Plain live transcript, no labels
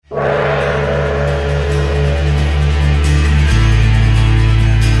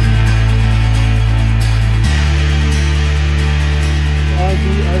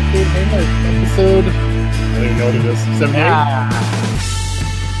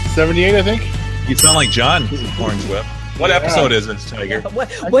78, I think. You sound like John, Orange Whip. What episode is it, Tiger?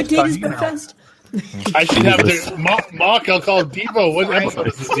 What date is Bethesda? I should have to mock. I'll call Devo. What episode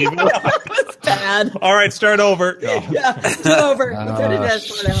is this, Devo? That was bad. All right, start over. Yeah, do over. Turn it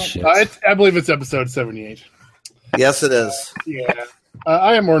down. I believe it's episode 78. Yes, it is. Yeah.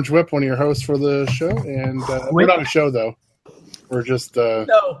 I am Orange Whip, one of your hosts for the show, and we're not a show, though. We're just...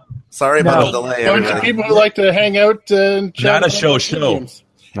 No. Sorry about the delay, a bunch of people who like to hang out and chat. Not a show.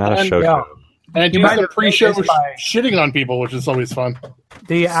 Not a show. And I do their pre-show shitting on people, which is always fun.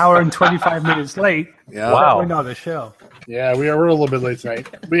 The hour and 25 minutes late. Yeah. Wow. We're not a show. Yeah, we're a little bit late tonight.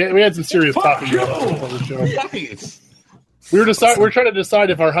 We had some serious talking before the show. We were trying to decide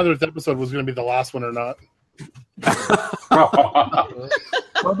if our 100th episode was going to be the last one or not.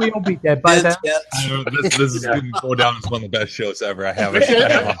 Well, we'll be dead by then. This is going to go down as one of the best shows ever. I have it.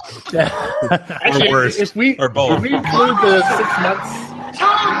 Actually, or worse, or both. If we include the 6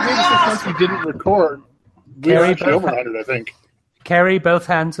 months, we didn't record, we were actually over 100, I think. Carry both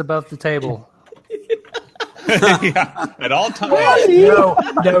hands above the table. Yeah, at all times. No,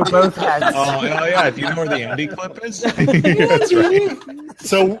 both hands. Oh, yeah. Do you know where the Andy clip is? That's right.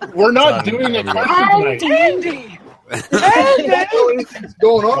 So we're not doing a question tonight. Andy! Anything's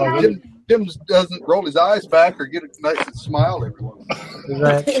going on. Tim doesn't roll his eyes back or get a nice smile every once in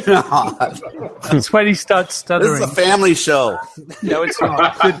a while. It's when he starts stuttering. This is a family show. No, it's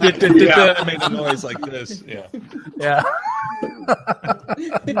not. I made a noise like this. Yeah.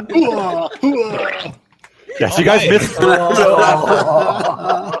 Yes, you guys missed.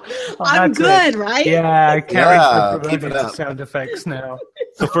 I'm good, right? Yeah, Carrie's keep it promoting up. sound effects now.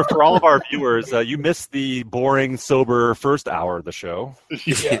 So for all of our viewers, you missed the boring, sober first hour of the show.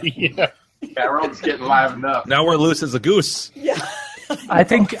 Yeah. Everyone's getting livened up. Now we're loose as a goose. Yeah. I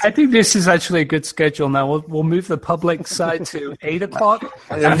think this is actually a good schedule. Now we'll move the public side to 8 o'clock,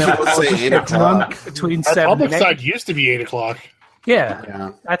 and then we'll say just 8 get o'clock. drunk between Our 7 public and 8. side used to be 8 o'clock.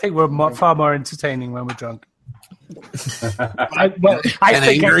 Yeah, I think we're far more entertaining when we're drunk. I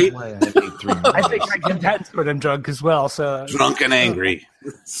think angry. I can dance when I'm drunk as well. So Drunk and angry.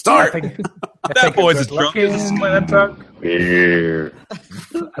 Start. That boy's as drunk looking as when I'm drunk.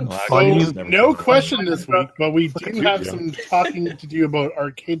 I'm funny. So, no question this week, but we do have some talking to do about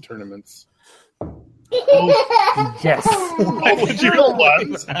arcade tournaments. Yes.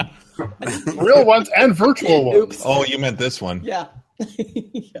 Real ones and virtual ones. Oops. Oh, you meant this one. Yeah.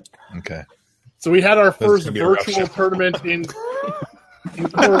 Okay. So we had our first gonna be a rough virtual show. tournament in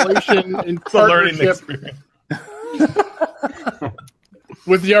correlation, in It's a learning partnership experience.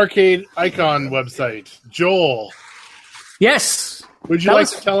 with the Arcade Icon website. Joel, Yes. would you like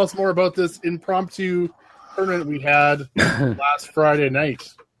to tell us more about this impromptu tournament we had last Friday night?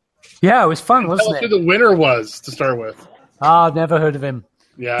 Yeah, it was fun, Tell us wasn't who it? the winner was to start with. I've never heard of him.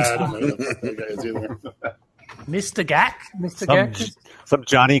 Yeah, I don't know the guys either. Mr. Gack? Mr. Gack Some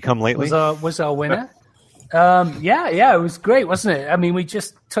Johnny come lately. was our winner. Yeah, it was great, wasn't it? I mean, we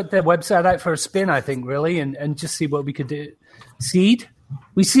just took their website out for a spin, I think, really, and just see what we could do. Seed?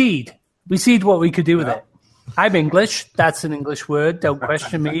 We seed what we could do with it. I'm English. That's an English word. Don't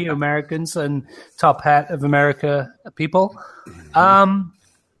question me, Americans and top hat of America people.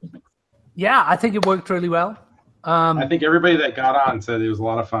 Yeah, I think it worked really well. I think everybody that got on said it was a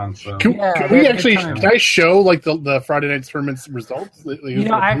lot of fun. So Can we actually? Can I show like the Friday night tournament's results? You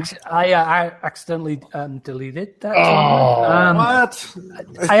know, I accidentally deleted that. What?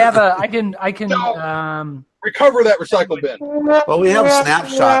 I can. Recover that recycle bin. Well, we have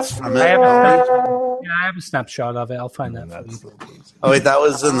snapshots from it. I have a snapshot of it. I'll find that for you. Oh, wait, that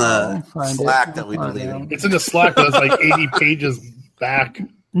was in the Find Slack it. that we deleted. It's in the Slack, but it's like 80 pages back.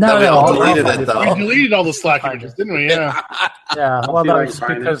 No, we no, all I'll deleted find it, though. We deleted all the Slack images, didn't we? Yeah. Yeah, well, see if I that can was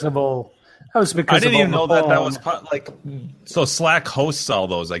find because it. of all. That was because I didn't of even all know the that porn. was like. So Slack hosts all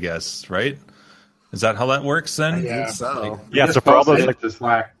those, I guess, right? Is that how that works then? I think so. Yeah, Just so for all posted those it like to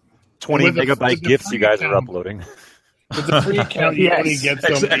Slack. 20 With the megabyte GIFs you free guys are account. uploading. With the free account, you Yes. only get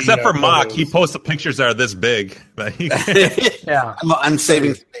so many, Except for Mock, photos. he posts the pictures that are this big. Yeah, I'm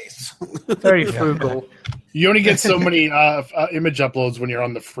saving space. very frugal. You only get so many image uploads when you're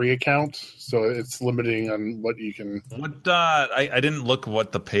on the free account, so it's limiting on what you can. What? I didn't look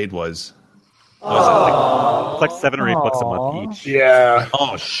what the paid was. It's like $7 or $8 a month each. Yeah,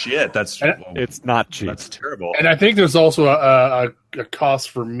 Oh shit! That's It's not cheap. that's terrible. and I think there's also a cost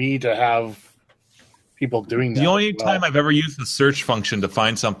for me to have people doing that. The only as well. time I've ever used the search function to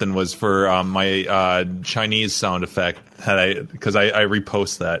find something was for my Chinese sound effect. Because I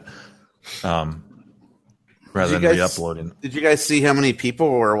repost that. rather than re-uploading. Did you guys see how many people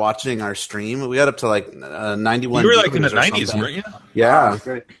were watching our stream? We got up to like 91. You were like in the viewers or 90s, something. weren't you? Yeah.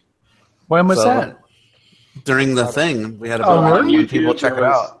 When was that? During the thing, we had Oh, about really? 90 people check it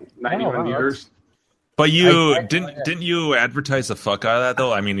out. 91 viewers. But you didn't you advertise the fuck out of that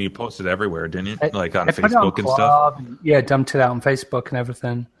though? I mean, you posted everywhere, didn't you? Like on I put it on Facebook and stuff. Club, yeah, dumped it out on Facebook and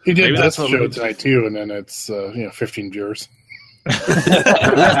everything. He did Maybe this that's what show we- tonight too, and then it's 15 viewers.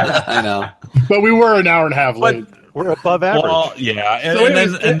 I know. But we were an hour and a half late. We're above average. Well, yeah, and, So and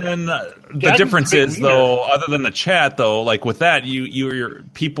anyways, then the Jack difference is is though, other than the chat though, like with that, your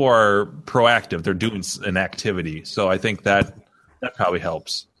people are proactive. They're doing an activity, so I think that probably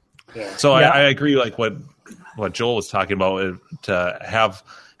helps. Yeah. So Yeah. I agree, like what Joel was talking about, to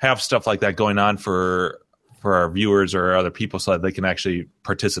have stuff like that going on for our viewers or other people, so that they can actually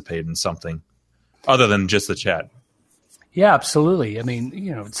participate in something other than just the chat. Yeah, absolutely. I mean,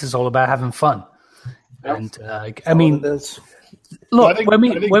 it's just all about having fun. And I mean, look, I think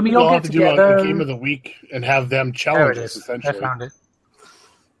when we all have get to do together, a game of the week and have them there challenge it us, is. essentially. I found it.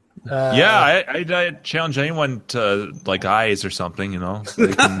 Yeah, I challenge anyone to like eyes or something, So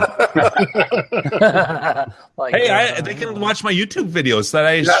they can, Like, they can watch my YouTube videos that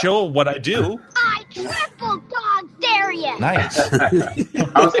I show what I do. I triple dog dare you. Nice. I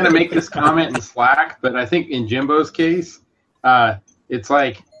was going to make this comment in Slack, but I think in Jimbo's case, it's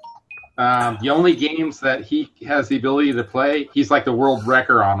like the only games that he has the ability to play, he's like the world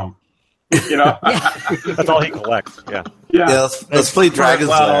wrecker on them. That's all he collects. Yeah. Yeah, let's play Dragon's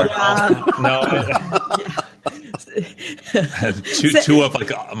Lair. two of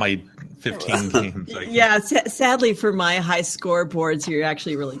like my 15 games. Like, Yeah, sadly for my high scoreboards, you're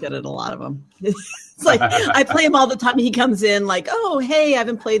actually really good at a lot of them. It's like I play him all the time. He comes in like, "Oh, hey, I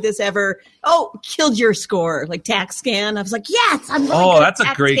haven't played this ever. Oh, killed your score, like tax scan." I was like, "Yes, I'm." Really good that's at a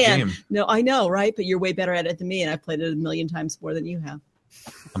tax great scan. game. No, I know, right? But you're way better at it than me, and I've played it 1,000,000 times more than you have.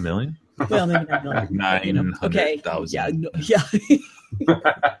 a million? Well, maybe not 1,000,000. Okay. 900,000. Yeah. No, yeah.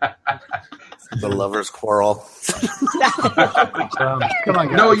 The lovers' quarrel. come on,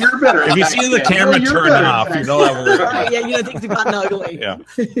 guys. No, you're better. If you see the camera turn off, you know that we're. Yeah, things have gotten ugly. Yeah.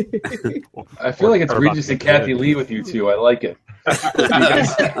 I feel like it's Regis and Kathy Lee with you two. I like it.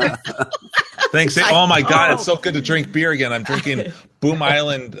 Thanks. Oh my God, it's so good to drink beer again. I'm drinking Boom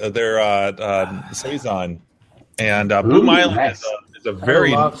Island, their saison, and Boom Island nice. is a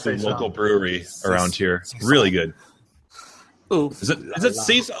very saison. local brewery around here. Really good. Ooh. Is it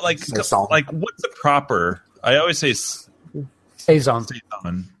saison? Saison. Like what's the proper? I always say Saison. saison.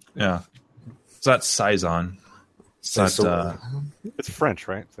 Yeah, it's not saison. It's not. It's French,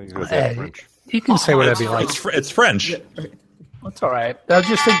 right? So you guys Hey, French. you can say whatever you like. It's French. That's all right. I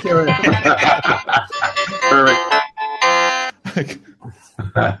just think you're. Perfect.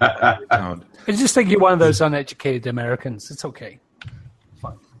 I just think you're one of those uneducated Americans. It's okay.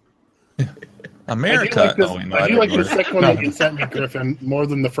 Fine. America. I do like the second one that you sent me, Griffin, more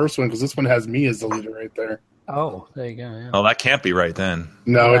than the first one, because this one has me as the leader right there. Oh, there you go. Yeah. Oh, that can't be right then.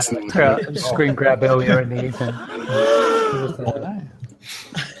 No, it's not. Screen grab earlier in the evening.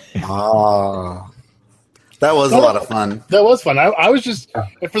 That was a lot of fun. That was fun. I was just,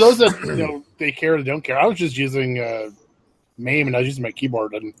 and for those that they care or don't care, I was just using MAME and I was using my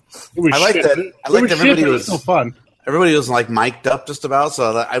keyboard, and it was I like shit. that. I like It was everybody shit, but it was so fun. Everybody was like mic'd up just about,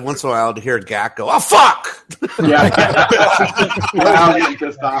 so that I once in a while to hear Gak go, "Oh fuck!" Yeah. I'm getting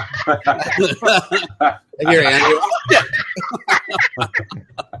pissed off. I hear Andrew. "Oh,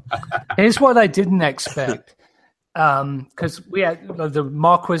 Here's what I didn't expect. Because we had the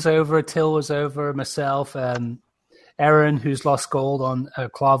Mark was over, Till was over, myself, and Aaron, who's lost gold on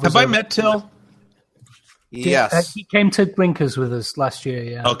Clav. Have I met Till? Yes. He came to Blinkers with us last year.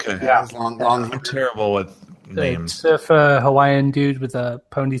 Yeah. Okay. Yeah. Long. I'm terrible with The names. surfer Hawaiian dude with a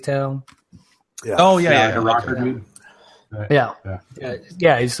ponytail. Yeah. Oh yeah. The rocker dude.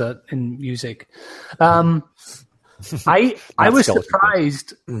 Yeah. He's in music. I was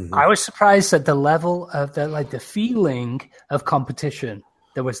surprised. I was surprised at the level of the feeling of competition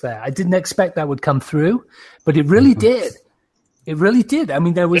that was there. I didn't expect that would come through, but it really did. It really did. I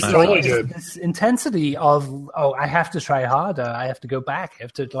mean, there was this intensity of, I have to try harder. I have to go back. I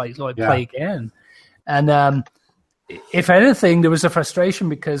have to play again. And if anything, there was a frustration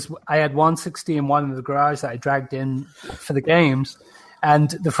because I had 160 and one in the garage that I dragged in for the games.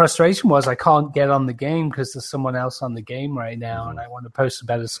 And the frustration was I can't get on the game because there's someone else on the game right now, and I want to post a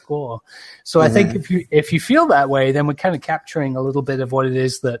better score. So I think if you feel that way, then we're kind of capturing a little bit of what it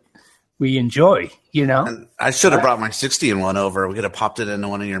is that we enjoy, And I should have brought my 60 and one over. We could have popped it into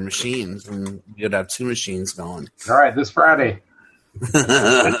one of your machines, and you'd have two machines going. All right, this Friday.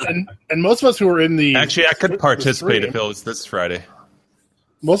 and most of us who were in the Actually, I could participate stream, if it was this Friday.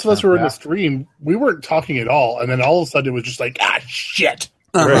 most of us who were in the stream, we weren't talking at all, and then all of a sudden it was just like, shit.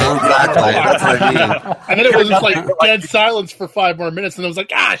 Exactly. That's what I mean. And then it was just like dead silence for 5 more minutes, and it was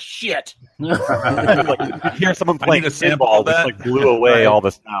like, shit. You hear someone playing need to sample pinball that. just like blew away all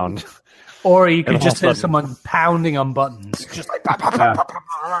the sound. Or you could And just all hear of a sudden- someone pounding on buttons, just like.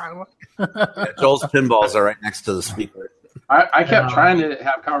 Joel's pinballs are right next to the speaker. I kept trying to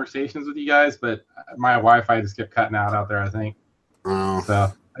have conversations with you guys, but my Wi-Fi just kept cutting out there, I think. Oh. So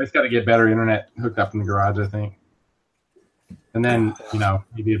I just got to get better internet hooked up in the garage, I think. And then,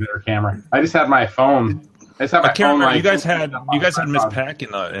 maybe a better camera. I just had my phone. I just had my I can't phone. remember. Like, You guys had Miss Pack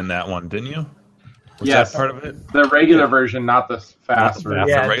in that one, didn't you? Was Yes. that part of it? The regular version, not the fast version.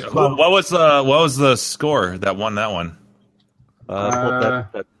 Yeah. What was the score that won that one?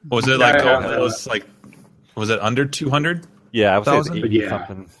 Was it like was it under 200? Yeah, I would say it's 1,000? 80 Yeah.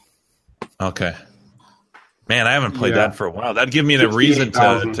 something. Okay. Man, I haven't played that for a while. That'd give me a reason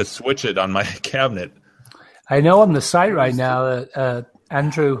to switch it on my cabinet. I know on the site right now that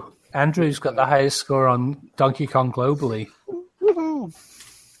Andrew's got the highest score on Donkey Kong globally.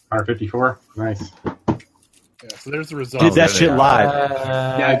 R54. Nice. Yeah, so there's the result. Did that shit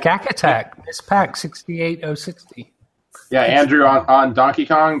live. Gak Attack, Miss Pack 68060. Yeah, Andrew, on Donkey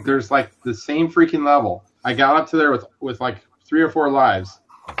Kong, there's like the same freaking level. I got up to there with like 3 or 4 lives.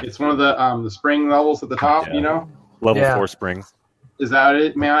 It's one of the spring levels at the top, Level 4 springs. Is that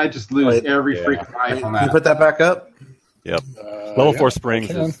it? Man, I just lose every freaking life on Can you that. put that back up? Yep. Level 4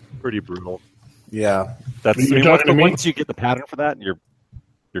 springs is pretty brutal. Yeah. That's You're talking to me? once you get the pattern for that, you're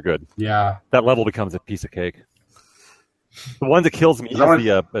good. Yeah. That level becomes a piece of cake. The one that kills me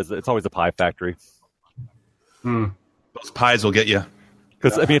is it's always the pie factory. Those pies will get you.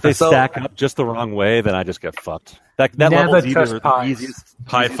 Because if they stack up just the wrong way, then I just get fucked. That Never level's either trust the pies. easiest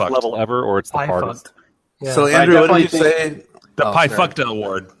Pie fucked. level ever, or it's the Pie hardest. fucked. Yeah. So, Andrew, what did you definitely say? The Oh, Pie sorry. Fucked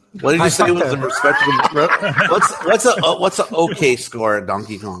Award. What did you say was fucked the respectable? What's an okay score at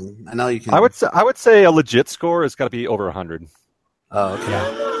Donkey Kong? I know you can. I would say a legit score has got to be over 100. Oh,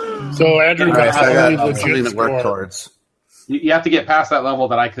 okay. So Andrew All right, got so I a got really something legit to work score. towards. You have to get past that level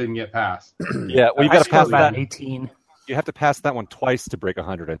that I couldn't get past. Yeah, well, you've got to pass about that. 18. You have to pass that one twice to break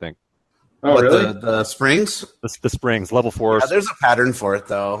 100, I think. Oh, What, really? the springs? The springs, level 4. Yeah, there's a pattern for it,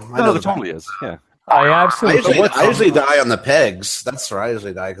 though. I No, know there totally is. Yeah. I I absolutely. usually die on the pegs. That's where I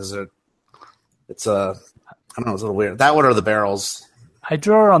usually die because it's I don't know, it's a little weird. That one or the barrels. I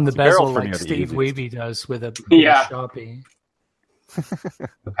draw on the barrel bezel for me like are the Steve easiest. Weeby does with a Yeah. Sharpie.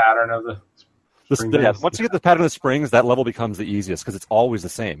 The pattern of the spring Yeah, days. once you get the pattern of the springs, that level becomes the easiest because it's always the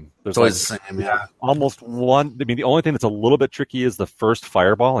same. There's It's always the same, yeah. almost one. I mean, the only thing that's a little bit tricky is the first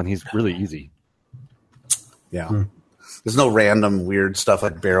fireball, and he's really easy. Yeah. There's no random weird stuff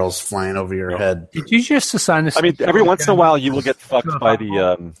like barrels flying over your head. Did you just assign a? I mean, every once in a while you will get fucked by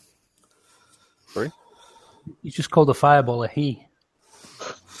the. Sorry. You just called a fireball a he.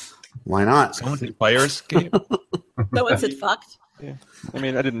 Why not? Someone say fire escape. No one said fucked. I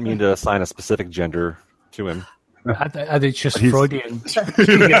mean, I didn't mean to assign a specific gender to him. I think it's just Freudian.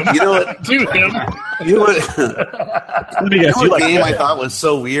 You know what? To him. You know what game I thought was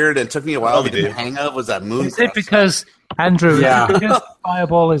so weird and took me a while to get the hang of was that Moon Is it Crest. because Andrew? Yeah. Because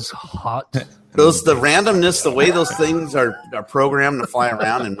fireball is hot. The randomness, the way those things are programmed to fly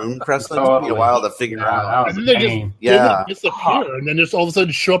around in Moon Crest, it took me a while to figure out. That was And a then they pain. Yeah. just disappear, and then just all of a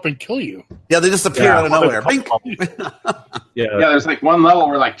sudden show up and kill you. Yeah, they just appear Yeah. out of nowhere. Bink. Yeah, Yeah, there's like one level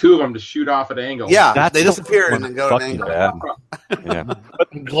where like 2 of them just shoot off at angles. Yeah, That's they the disappear one and then go that at an fucked angle. me bad.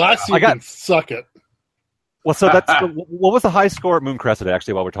 Yeah. Glassy I got- can suck it. Well, so that's what was the high score at Moon Crescent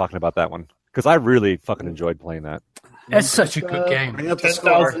actually? While we're talking about that one, because I really fucking enjoyed playing that. It's such a good game. Bring up the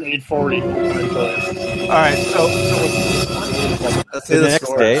score. 10,840. All right, so Let's say the the next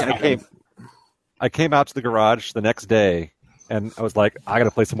score. day, I came out to the garage the next day, and I was like, I got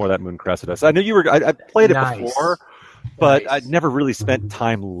to play some more of that Moon Crescent. So I knew you were. I played it Nice. before, but I'd never really spent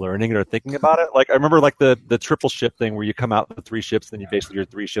time learning it or thinking about it. Like I remember, like the triple ship thing where you come out with 3 ships, then you basically your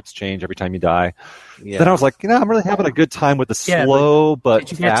 3 ships change every time you die. Yeah. Then I was like, I'm really having a good time with the Yeah, slow but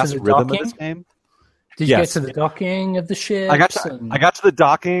did you get to fast the rhythm of docking? this game. Did you Yes. get to the docking of the ship? I got to the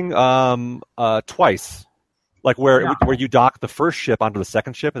docking twice, like where you dock the first ship onto the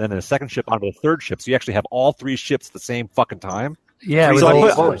second ship, and then the second ship onto the third ship. So you actually have all 3 ships at the same fucking time. Yeah, with So I all put-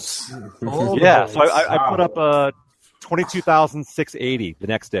 the boats. All the Yeah, boats. so I put up 22,680 the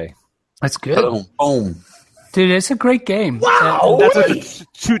next day. That's good, Boom. Boom. dude. It's a great game. And that's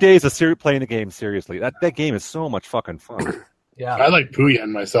 2 days of playing the game seriously. That game is so much fucking fun. Yeah. I like Puyan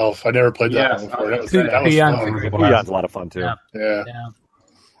myself. I never played that one before. That was Puyan. fun. Puyan's a lot of fun too. Yeah.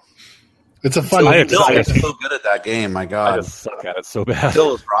 It's a fun. Bill is so good at that game. My God, I just suck at it so bad.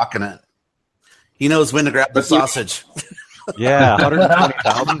 Bill is rocking it. He knows when to grab the sausage. Yeah,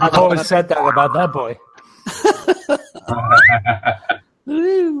 120,000. I've always said that about that boy.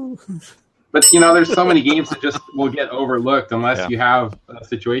 But there's so many games that just will get overlooked unless you have a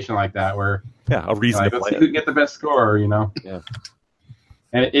situation like that where a reason to let's play see who can get the best score. Yeah.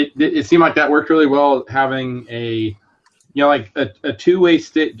 And it seemed like that worked really well. Having a a two-way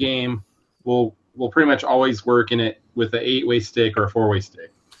stick game will pretty much always work in it with an 8-way stick or a 4-way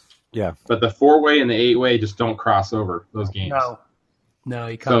stick. Yeah. But the 4-way and the 8-way just don't cross over those games. No,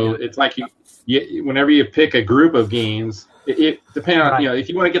 you can't. So it's like you whenever you pick a group of games, it depending on if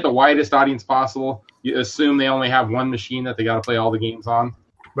you want to get the widest audience possible, you assume they only have one machine that they got to play all the games on.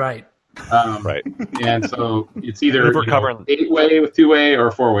 Right. Right. And so it's either We're covering 8-way with 2-way or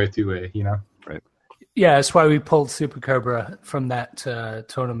 4-way with 2-way. Right. Yeah, that's why we pulled Super Cobra from that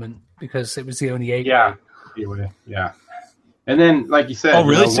tournament because it was the only 8-way. Yeah. And then, like you said,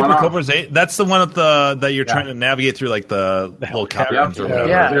 really? Super Cobra's 8? That's the one that you're trying to navigate through, like the little caverns or whatever.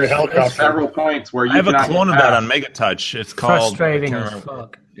 Yeah. There's several points where you I have a cannot clone of get that past. on Mega Touch. It's called Frustrating as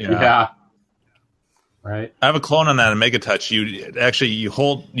fuck. Yeah. Right. I have a clone on that on Mega Touch. You touch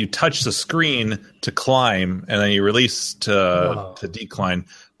the screen to climb, and then you release to decline.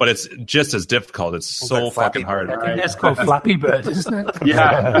 But it's just as difficult. It's so fucking hard. I think that's called Flappy Bird, isn't it?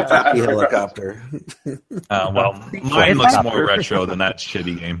 Yeah. Flappy helicopter. Mine looks more retro than that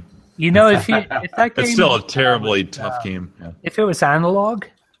shitty game. If that game, It's still a terribly tough game. Yeah. If it was analog,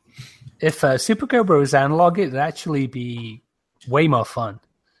 if Super Cobra was analog, it'd actually be way more fun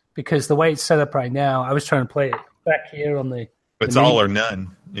because the way it's set up right now, I was trying to play it back here on the. It's all or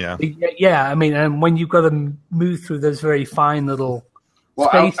none. Yeah. Yeah, I mean, and when you've got to move through those very fine little. Well,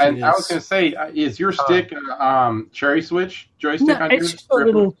 I was going to say, is your stick cherry switch joystick? No, it's just a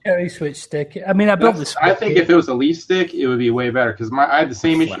little cherry switch stick. I mean, I built this. I think if it was a leaf stick, it would be way better because I had the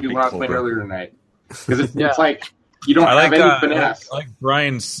same issue when I was playing earlier tonight. Because it's like you don't have any finesse. I like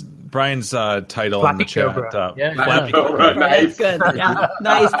Brian's title Flappy in the chat. Cobra. Flappy Cobra. Nice. Good. Yeah.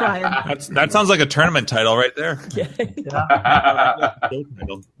 Nice, Brian. That sounds like a tournament title right there.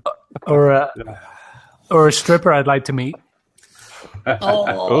 Or a stripper I'd like to meet. Flappy.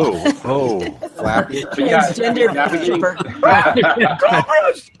 Transgender stripper.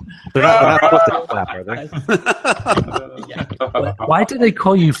 They're not supposed to flap, are they? Why do they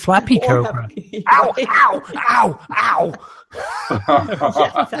call you Flappy Cobra? Ow! Ow! Ow! Ow!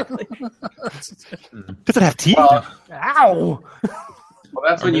 Yeah, exactly. Does it have teeth? Ow! Well,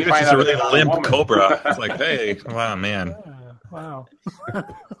 that's when you find it's out a really it's a limp woman. cobra. It's like, hey, wow, man. Wow.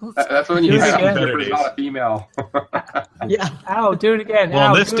 That's when you find out Better it's days. not a female. Yeah. Ow! Do it again. Well,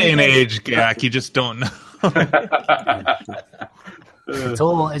 Ow, in this do it day and again. age, Gak, you just don't know. It's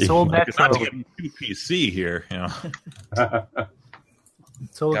all It's metro. not to get too PC here, you know.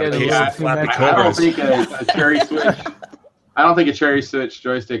 It's all Gotta getting keep a little that too Flappy metro. I don't Cobras. think a cherry switch. I don't think a cherry switch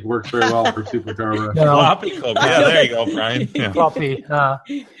joystick works very well for Super Cobra. No, Floppy Cobra. Yeah, there you go, Brian. Yeah. floppy.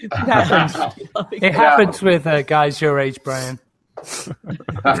 It happens. It happens with guys your age, Brian. That's a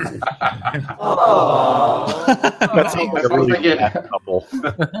really bad couple.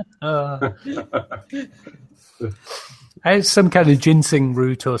 I had some kind of ginseng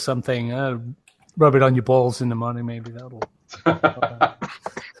root or something. Rub it on your balls in the morning, maybe that'll.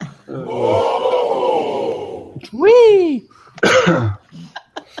 Whee!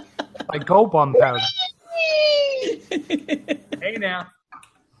 Like gold bomb powder. Hey now.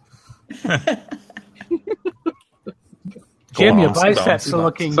 Jim, your biceps are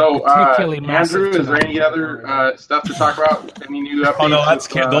looking particularly massive. Andrew, is there tonight. any other stuff to talk about? Any new updates? Oh, no,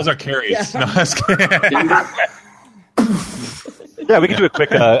 those are carries. No, that's Yeah, we can do a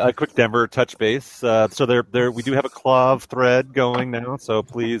quick Denver touch base. So there we do have a Clove thread going now. So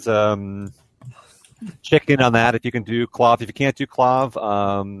please check in on that if you can do Clove. If you can't do Clove,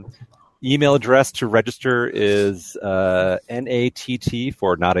 email address to register is NATT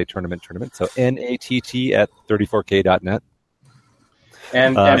for not a tournament. So NATT at 34k.net.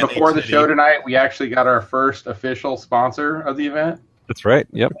 And before the show tonight, we actually got our first official sponsor of the event. That's right.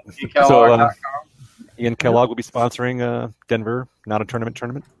 Yep. Kellogg.com. Ian Kellogg will be sponsoring Denver not a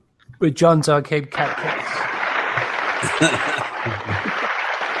tournament. With John's Arcade Cat Cakes.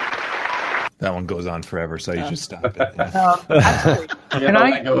 That one goes on forever, so you should stop it. Actually, can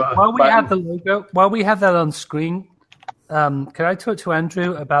I, while we have the logo, while we have that on screen, can I talk to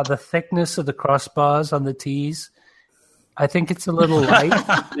Andrew about the thickness of the crossbars on the T's? I think it's a little light.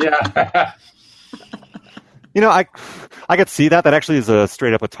 Yeah. I could see that. That actually is a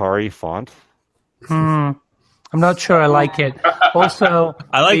straight up Atari font. I'm not sure I like it. Also,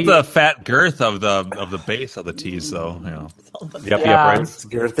 I like the fat girth of the base of the T's, though. Yep, Yeah. It's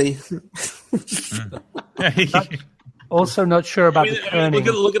girthy. also not sure about the turning.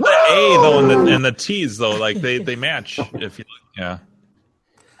 Look at the A though, and the T's though. Like they match. If you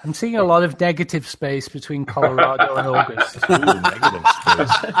I'm seeing a lot of negative space between Colorado and August. Ooh, negative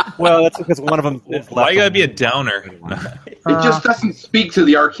space. Well, that's because one of them is left. Why you gotta be a downer? It just doesn't speak to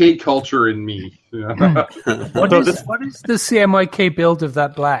the arcade culture in me. What is the CMYK build of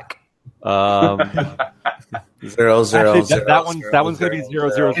that black? 0, 0, Actually, 0, that one's going to be 0,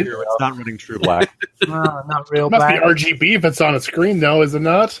 0, 0. It's not running true black. No, not real It must black. be RGB if it's on a screen, though, is it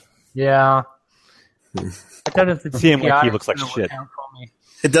not? Yeah. I don't know if the CMYK DPI looks like is gonna shit. work out for me.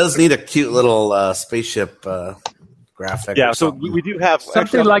 It does need a cute little spaceship graphic. Yeah, or so something. we do have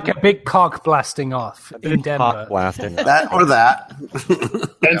Something like a big cock blasting off in Denver. cock blasting. that or that.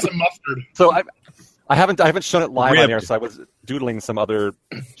 And some mustard. So I haven't shown it live on Ribbed. air, so I was doodling some other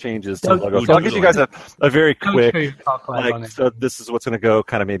changes to Don't the logo. So I'll give you guys a very Don't quick, show your cock live on it. so this is what's going to go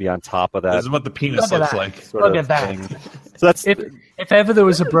kind of maybe on top of that. This is what the penis Look at looks that. like. sort Look of at that. thing. So that's If ever there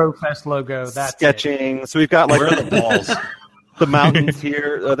was a Brofest logo, that's it. sketching. So we've got like Where are the balls? the mountains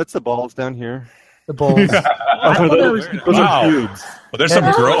here. That's the balls down here. The balls. Those Wow. are cubes. Well, there's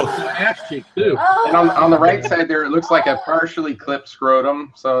some growth. Ass cheek too. And on the right side there, it looks like a partially clipped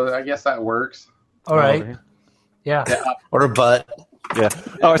scrotum. So I guess that works. All right. Yeah. Or a butt. Yeah.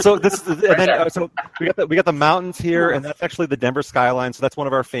 All right. So this is, and then so we got the mountains here, and that's actually the Denver skyline. So that's one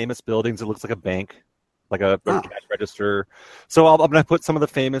of our famous buildings. It looks like a bank, like a cash register. So I'm going to put some of the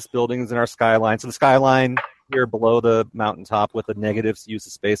famous buildings in our skyline. So the skyline here below the mountaintop with the negatives use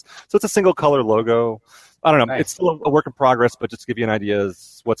of space. So it's a single color logo. I don't know. Nice. It's still a work in progress, but just to give you an idea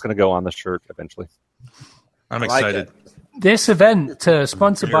is what's going to go on the shirt eventually. I'm I like excited. This event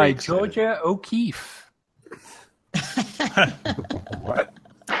sponsored Very by excited. Georgia O'Keeffe. What?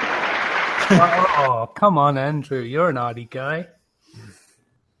 Oh, come on, Andrew. You're an arty guy.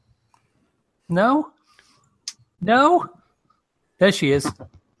 No? No? There she is.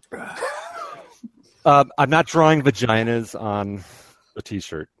 I'm not drawing vaginas on the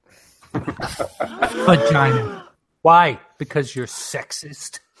T-shirt. Vagina. Why? Because you're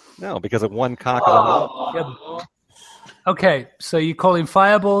sexist. No, because of one cock. On Yeah. Okay, so you're calling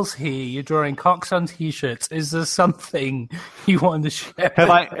fireballs here. You're drawing cocks on T-shirts. Is there something you want to share? Have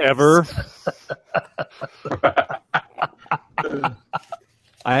I ever?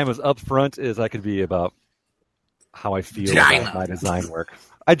 I am as upfront as I could be about how I feel about my design work.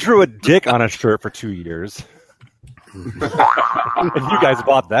 I drew a dick on a shirt for 2 years. And you guys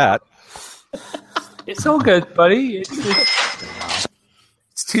bought that. It's all good, buddy. It's Actually,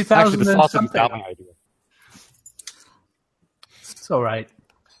 2000 the and sausage something. without my idea. It's all right.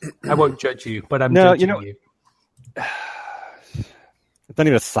 I won't judge you, but I'm No, judging you know- you. It's not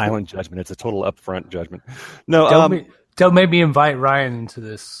even a silent judgment. It's a total upfront judgment. No, Don't make me invite Ryan into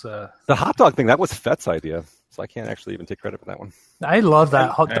this. the hot dog thing, that was Fett's idea. So I can't actually even take credit for that one. I love that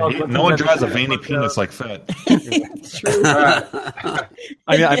hot dog. No one draws a veiny penis like Fett. True. I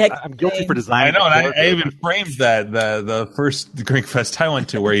mean, I'm guilty for I designing. know, and the I even framed that the first Greek Fest I went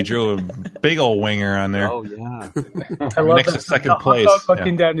to where he drew a big old winger on there. Oh, yeah. I love next to that. second The place, hot dog yeah.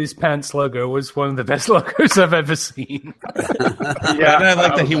 looking down his pants logo was one of the best logos I've ever seen. Yeah, and I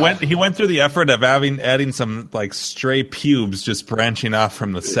like that he went through the effort of adding some like stray pubes just branching off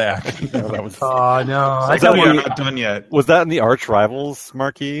from the sack. That was, Oh no! I Is that don't We're what want not done yet. was that in the Arch Rivals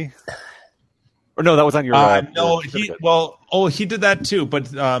marquee? Or no, that was on your. No, your he did that too, but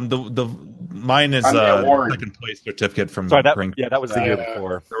the mine is On the award. second place certificate from Sorry, Green, that was the year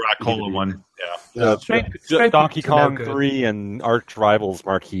before. the Rock Cola one. Yeah. Straight Donkey pictures are no Kong good. 3 and Arch Rivals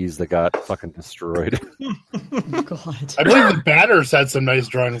marquees that got fucking destroyed. God. I believe the Batters had some nice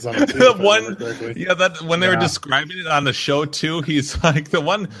drawings on it too. if I remember correctly. That when they were describing it on the show too, he's like the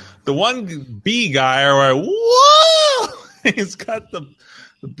one B guy or whoa, he's got the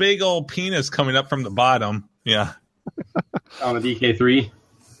big old penis coming up from the bottom. Yeah, On the DK3.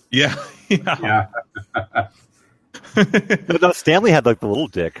 yeah. Yeah. No, Stanley had like the little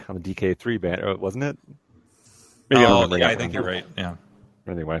dick on the DK3 banner, wasn't it? Maybe I'm Oh, remembering yeah, that I think wrong. you're right. Yeah.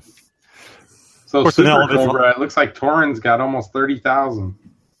 Anyway, So Of course, the Super Nell is- Cobra, it looks like Torrens got almost 30,000.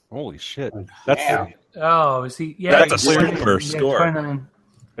 holy shit! That's Damn. Oh, is he? Yeah, That's a he's super 29. score. 29.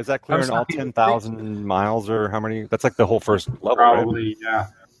 is that clearing I'm all sorry. 10,000 miles or how many? That's like the whole first level, right? Probably, yeah.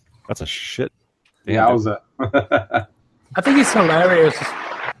 That's a shit. Yeah, Damn, I was a. I think it's hilarious.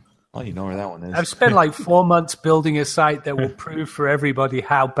 Well, you know where that one is. I've spent like 4 months building a site that will prove for everybody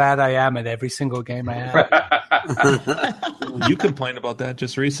how bad I am at every single game I have. You complained about that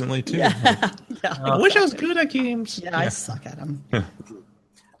just recently, too. Yeah. I wish I was good at games. Yeah, I suck at them.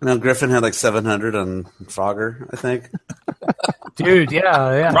 Griffin had like 700 on Frogger, I think. Dude,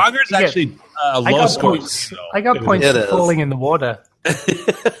 yeah. Frogger's actually low score. I got points for falling in the water. It's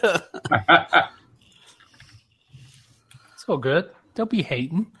all good. Don't be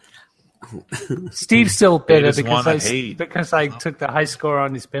hating. Steve's still bitter because I took the high score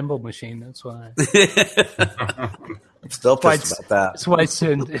on his pinball machine. That's why. I'm still pissed about that. That's why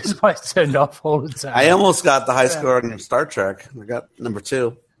it's turned off all the time. I almost got the high score on Star Trek. I got number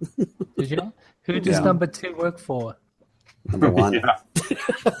 2. Did you? Who does number 2 work for? Number 1.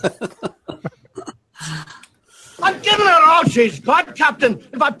 I'm giving her all she's got, Captain.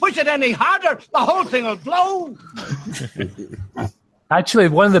 If I push it any harder, the whole thing will blow. Actually,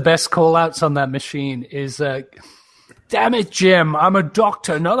 one of the best call-outs on that machine is, damn it, Jim, I'm a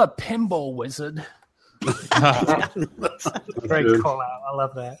doctor, not a pinball wizard. Great call-out. I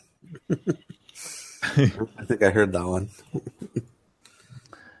love that. I think I heard that one.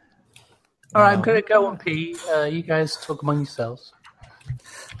 All right, I'm going to go and pee. You guys talk among yourselves.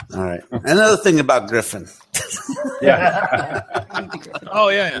 All right. Another thing about Griffin. Yeah. Oh,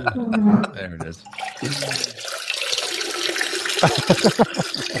 yeah. There it is.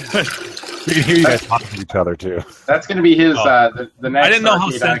 You can hear you guys talking to each other too. That's going to be his the next. I didn't know how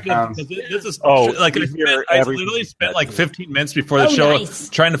arcade sensitive icons. this is. Like I literally spent like 15 minutes before the show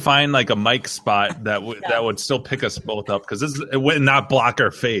trying to find like a mic spot that would still pick us both up because it would not block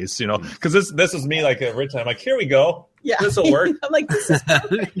our face, you know. Because this was me like originally. I'm like, here we go. Yeah, this will work. I'm like, this is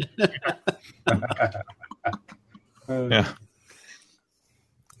perfect. Yeah.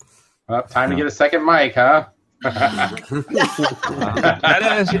 Well, time to get a second mic, huh? That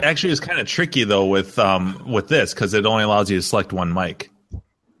actually is kind of tricky though with this because it only allows you to select one mic,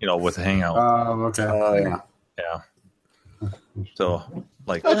 you know, with Hangout. Oh, okay. Yeah. So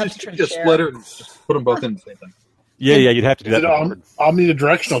like, just split it and just put them both in the same thing. Yeah, you'd have to do that.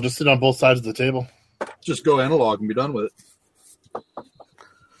 Omnidirectional, just sit on both sides of the table. Just go analog and be done with it.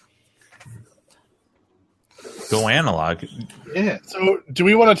 Go analog. Yeah. So, do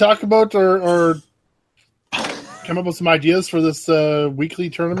we want to talk about or come up with some ideas for this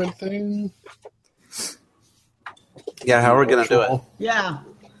weekly tournament thing? Yeah, how are we going to do it? Yeah.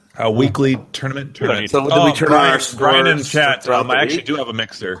 A weekly tournament. So do we turn on our Brian in scores chat. throughout the I actually week? do have a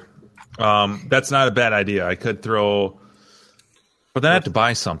mixer. That's not a bad idea. I could throw, but then I have to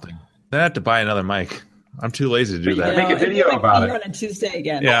buy something. Then I have to buy another mic. I'm too lazy to do that. Make a video about it. On a Tuesday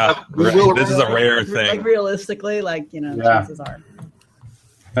again. Yeah, this is a rare thing. Like realistically, chances are.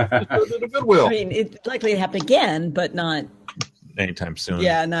 Goodwill. I mean, it's likely to happen again, but not Anytime soon.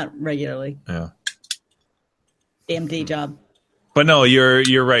 Yeah, not regularly. Yeah. Damn day job. But no,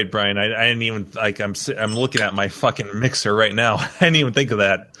 you're right, Brian. I didn't even I'm looking at my fucking mixer right now. I didn't even think of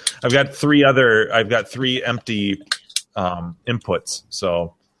that. I've got three empty inputs,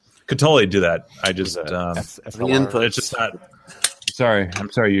 so could totally do that. I just inputs. It's just not.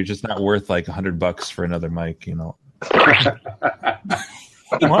 I'm sorry. You're just not worth like $100 for another mic. You know.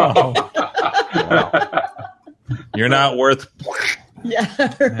 Wow. You're not worth. Yeah.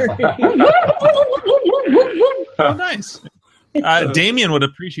 Oh, nice. Damien would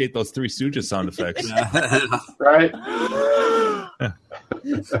appreciate those Three Stooges sound effects. Right?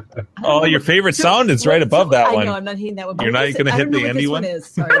 Oh, your favorite sound is right above that one. I know, I'm not hitting that one. You're not going to hit the Andy one? Is.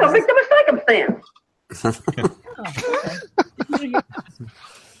 Sorry, I'm a victim of circumstance.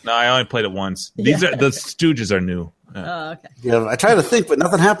 No, I only played it once. These are the Stooges are new. Oh, okay. Yeah, I try to think, but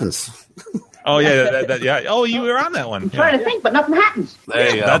nothing happens. Oh yeah, yeah. Oh, you were on that one. I'm trying to think, but nothing happens. There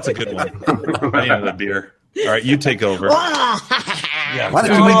you go. That's a good one. I need another beer. All right, you take over. Yeah. Why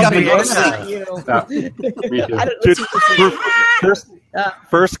don't you wake up and go to sleep?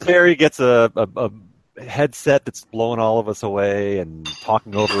 First, Clary gets a headset that's blowing all of us away and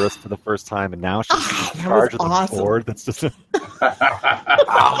talking over us for the first time, and now she's in charge of the board. That's just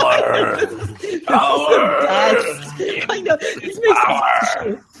Power. I know. This makes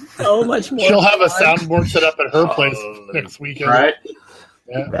so much more. She'll have a soundboard set up at her place next weekend. Right?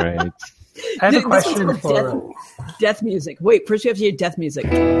 Yeah. right. I have a question for death music. Wait, first you have to hear death music.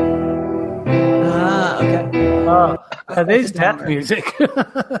 Ah, okay. Oh, that is death music.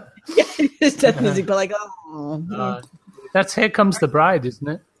 Yeah, it is death music, but like, oh. That's Here Comes the Bride, isn't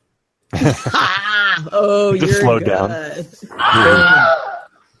it? Oh, Just you're slow good. down.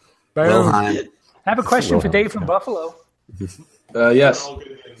 Boom. Wilhelm. I have a question for Dave from Buffalo. Yes.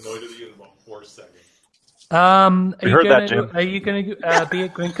 Jim. Are you going to be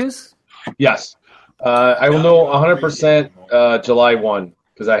at Grinkers? Yes. I will know 100% July 1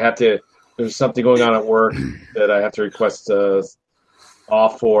 because I have to. There's something going on at work that I have to request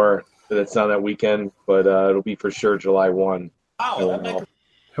off for. That it's on that weekend, but it'll be for sure July 1. Oh,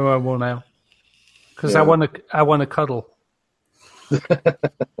 I will now. Because I want to cuddle.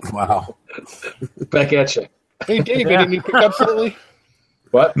 Wow. Back at you. Hey, Dave, any new pickups lately?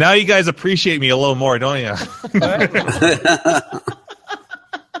 What? Now you guys appreciate me a little more, don't you?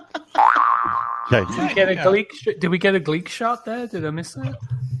 Did we get a Gleek shot there? Did I miss that?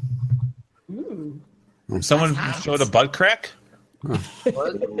 Ooh. Someone showed a butt crack?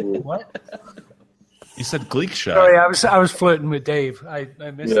 What? You said Gleek shot. Sorry, I was flirting with Dave. I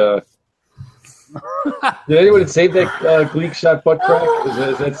missed it. Did anyone save that Gleek shot butt crack?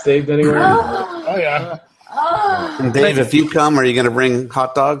 Is that saved anywhere? Oh, yeah. And Dave, if you come, are you going to bring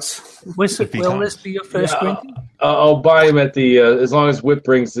hot dogs? Will this be your first drinking? I'll buy him at the as long as Whip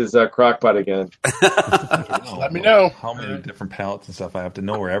brings his crock pot again. Let me know. How many different pallets and stuff I have to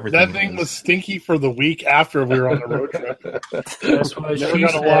know where everything That thing was stinky for the week after we were on the road trip. That's what Never she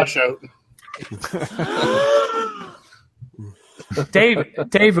got a said. washout.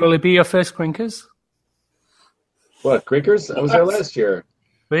 Dave, will it be your first Grinkers? What, Grinkers? I was there last year.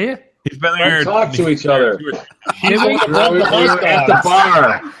 Were you? He's been there. Talk to each other. He's the one that brought the hot at the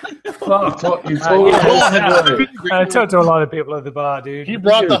bar. I talked to a lot of people at the bar, dude. He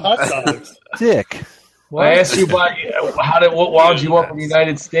brought the hot dogs. Dick. What? I asked you about what wound you up from the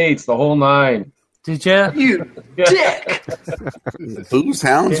United States, the whole 9. Did you? You dick. The booze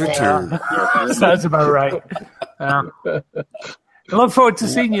hounds return. Sounds about right. I look forward to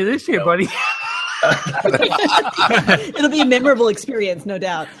seeing you this year, buddy. It'll be a memorable experience, no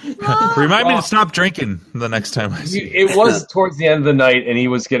doubt. Remind me to stop drinking the next time I see you. It was towards the end of the night, and he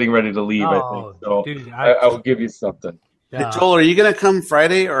was getting ready to leave, I think. So dude, I will give you something. Hey, Joel, are you going to come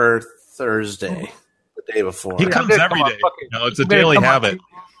Friday or Thursday? The day before? He comes every day. No, it's a daily habit.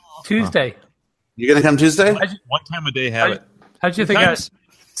 Tuesday. You're going to come Tuesday? One time a day habit. How'd you think I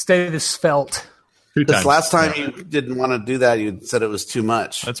stay this svelte? Because last time you didn't want to do that, you said it was too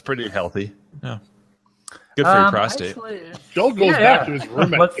much. That's pretty healthy. Yeah. Good for your prostate. Joel goes back to his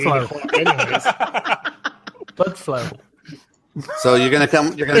room at 8 o'clock anyways. Blood flow. So you're gonna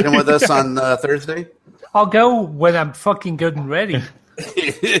come with us on Thursday? I'll go when I'm fucking good and ready.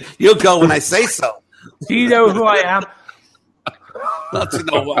 You'll go when I say so. Do you know who I am? Not to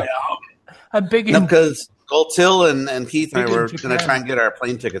know who I am. I'm big in... No, because Gold Till and Keith and I Big in were going to Japan. try and get our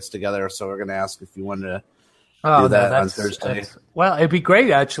plane tickets together, so we're going to ask if you wanted to Oh, do that no, on Thursday. Well, it'd be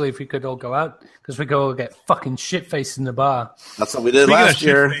great, actually, if we could all go out, because we could all get fucking shit-faced in the bar. That's what we did Speaking last of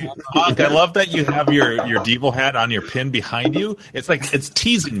year. Hawk, I love that you have your Devo hat on your pin behind you. It's like it's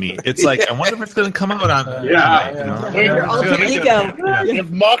teasing me. It's like I wonder if it's going to come out on. tonight, you know? Your alter ego. If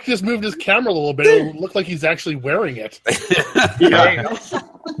Mock just moved his camera a little bit, it would look like he's actually wearing it.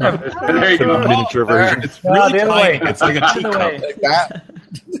 There you go. Miniature version. It's really the other tiny. way. It's like a The other teacup. way. Like that.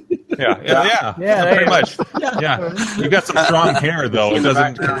 Yeah, there pretty you much. Yeah, you got some strong hair though. It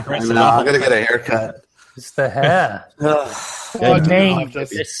doesn't compress No, enough. I'm going to get a haircut. It's the hair. Oh, The mane. God,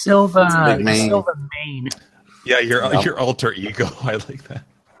 The silver big mane. silver mane. Yeah, your alter ego. I like that.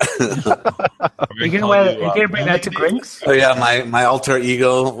 You're gonna bring that to Grinks? Oh yeah, my alter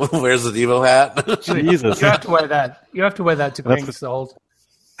ego wears the Devo hat. Jesus. You have to wear that. You have to wear that to That's Grinks the whole.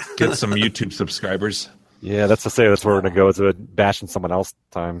 Get some YouTube subscribers. Yeah, that's to say that's where we're going to go. It's a bashing someone else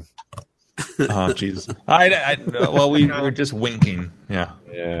time. Oh Jesus! Well, we were just winking. Yeah.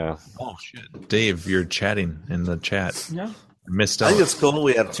 Yeah. Oh shit, Dave, you're chatting in the chat. Yeah. Missed I out. think it's cool.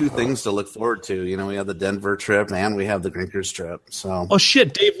 We have two things to look forward to. You know, we have the Denver trip and we have the Grinkers trip. So Oh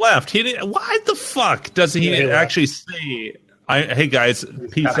shit, Dave left. He didn't. Why the fuck doesn't he actually say? Hey guys,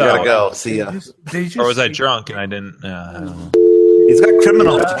 peace I gotta out. go. See ya. Or was I drunk and I didn't? I don't know. He's got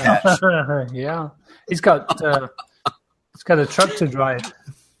criminals to catch. Yeah. He's got a truck to drive.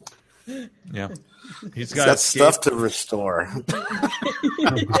 Yeah, He's got stuff to restore.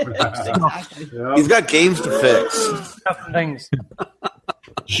 He's got games to fix. Stuff and things.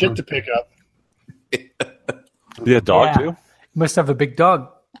 Shit to pick up. Be a dog Yeah. too? Must have a big dog.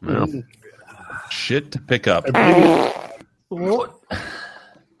 Yeah. Shit to pick up. What?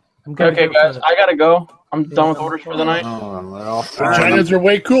 Okay, guys, I gotta go. I'm done with orders for the night. Oh, well. Vaginas are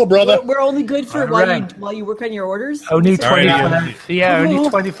way cool, brother. We're only good for All right. while you work on your orders. Only Is it- 25. Yeah, only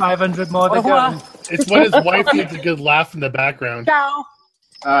 2,500 more to go. It's when his wife gets a good laugh in the background.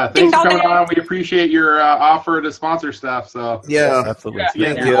 Thanks for coming on. We appreciate your offer to sponsor stuff. So Yeah, Absolutely.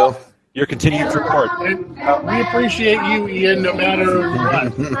 thank you. your continued support. We appreciate you, Ian, no matter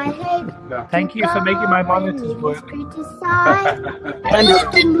what. Thank you for making my monitors work. Maybe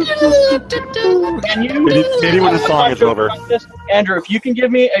when the song is over. Andrew, if you can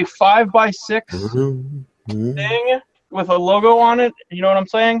give me a 5x6 thing with a logo on it, you know what I'm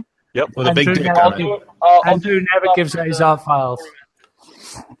saying? Yep, with a big Andrew dick never, on it. Andrew never gives out his art files.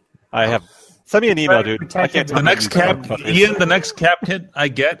 I have. Send me an email, dude. I can't. The next Ian, the next cap kit I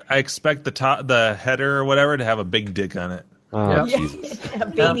get, I expect the header or whatever to have a big dick on it. Oh, Yeah, Jesus. a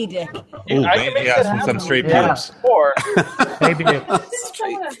baby dick. Ooh, some straight pubes. Or Baby dick.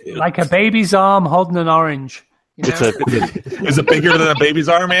 Like a baby's arm holding an orange. You know? Is it bigger than a baby's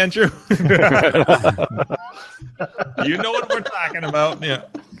arm, Andrew? You know what we're talking about. Yeah.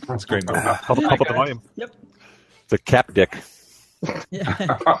 That's great. Pump up the volume. Yep. It's a cap dick. That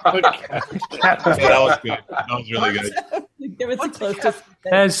was good. That was really good. Give us the closest.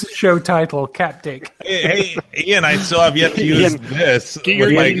 There's the show title, Cap Dick. Hey, Ian, I still have yet to use this. Get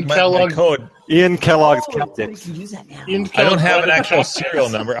your with my code. Ian Kellogg's cap dick. I don't have an actual serial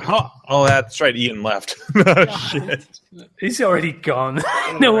number. Oh, that's right. Ian left. Shit. He's already gone.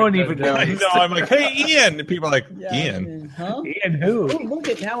 No one even knows. I know. I'm like, hey, Ian. And people are like, Ian. Huh? Ian who? Oh, look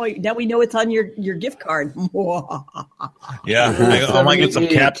at now we know it's on your gift card. Yeah, I might get some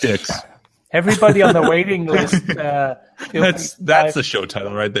cap dicks. Everybody on the waiting list. That's the show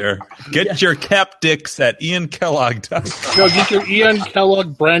title right there. Get your cap dicks at IanKellogg.com. No, get your Ian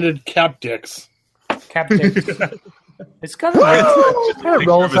Kellogg branded cap dicks. Cap Dick. It's kind of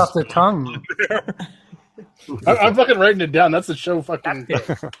rolls off the tongue. I'm fucking writing it down. That's the show fucking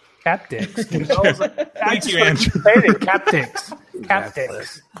Cap Dicks. Thank you, Andrew. Cap Dicks. Cap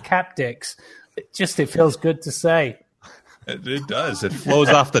Dicks. Cap Dicks. It feels good to say. It does. It flows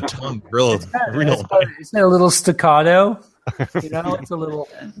off the tongue real. Isn't it a little staccato? You know, it's a little.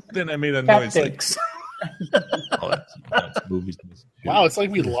 Then I made a Cap noise Dicks. that's movies. Wow, it's like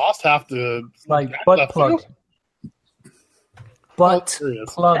we lost half the butt plug. Butt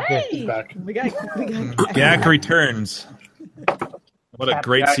plug. Hey, back. we got Gak returns. What a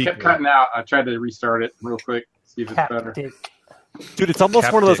great I sequel. kept cutting out. I tried to restart it real quick, see if it's better. Dude, it's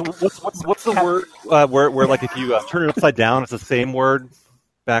almost one of those. What's the word where like if you turn it upside down, it's the same word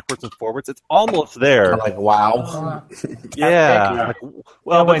backwards and forwards. It's almost there. Like wow. Yeah. Like,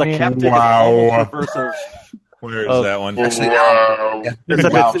 well, but like captain. Wow. Where is that one? Actually, wow.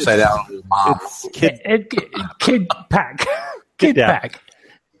 Wow upside down. Mom. It's kid pack. Kid pack.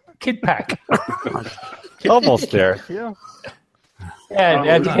 Kid pack. Almost there. Yeah.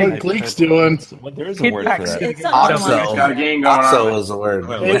 Yeah, that's what Gleek's doing. There is a word for that. Oxo is the word.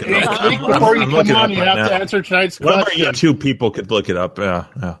 Before you come on, you have to answer tonight's question. One of our YouTube people could look it up.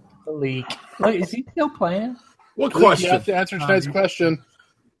 Yeah. Leak. Wait, is he still playing? What question? You have to answer tonight's question.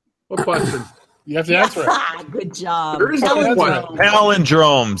 What question? You have to answer it. Good job.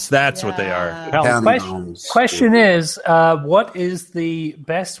 Palindromes. That's what they are. Question is, what is the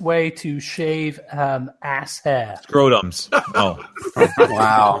best way to shave ass hair? Scrotums. Oh.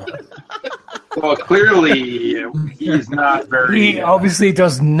 Wow. Well, clearly he's not very. He obviously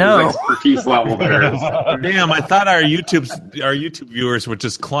doesn't know. His expertise level there. Damn, I thought our YouTube viewers would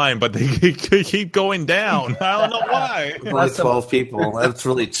just climb, but they keep going down. I don't know why. Only 12 people. That's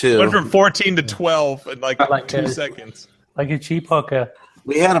really 2. Went from 14 to 12 in like 2 seconds. Like a cheap hooker.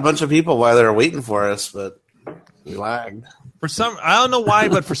 We had a bunch of people while they were waiting for us, but we lagged. I don't know why,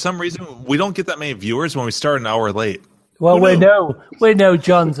 but for some reason we don't get that many viewers when we start an hour late. Well, we're no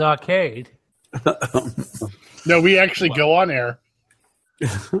John's Arcade. No, we actually go on air.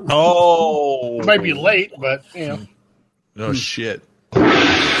 Oh, it might be late, but you know. No shit.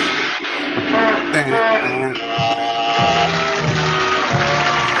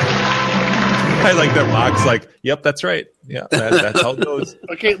 I like that Mock's like, yep, that's right. Yeah, that's how it goes.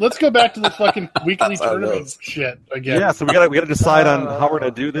 Okay, let's go back to the fucking weekly tournament shit again. Yeah, so we gotta decide on how we're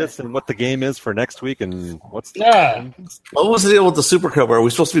gonna do this and what the game is for next week and what's What was the deal with the Super Cobra? Are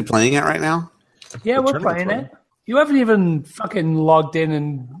we supposed to be playing it right now? Yeah, we're playing it. You haven't even fucking logged in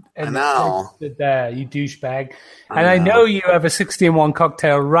and I know. There, you douchebag. And I know you have a 16-1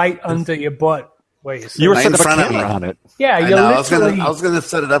 cocktail right under your butt. Wait, you were setting up a camera on it. Yeah, I know. I was gonna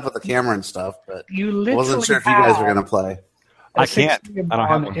set it up with the camera and stuff, but I wasn't sure if you guys were gonna play. I can't. I don't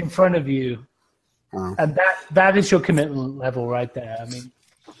have one in front of you, and that is your commitment level right there. I mean,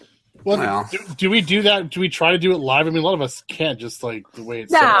 well, do we do that? Do we try to do it live? I mean, a lot of us can't just like the way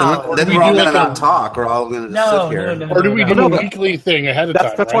it's. No, then we're all gonna not talk. We're all gonna just sit here. Or do we do a weekly thing ahead of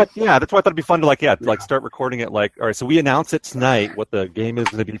time? That's why. Yeah, that's why I thought it'd be fun to start recording it. All right, so we announce it tonight what the game is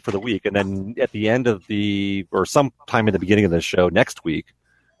going to be for the week, and then at the end of sometime in the beginning of the show next week,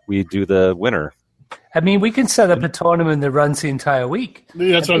 we do the winner. I mean, we can set up a tournament that runs the entire week.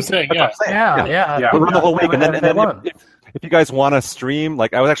 That's what I'm saying. Yeah. We'll run the whole week, and then if you guys want to stream,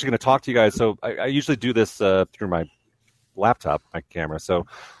 like I was actually going to talk to you guys. So I usually do this through my laptop, my camera. So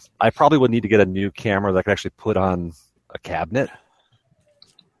I probably would need to get a new camera that I can actually put on a cabinet.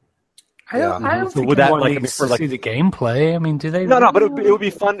 I don't think anyone needs to see the gameplay. I mean, do they? No, but it would be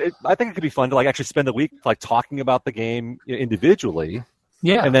fun. I think it could be fun to like actually spend a week like talking about the game individually.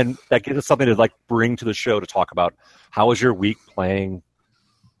 Yeah, and then that gives us something to like bring to the show to talk about. How was your week playing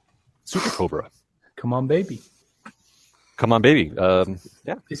Super Cobra? Come on, baby. Come on, baby.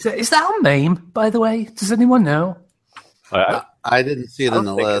 Yeah. Is that on MAME, by the way? Does anyone know? I didn't see it in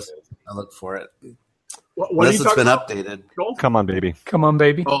the list. I looked for it. Unless it's been updated. Come on, baby. Come on,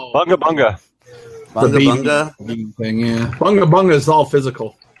 baby. Oh. Bunga bunga. Bunga bunga thing, yeah. Bunga bunga is all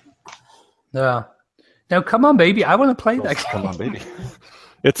physical. Yeah. Now, come on, baby. I want to play that game. Come on, baby.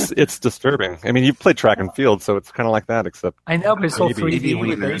 It's disturbing. I mean, you've played track and field, so it's kind of like that, except I know, but it's all 3D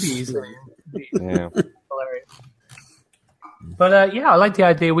with wieners. babies. Yeah. Hilarious. But I like the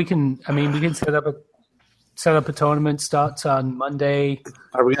idea. We can set up a tournament. Starts on Monday.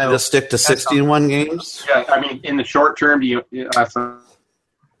 Are we going to just stick to 61 games? Yeah, I mean, in the short term, do you?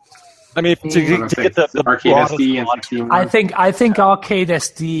 I mean, to get the Arcade SD and 61. I think Arcade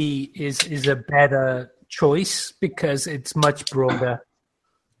SD is a better choice because it's much broader.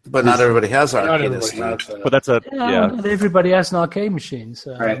 But not everybody has Arcade SD. But that's Not everybody has an arcade machine,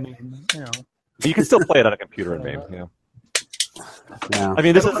 so right. I mean, you can still play it on a computer in MAME. Yeah. I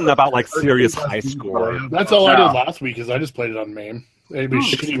mean, this isn't about like serious high score. That's all I did last week. Is I just played it on MAME. It'd be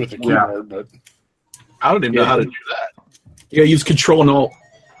shitty with the keyboard, but I don't even know how to do that. You got to use Control and Alt.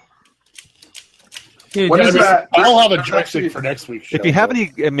 Dude, what is that? I'll have a joystick for next week's show. If you have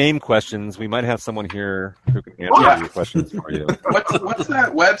any MAME questions, we might have someone here who can answer your questions for you. What's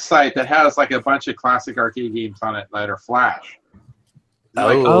that website that has like a bunch of classic arcade games on it that are Flash?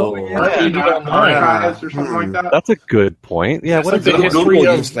 Arcade Archives or something like that? That's a good point. Yeah, what is the history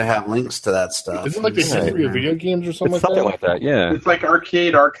used to have links to that stuff? Isn't it like the history of video games or something it's something like that? Yeah. It's like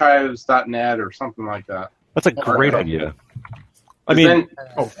arcadearchives.net or something like that. That's a great idea. I mean,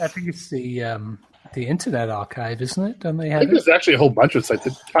 I think it's the Internet Archive, isn't it? Don't they have? I think there's actually a whole bunch of sites.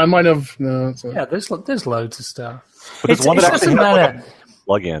 The timeline of yeah, there's loads of stuff. But there's one that actually has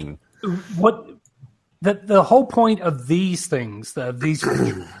plug in. What the whole point of these things, these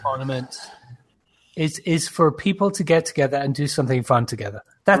tournaments, is for people to get together and do something fun together.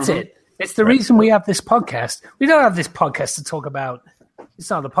 That's it. It's the reason we have this podcast. We don't have this podcast to talk about. It's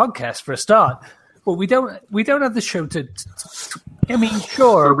not a podcast for a start, but we don't have the show to I mean,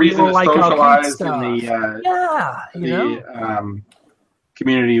 sure, a reason to like socialize stuff. in the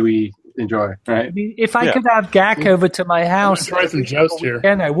community we enjoy. Right? I mean, if I could have Gak over to my house, try some joust here.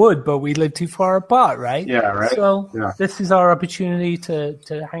 And I would, but we live too far apart, right? Yeah, right. So this is our opportunity to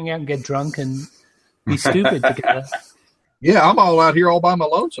hang out and get drunk and be stupid together. Yeah, I'm all out here all by my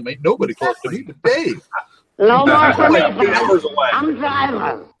lonesome. Ain't nobody close to me but Dave. No more for me. I'm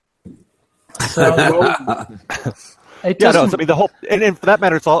driving. So, I mean, the whole, and for that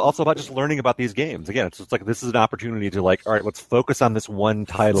matter, it's also about just learning about these games. Again, it's just like this is an opportunity to like, all right, let's focus on this one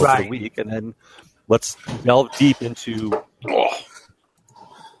title for the week, and then let's delve deep into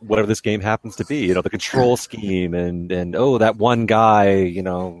whatever this game happens to be. You know, the control scheme, and that one guy, you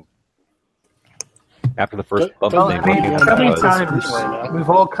know, after the first bump thing. I mean, how many times we've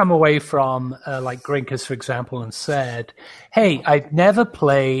all come away from like Grinkers, for example, and said, "Hey, I've never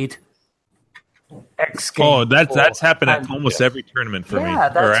played." X game. Oh, that's happened at almost every tournament for me.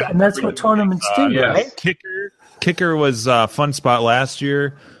 Yeah, and that's what tournaments do, right? Kicker was Fun Spot last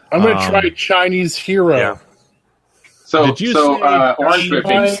year. I'm going to try Chinese Hero. Yeah. So, did you Orange Whip?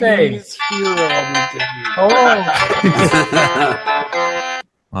 Chinese Hero.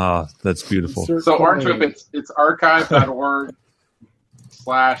 Oh, that's beautiful. So Orange Whip, it's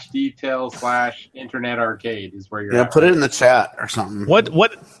archive.org/details/internet arcade is where you're at. Put it in the chat or something.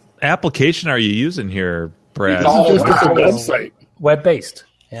 What application are you using here, Brad? It's just a website. Web-based.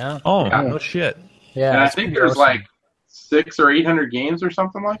 Yeah. Oh, no shit. Yeah. And I think there's like 600 or 800 games or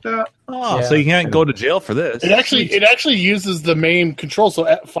something like that. Oh, so you can't go to jail for this. It actually uses the MAME control.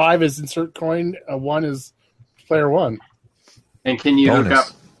 So 5 is insert coin, 1 is player 1. And can you hook up?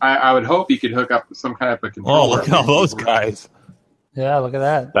 I would hope you could hook up some kind of a controller. Oh, look at all those guys. Yeah, look at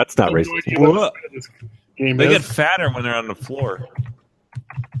that. That's not racist. They get fatter when they're on the floor.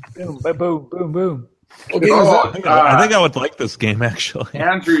 Boom, boom, boom, boom, boom. Okay, I think I would like this game, actually.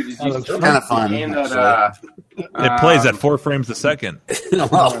 Andrew, did you see kind of fun. It plays at 4 frames a second.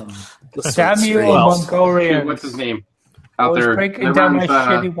 Samuel Mongolian. What's his name? out there. breaking down my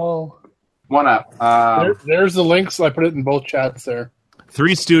shitty wall. One up. There's the links. I put it in both chats there.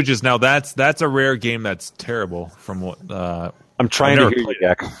 Three Stooges. Now that's a rare game that's terrible. From what I'm trying to hear you,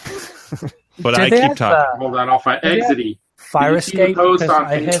 Jack. But I keep talking. Hold on, I'll find Exity. Fire Did you see the Escape. post on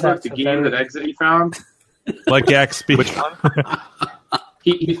I hear Facebook, that's the a game very- that Exity found. Like Gak speak. Which one?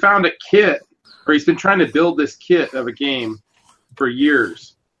 He found a kit, or he's been trying to build this kit of a game for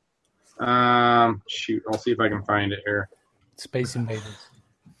years. Shoot, I'll see if I can find it here. Space Invaders.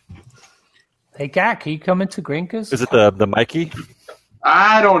 Hey, Gak, are you coming to Grinkas? Is it the Mikey?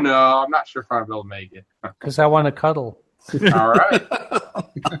 I don't know. I'm not sure if I'll be able to make it. Because I want to cuddle. All right.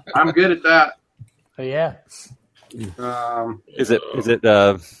 I'm good at that. Oh, yeah. Is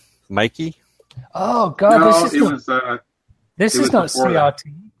it Mikey? Oh, God. No, this is not before that.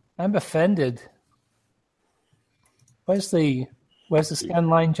 CRT. I'm offended. Where's the scan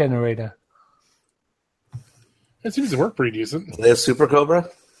line generator? It seems to work pretty decent. They have Super Cobra?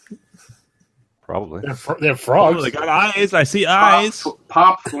 Probably. They have frogs. Oh, they got eyes. I see eyes.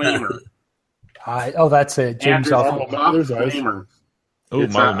 Pop Flamer. That's it. Jim's Andrew, off. Pop There's eyes. Flamer. Oh,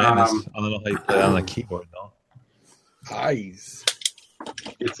 It's Marvel a, Madness on the keyboard though. Eyes.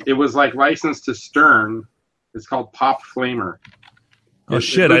 It was like licensed to Stern. It's called Pop Flamer. Oh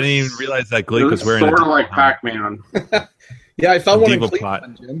shit! I didn't even realize that Gleek was wearing sort a of like Pac-Man. Yeah, I found one in Diva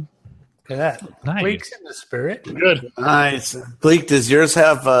Cleveland, Jim. Look at that. Nice. Bleak's in the spirit. Good. Nice. Bleak, does yours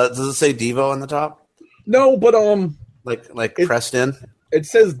have, does it say Devo on the top? No, but Like pressed in? it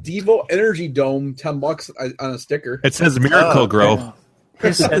says Devo Energy Dome, $10 on a sticker. It says Miracle Grow.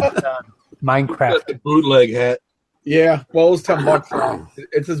 His said Minecraft. The bootleg hat. Yeah, well, it was $10.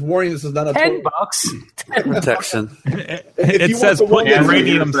 It says warning. This is not a $10. Protection. It says put Yeah,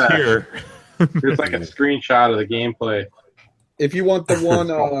 radiums here's that. here. It's like a screenshot of the gameplay. If you want the one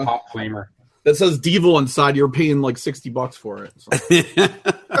Pop Flamer. that says Devo inside, you're paying like $60 for it. So.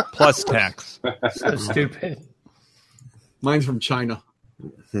 Plus tax. So stupid. Mine's from China.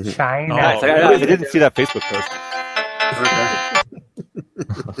 China. Nice. I didn't see that Facebook post.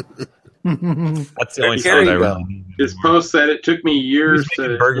 That's the only side I really need. His post said it took me years to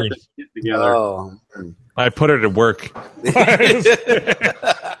get burgers. the shit together. Oh. I put her to work.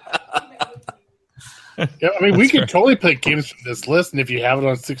 Yeah, I mean, we could totally pick games from this list, and if you have it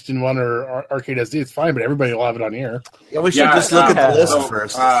on 16.1 or Arcade SD, it's fine, but everybody will have it on here. Yeah, we should just look at the list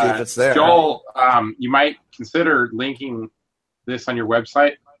first to see if it's there. Joel, you might consider linking this on your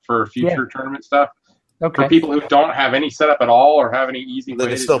website for future tournament stuff. Okay. For people who don't have any setup at all or have any easy They way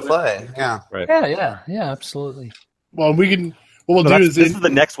can to still do play. Yeah. Right. Yeah, absolutely. Well, we can. What we'll do is this is the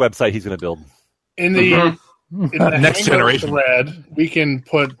next website he's going to build. in the Next Hangout generation. thread, we can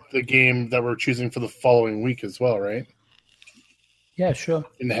put the game that we're choosing for the following week as well, right? Yeah, sure.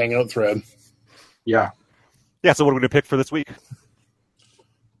 In the Hangout thread. Yeah. Yeah, so what are we going to pick for this week?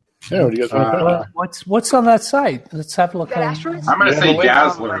 Yeah, what do you guys want to What's on that site? Let's have a look. I'm going to say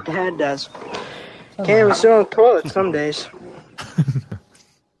Dazzler. Like the head does. Can't even sit on the toilet some days.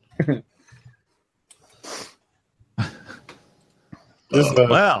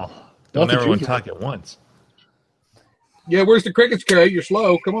 Well, don't nothing everyone to- talk at once. Yeah, where's the crickets, Kay? You're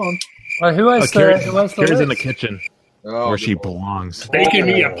slow. Come on. Well, who has Kira's who has the in the list? kitchen Oh, where she belongs. Baking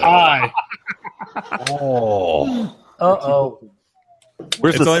me a pie. Oh. Uh-oh.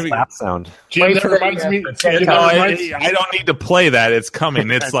 Where's It's the only- slap sound? Jim, that reminds me. Jim, No, that reminds, I don't need to play that. It's coming.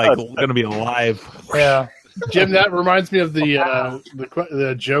 It's like going to be live. Yeah. Jim, that reminds me of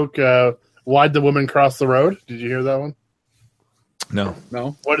the joke. Why'd the woman cross the road? Did you hear that one? No.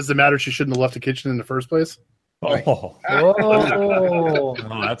 No. What does it matter? She shouldn't have left the kitchen in the first place. Oh, Oh.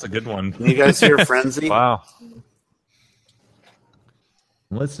 that's a good one. Can you guys hear Frenzy? Wow.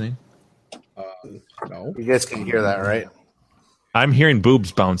 I'm listening. No. You guys can hear that, right? I'm hearing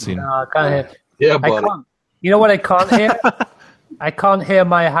boobs bouncing. No, I can't hear. Yeah, I buddy. can't. You know what I can't hear? I can't hear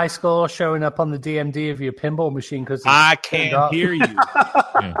my high score showing up on the DMD of your pinball machine because I can't hear you.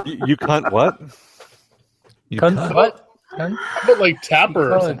 You cunt what? Cunt what? Cunt? How about like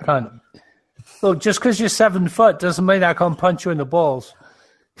Tapper or Oh, something? cunt. Look, just because you're 7 foot doesn't mean I can't punch you in the balls.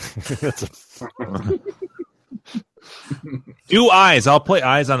 Do eyes. I'll play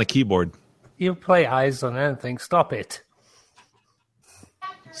eyes on the keyboard. You play eyes on anything. Stop it.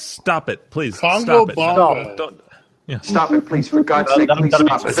 Stop it, please. Congo Stop it. Bongo. Don't. Yeah. Stop it, please. For God's sake, please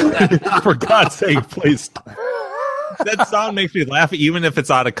stop it. For God's sake, please. That sound makes me laugh, even if it's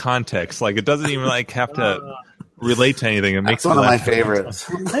out of context. Like it doesn't even like have to relate to anything. It makes That's one me of my laugh. favorites.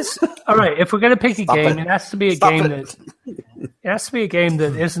 All right, if we're going to pick a Stop game, it. it has to be a Stop game it. it has to be a game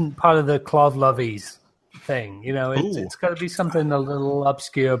that isn't part of the Claude Lovies thing. You know, Ooh. it's got to be something a little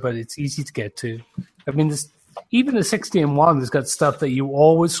obscure, but it's easy to get to. I mean, even the 60-1 has got stuff that you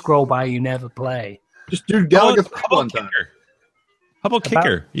always scroll by, you never play. Just do Gallagher one time. How about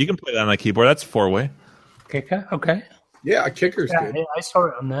Kicker? You can play that on a keyboard. That's 4-way. Kicker, okay. Yeah, Kicker's good. I saw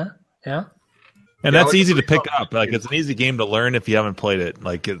it on there. Yeah. And that's easy to pick up. Like it's an easy game to learn if you haven't played it.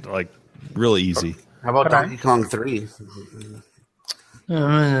 Like really easy. How about Donkey Kong 3?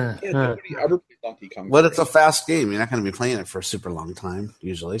 Nobody ever played Donkey Kong. But it's a fast game. You're not going to be playing it for a super long time,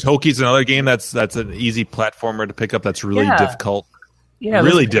 usually. Toki's another game that's an easy platformer to pick up. That's really difficult. Yeah,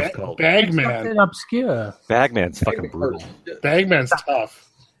 really difficult. Bagman. Obscure. Bagman's fucking brutal. Bagman's tough.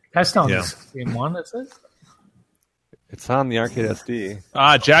 That's not the 60-1, is it? It's on the Arcade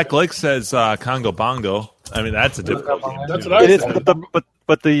SD. Jack Lake says Congo Bongo. I mean, that's a difficult game. That's what I It is, said.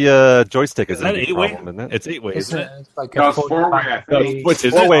 but the joystick is Is that a 8-way? problem, isn't it? It's 8-way, isn't it? It's like No, a it's 4-way, I think. It's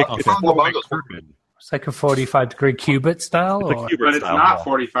Is 4-way. it? It's Okay. 4-way. It's like a 45-degree cubit style? It's a Or? cubit But it's style. not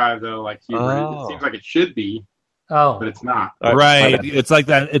 45 though, like Hubert. Oh. It seems like it should be, Oh. but it's not. Right. It's like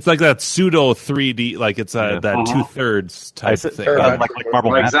that pseudo 3D. Like it's that 2/3 type thing. Like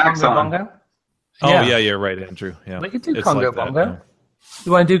Marble Like Master. Zach's on. Bongo? Oh Yeah. yeah, you're right, Andrew. Yeah, We could do It's Congo like that, Bongo.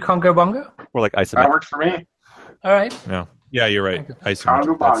 You want to do Congo Bongo? Or like That isometric. works for me. All right. Yeah, you're right. Congo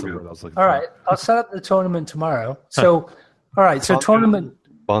Isometric. That's the Bongo. word I was looking All for. right. I'll set up the tournament tomorrow. So, all right. So tournament.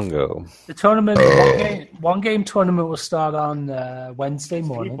 Bongo. The tournament, one game tournament will start on Wednesday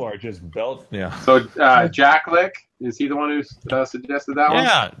morning. People are just belt. Yeah. So Jack Lick, is he the one who suggested that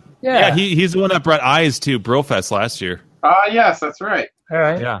one? Yeah. He's the one that brought eyes to Brofest last year. Yes, that's right. All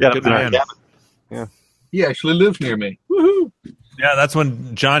right. Yeah. Yeah, Good that's man. Yeah. He actually lives near me. Woohoo! Yeah, that's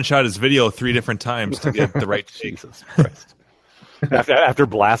when John shot his video 3 different times to get the right take. Jesus Christ. After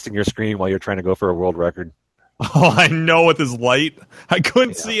blasting your screen while you're trying to go for a world record. Oh, I know, with his light. I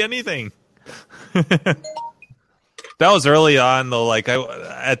couldn't see anything. That was early on, though. Like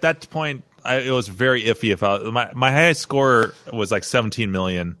at that point, it was very iffy. If my highest score was like 17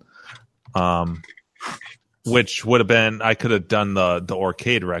 million, which would have been, I could have done the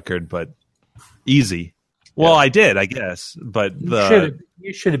arcade record, but easy. Well, I did, I guess, but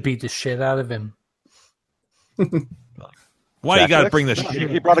you should have beat the shit out of him. Why Jack you got to Lick? bring the No,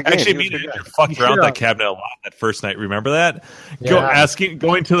 shit? he brought a game. Actually, He me was and good Andrew guy. fucked around that cabinet a lot that first night. Remember that? Yeah.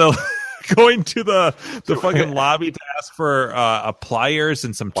 Going to the fucking lobby to ask for pliers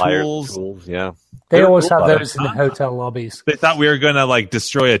and some tools. Yeah. They always have cool, those in the hotel lobbies. They thought we were gonna like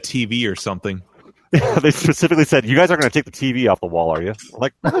destroy a TV or something. They specifically said, "You guys are going to take the TV off the wall, are you?" I'm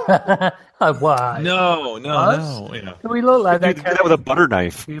like, Why? No. Us? Yeah. Do we look like do that? that with a butter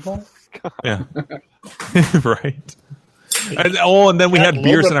knife. People? Yeah. Right. And then we had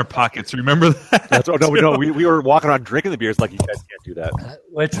beers in our pockets. Remember that? No, we were walking around drinking the beers like you guys can't do that.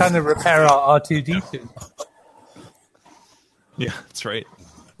 We're trying to repair our R2D2. Yeah, that's right.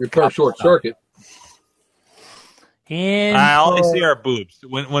 Repair short circuit. I only see our boobs.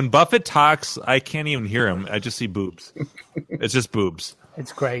 When Buffett talks, I can't even hear him. I just see boobs. It's just boobs.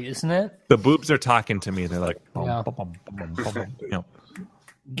 It's great, isn't it? The boobs are talking to me. They're like, Yeah. you know.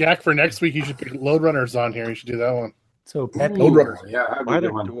 Gak, for next week, you should pick Load Runners on here. You should do that one. So Pepe. Load Runners. Yeah, that'd be a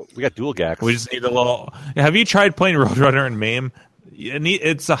good one. We got dual gacks. We just need a little. Have you tried playing Roadrunner and MAME?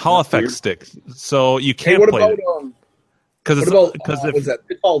 It's a Hall effect stick, so you Hey, can't what play about it because was that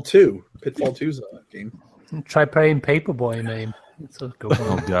Pitfall 2? Pitfall 2's a game. Try playing Paperboy, man. It's a good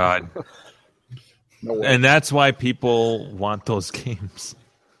oh one. god, No way. and that's why people want those games.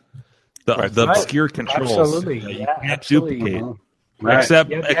 The Right. obscure controls Absolutely. that you Yeah, can't absolutely. duplicate. Right.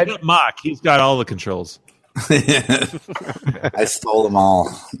 Except Mock, he's got all the controls. I stole them all.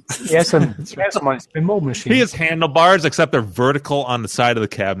 Yes, and yes, my pinball machine. He has handlebars, except they're vertical on the side of the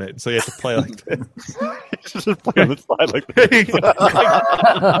cabinet, so you have to play like this. Just play on the side like that.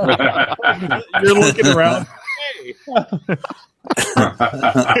 You're looking around.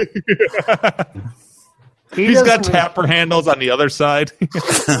 Hey. He's got tapper handles on the other side.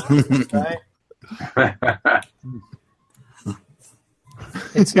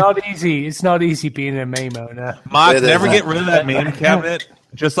 It's not easy. It's not easy being a MAME owner. Mock, never get rid of that main cabinet.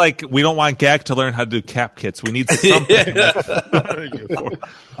 Just like we don't want Gak to learn how to do cap kits. We need something.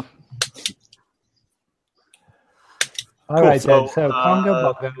 All right, Cool. then. So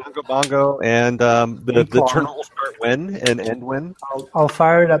Congo Bongo. Congo Bongo, and the tournament will start when and end when? I'll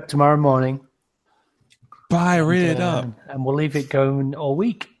fire it up tomorrow morning. Fire it up. And we'll leave it going all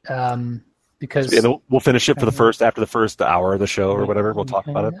week. Because And we'll finish it after the first hour of the show or whatever. We'll talk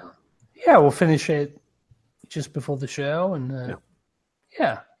about it. Yeah, we'll finish it just before the show, and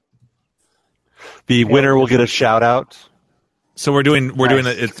yeah. The winner will get a shout out. So we're doing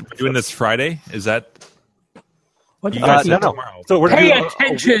this Friday. Is that? What you guys no. tomorrow? So we're Pay doing,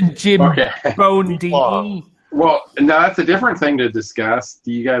 attention, Jim Bone DE. Well, now that's a different thing to discuss.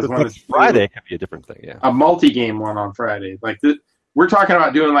 Do you guys want to Friday could be a different thing, yeah. A multi-game one on Friday? We're talking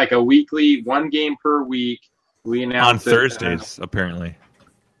about doing like a weekly, one game per week. We On announce Thursdays, apparently.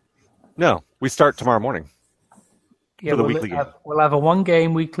 No, we start tomorrow morning. Yeah, for the weekly game. We'll have a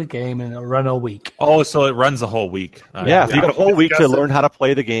one-game weekly game, and it'll run all week. Oh, so it runs the whole week. Yeah, so you got a whole week to learn how to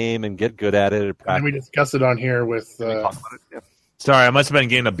play the game and get good at it. And we discussed it on here with. Sorry, I must have been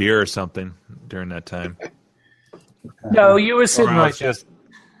getting a beer or something during that time. No, you were sitting Or I right was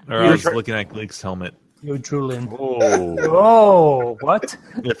there. I was looking at Gleek's helmet. You were drooling. Oh. Oh, what?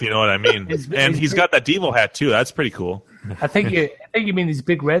 If you know what I mean. And he's got that Devo hat too. That's pretty cool. I think you mean his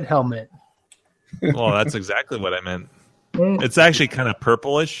big red helmet. Well, that's exactly what I meant. It's actually kind of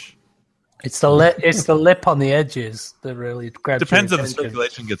purplish. It's the lip on the edges that really grabs. Depends if your the attention.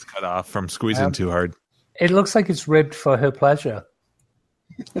 circulation gets cut off from squeezing too hard. It looks like it's ribbed for her pleasure.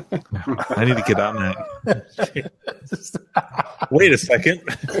 I need to get on that. Wait a second.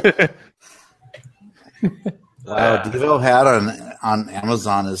 Wow, Devo hat on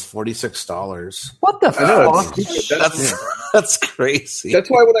Amazon is $46. What the fuck? That's crazy. That's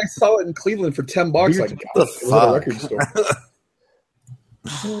why when I saw it in Cleveland for $10, like the it was at a record store.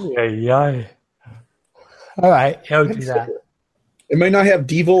 Yeah. All right, I'll do that. It might not have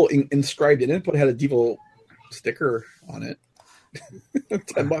Devo inscribed in it, but it had a Devo sticker on it.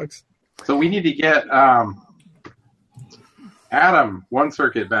 $10. So we need to get Adam One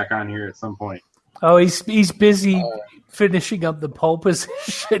Circuit back on here at some point. Oh, he's busy finishing up the pole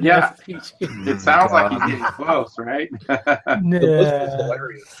position. Yeah, it sounds like he's getting close, right?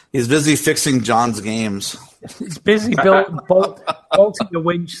 He's busy fixing John's games. He's busy bolting the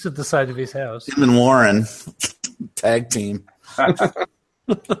winch to the side of his house. Him and Warren, tag team.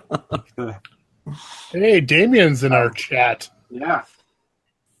 Hey, Damien's in our chat. Yeah.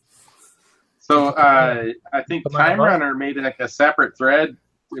 So I think Time Runner made like a separate thread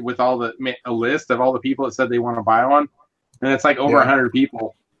with a list of all the people that said they want to buy one, and it's like over 100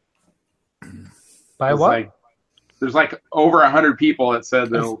 people. Buy what? There's like over 100 people that said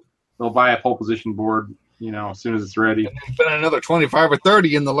they'll buy a pole position board, as soon as it's ready. And there's been another 25 or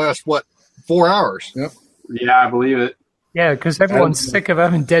 30 in the last 4 hours. Yep. Yeah, I believe it. Yeah, because everyone's sick of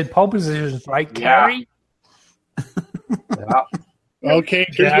having dead pole positions, right, Carrie? Yeah. Okay,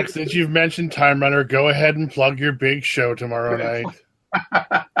 Jack, since you've mentioned Time Runner, go ahead and plug your big show tomorrow night.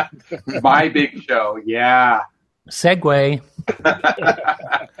 My big show, yeah. Segway.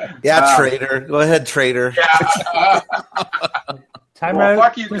 Yeah, Trader. Go ahead, Trader. Yeah. Time well, Runner.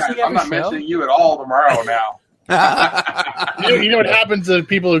 fuck you guys. I'm not mentioning you at all tomorrow now. You know what happens to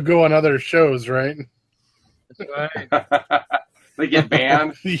people who go on other shows, right? They get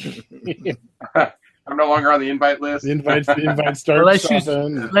banned. I'm no longer on the invite list. The invite starts.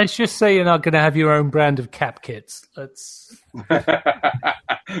 Let's just say you're not going to have your own brand of cap kits. Let's. You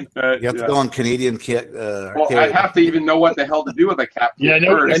have to go on Canadian kit. Well, I'd have to even know what the hell to do with a cap kit.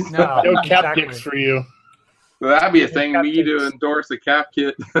 Yeah, no cap exactly. kits for you. So that'd be a thing. We need to endorse a cap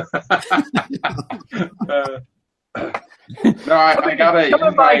kit. No, I got a come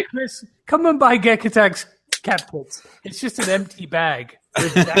invite. Come and buy Geck Attack's cap kits. It's just an empty bag.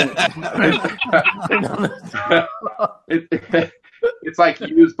 It's like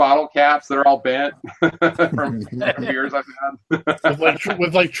used bottle caps that are all bent from beers I've had.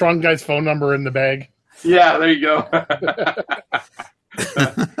 with like Tron Guy's phone number in the bag. Yeah, there you go.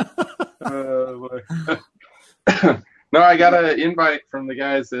 No, I got an invite from the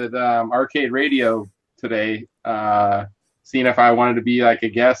guys at Arcade Radio today, seeing if I wanted to be like a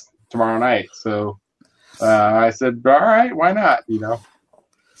guest tomorrow night. So I said, all right, why not?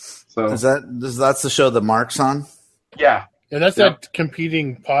 So that's the show that Mark's on? Yeah. Yeah, that's that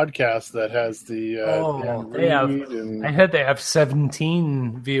competing podcast that has the. I heard they have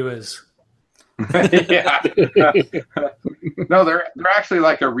 17 viewers. Yeah. No, they're actually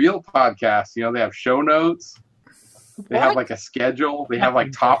like a real podcast. They have show notes. They have like a schedule. They have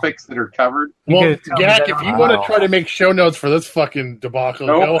like topics that are covered. Well, Jack, if you want to try to make show notes for this fucking debacle,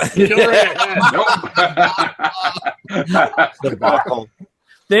 go right ahead. Debacle.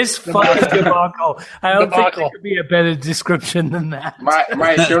 This fucking debacle. I don't think there could be a better description than that.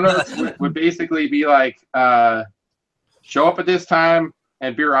 My show notes would basically be like, show up at this time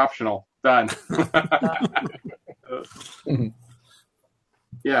and beer optional. Done.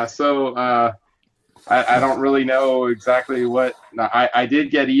 Yeah, so I don't really know exactly what. I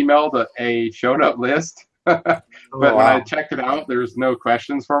did get emailed a show note list, but when I checked it out, there's no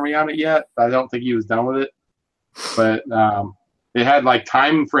questions for me on it yet. I don't think he was done with it. But it had like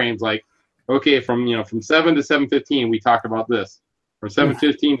time frames, like, okay, from 7 to 7:15 we talked about this, From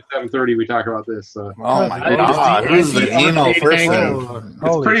 7:15 to 7:30, we talk about this. Oh my God! Who's the anal person?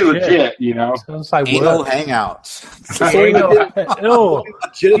 It's pretty legit, you know. Sounds like Anal work. hangouts. Oh,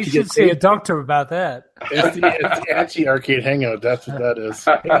 you should see a doctor about that. It's the anti-arcade hangout. That's what that is.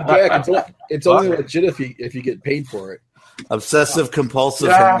 Yeah, it's only legit if you get paid for it. Obsessive compulsive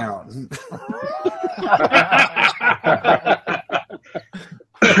hangout.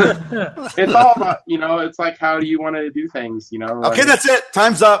 It's all about, you know, it's like, how do you want to do things, you know? Okay, that's it.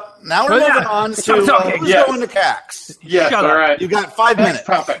 Time's up. Now we're moving on to who's going to CAX. Yes, all right. You got 5 minutes.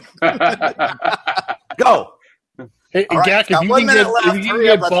 Topic. Go. Hey, All right, Gak, got if 1 you minute can left. get Hurry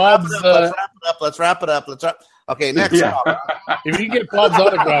up. Bob's, Let's wrap it up. Okay, next topic. if you can get Bob's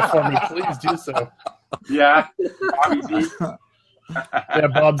autograph for me, please do so. Yeah, Bobby Z. Yeah,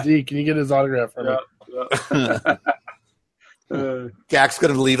 Bob Z. Can you get his autograph for me? Gak's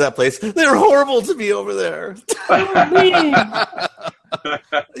going to leave that place. They're horrible to me over there.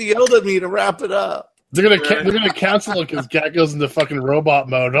 He yelled at me to wrap it up. They're gonna cancel it because Gak goes into fucking robot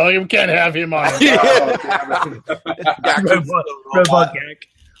mode. Oh, you can't have him on. Robot Gak.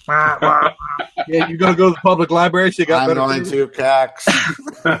 Yeah, you're gonna go to the public library. So you got I'm going to CAX.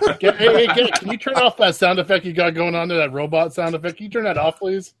 Hey, Gak, can you turn off that sound effect you got going on there? That robot sound effect. Can you turn that off,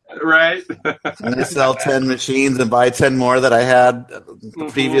 please? Right. I'm going to sell 10 machines and buy 10 more that I had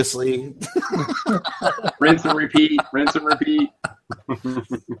previously. Rinse and repeat. Rinse and repeat.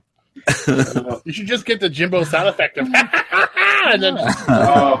 You should just get the Jimbo sound effect of and then just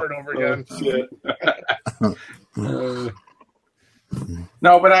over and over again. Shit.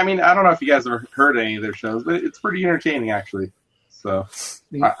 No, but I mean, I don't know if you guys have heard any of their shows, but it's pretty entertaining, actually. So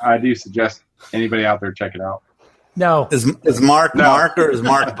I do suggest anybody out there check it out. No. Is Mark Mark or is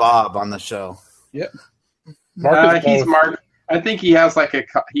Mark Bob on the show? Yep. He's Mark. I think he has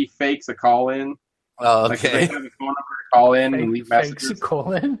he fakes a call in. Oh, Like, okay. they have a phone number to call in and leave messages. Fakes a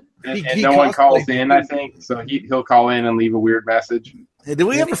call in. And no one calls in, I think. So he'll call in and leave a weird message. Hey, did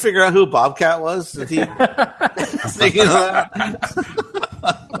we ever figure out who Bobcat was? Did he? Speaking of that,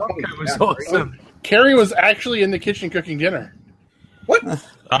 It was awesome. Carrie was actually in the kitchen cooking dinner.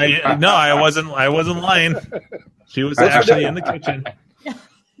 I wasn't lying. She was actually in the kitchen.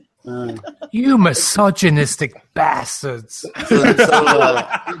 You misogynistic bastards.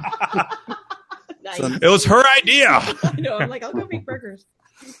 It was her idea. I know. I'm like, I'll go make burgers.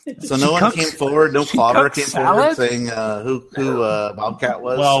 so no one came forward. No clobber came forward salad? saying who Bobcat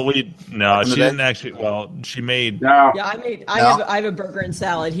was. Well, she day? didn't actually. Well, she made. No. Yeah, I have a burger and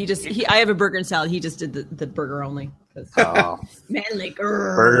salad. I have a burger and salad. He just did the burger only. Oh. Manly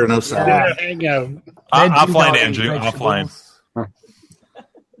Burger, no salad. Yeah, hang out. Offline, Andrew. Offline.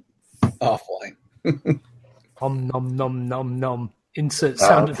 Offline. Nom nom nom nom. Insert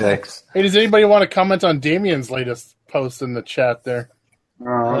sound effects. Hey, does anybody want to comment on Damien's latest post in the chat there?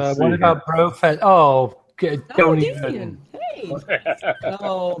 What about Brofest? Oh, don't even. Damien. Hey.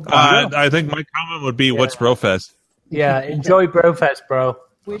 Oh, I think my comment would be, "What's Brofest?" Yeah, enjoy Brofest, bro.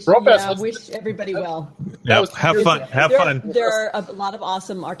 wish Brofest everybody well. Yeah, have fun. Have fun. There are a lot of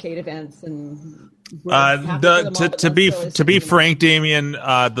awesome arcade events, and to be frank, Damien,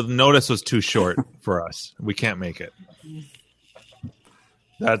 the notice was too short for us. We can't make it.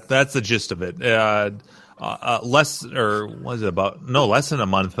 That's the gist of it. Less than a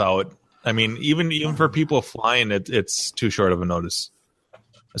month out. I mean, even for people flying, it's too short of a notice.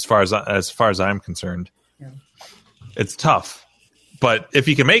 As far as I'm concerned, it's tough. But if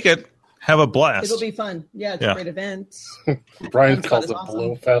you can make it, have a blast. it'll be fun. Yeah, it's a great event. Brian It's calls it awesome.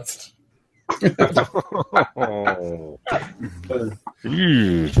 Blow Fest. Unless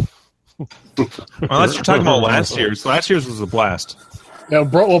you're talking about last year's. Last year's was a blast. Now,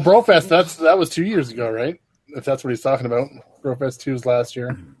 Brofest, that was 2 years ago, right? If that's what he's talking about. Brofest 2 was last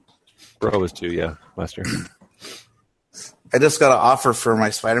year. Bro was 2, yeah, last year. I just got an offer for my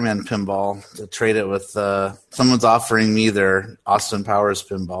Spider-Man pinball to trade it with. Someone's offering me their Austin Powers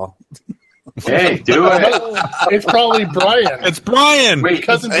pinball. Hey, do it. It's probably Brian. It's Brian. Wait,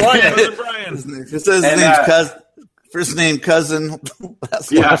 Cousin Brian. It says his name's cousin. First name cousin.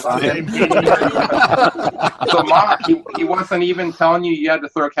 Yeah. Brian. So, Mark, he wasn't even telling you had to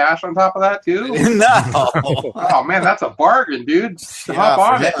throw cash on top of that, too? No. Oh, man, that's a bargain, dude. Yeah, Hop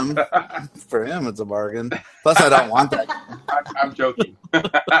on for him. For him, it's a bargain. Plus, I don't want that. I'm joking.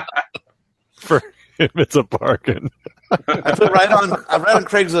 For him, it's a bargain. I put right on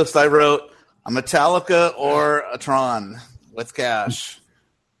Craigslist. I wrote a Metallica or a Tron with cash.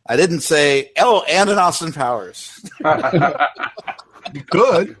 I didn't say and an Austin Powers. You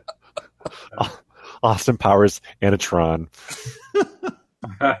could. Austin Powers and a Tron.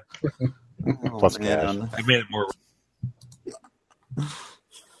 Plus cash. Man. I made it more.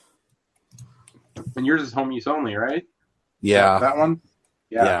 And yours is home use only, right? Yeah. That one?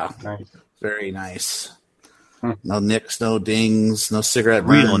 Yeah. Nice. Very nice. No nicks, no dings, no cigarette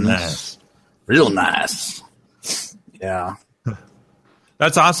burns. Real nice. Real nice. Yeah.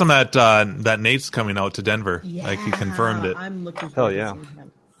 That's awesome that Nate's coming out to Denver. Yeah, Like he confirmed it. I'm looking Hell forward yeah. to seeing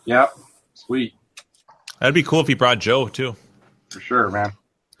him. Yep. Sweet. That'd be cool if he brought Joe too. For sure, man.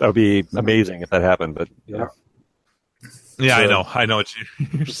 That would be amazing if that happened. But Yeah. Yeah, So- I know what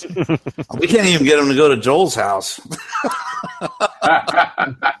you're saying. We can't even get him to go to Joel's house.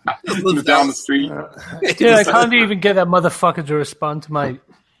 Lives down the street. Dude, I can't even get that motherfucker to respond to my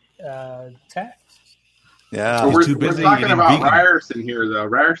text. Yeah. Well, too we're busy talking eating about vegan. Ryerson here, though.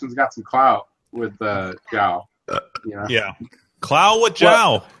 Ryerson's got some clout with Jow. You know? Yeah. Clow with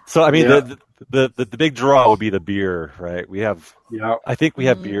Jow. So I mean, Yeah. the big draw would be the beer, right? We have. Yep. I think we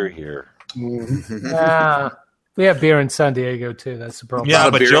have beer here. Yeah. We have beer in San Diego too. That's the problem. Yeah, Not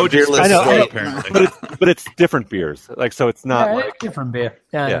a but beer- Joe just beerless I know, state. apparently. but it's different beers. Like so, it's not Yeah, like it's different beer.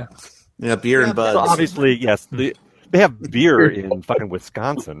 Yeah. yeah. Yeah, beer and So buds. obviously, yes, they have beer in fucking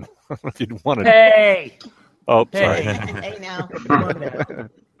Wisconsin. If you'd want to. Hey, Oh, hey, sorry. Hey, now. come on now.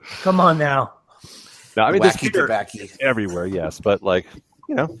 Come on now. No, I mean, there's Wacky beer tobacco. everywhere, yes, but like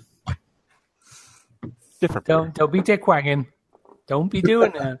different. Beer. Don't be dick wagging. Don't be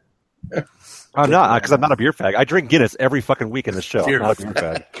doing that. I'm not because I'm not a beer fag. I drink Guinness every fucking week in the show. Beer I'm not a beer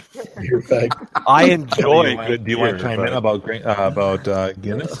fag. Beer fag. I enjoy good Do you want beer, to chime but- in about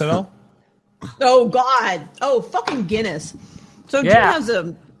Guinness at all? Oh God! Oh fucking Guinness! So Jim Yeah. has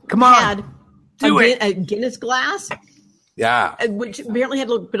Come on. had Do a, it. a Guinness glass, Yeah. which apparently had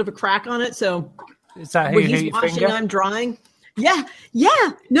a little bit of a crack on it. So Is that how when you hit he's your washing, finger? I'm drying. Yeah.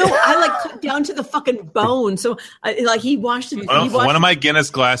 No, I like took down to the fucking bone. So he washed it. Well, he washed one of my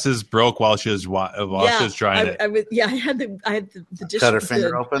Guinness glasses broke while she was drying it. I had the dish. Cut her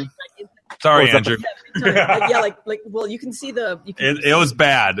finger open. Sorry, was that Andrew. Well, you can see the. You can It was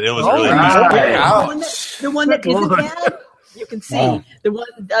bad. It was Oh, really wow. bad. the one that isn't bad. You can see the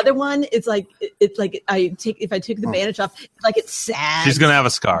other one. It's like if I take the bandage off, it's like it's sad. She's gonna have a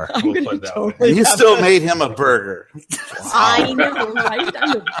scar. I'm We'll gonna put it that totally way. You have still a- made him a burger. I know, right?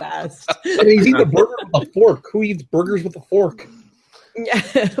 I'm the best. I mean, he's eating a burger with a fork. Who eats burgers with a fork?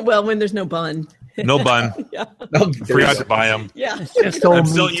 Yeah. Well, when there's no bun. No bun. Yeah. No, Forgot to buy them. Yeah. Just all I'm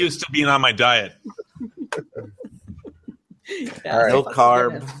still meat. used to being on my diet. Yeah, All right. No fucking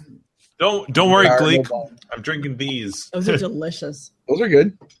carb. Guinness. Don't worry, No Gleek. bun. I'm drinking these. Those are delicious. Those are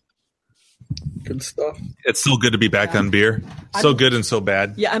good. Good stuff. It's so good to be back on beer. So good and so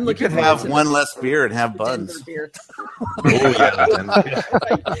bad. Yeah, I'm You looking could forward have to one less beer and have the Denver buns. beer. Oh, yeah.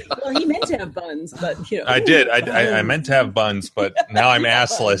 Well, he meant to have buns, but you know. I did. I meant to have buns, but now I'm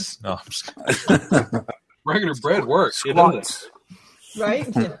assless. No, I'm just Regular bread works. It doesn't. Right?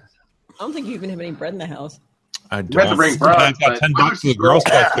 Yeah. I don't think you even have any bread in the house. I You have to don't. bring I buns, got but- $10 for the Girl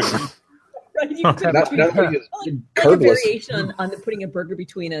Scout cookie. Right? You could Not only is like a carbless. variation on the putting a burger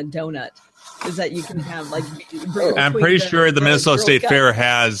between a donut is that you can have like burger I'm between pretty sure the Minnesota Girl State Scout- Fair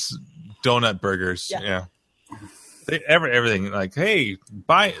has donut burgers. Yeah. Yeah. Everything like, hey,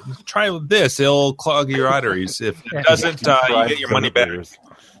 try this. It'll clog your arteries. If it doesn't, you get your money back.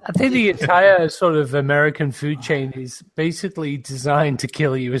 I think the entire sort of American food chain is basically designed to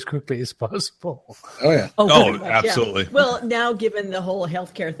kill you as quickly as possible. Oh yeah. Oh, pretty much, yeah. absolutely. Well, now given the whole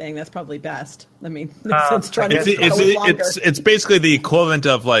healthcare thing, that's probably best. I mean, since trying to It's basically the equivalent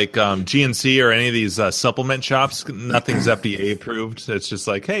of like GNC or any of these supplement shops. Nothing's FDA approved. It's just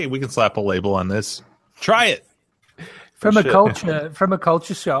like, hey, we can slap a label on this. Try it. From a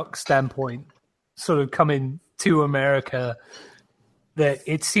culture shock standpoint, sort of coming to America, that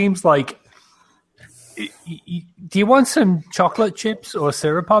it seems like, do you want some chocolate chips or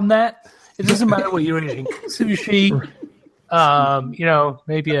syrup on that? It doesn't matter what you're eating. Sushi,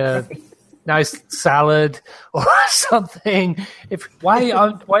 maybe a nice salad or something. Why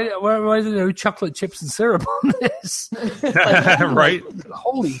are there no chocolate chips and syrup on this? Right?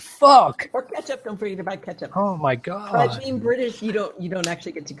 Holy fuck! Or ketchup. Don't forget about ketchup. Oh my But god! being British, you don't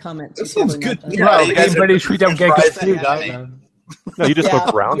actually get to comment. That sounds good. Well, you guys in British, we don't get good fries food. that either. No, you just Yeah,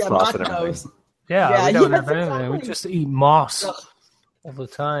 put brown yeah, sauce and Macos. everything. Yeah, we don't yes, have anything. We exactly. just eat moss all the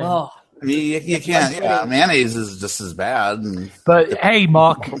time. Oh, I mean, you can't. Yeah, mayonnaise is just as bad. And But hey,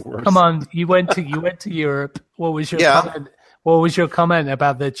 Mark, come on! You went to Europe. What was your comment? What was your comment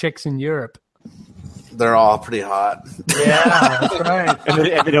about the chicks in Europe? they're all pretty hot. Yeah, that's right.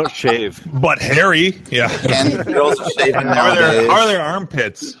 And they don't shave. But hairy, yeah. And girls are shaving Are nowadays. there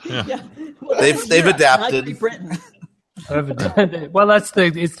armpits? Yeah. yeah. Well, They've Europe, adapted. not Great Britain. Well, it's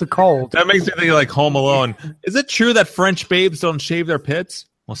the cold. That makes me think of like Home Alone. Is it true that French babes don't shave their pits?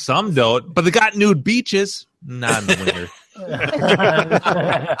 Well, some don't, but they got nude beaches. Not in the winter.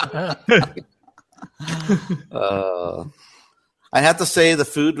 I have to say the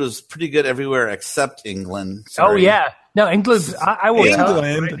food was pretty good everywhere except England. Oh Sorry. yeah, no, England. I will tell you.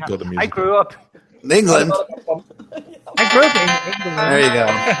 England. Right now, I grew up. England. I grew up in England. There you go.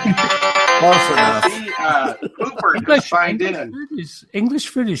 Close enough. Cooper signed in. English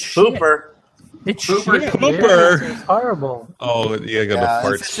food is shit. Cooper. It's Cooper. shit. Cooper. It's horrible. Oh, yeah,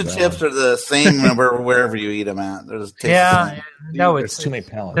 Fish and chips are the same wherever you eat them at. They're just No, There's too many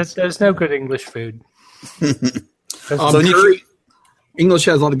pallets. There's no good English food. Curry. English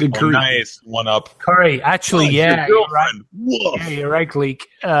has a lot of good curry. Nice. One up. Curry. Actually, your you're right. Woof. Yeah, you're right, Gleek.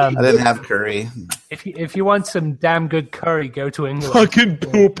 I didn't have curry. If you want some damn good curry, go to England. Fucking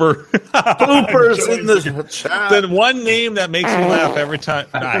Pooper. Pooper's in the chat. Then one name that makes me laugh every time.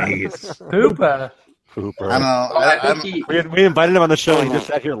 Nice. Pooper. Pooper. I don't know. We invited him on the show. And he just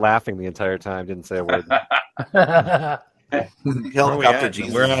sat here laughing the entire time. Didn't say a word. Helicopter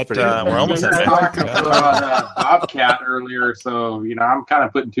Jesus. We're almost at talked about Bobcat earlier, so I'm kind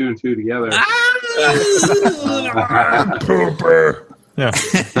of putting two and two together. Pooper. Yeah.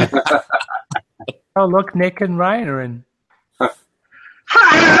 Oh, look, Nick and Ryan are in.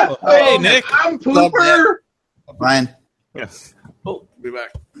 Hey, Nick. I'm Pooper. Ryan. Yes. Oh, be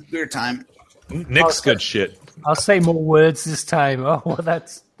back. Your time. Nick's good shit. I'll say more words this time. Oh, well,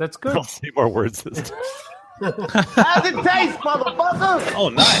 that's good. I'll say more words this time. How's it taste, motherfucker? Oh,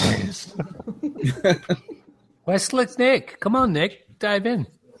 nice. Where's Slick Nick? Come on, Nick. Dive in.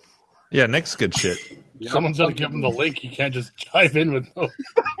 Yeah, Nick's good shit. Someone's got to give him the link. You can't just dive in with no. Oh,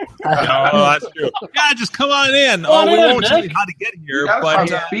 that's true. Yeah, just come on in. Come on we in, won't tell Nick. you how to get here, That's but on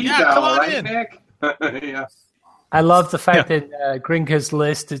speed yeah, dial, come on right, in. Nick? Yeah. I love the fact that Grinka's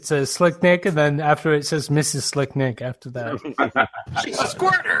list, it says Slick Nick, and then after it says Mrs. Slick Nick after that. She's a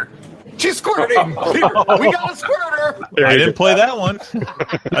squirter. She's squirting. We got a squirter. I didn't play that one.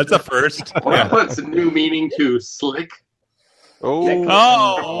 That's a first. Well, that puts a new meaning to slick. Oh.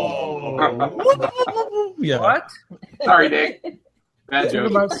 Yeah. What? Sorry, Nick. Bad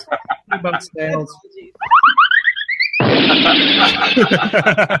Think joke. about snails.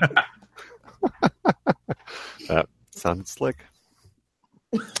 That sounded slick.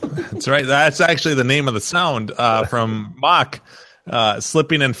 That's right. That's actually the name of the sound from Mock.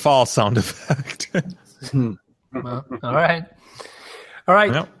 Slipping and fall sound effect. Well, all right.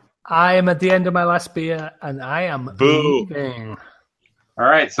 Yep. I am at the end of my last beer, and I am leaving. All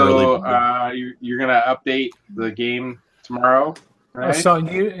right, so you're going to update the game tomorrow, right? So a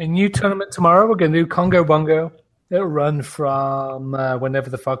new tournament tomorrow. We're going to do Congo Bongo. It'll run from whenever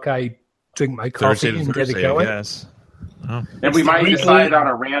the fuck I drink my coffee and get it going. Yes. Oh. And we might decide on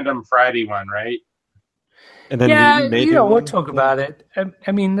a random Friday one, right? And then we'll talk about it.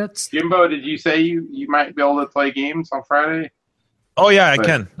 I mean, that's Jimbo. Did you say you might be able to play games on Friday? Oh yeah, I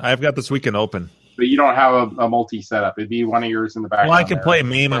can. I've got this weekend open. But you don't have a multi setup. It'd be one of yours in the background. Well, I can there. play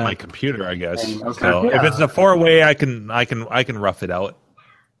MAME on my computer, I guess. Okay. So if it's a 4-way, I can rough it out.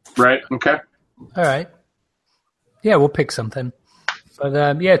 Right. Okay. all right. Yeah, we'll pick something.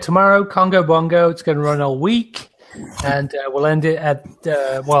 But tomorrow Congo Bongo. It's going to run all week, and we'll end it at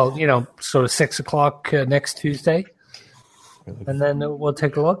sort of 6 o'clock next Tuesday. And then we'll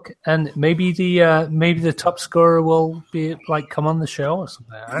take a look, and maybe the top scorer will be come on the show or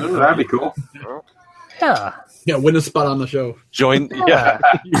something. Ooh, that'd be cool. Yeah, win a spot on the show. Join, you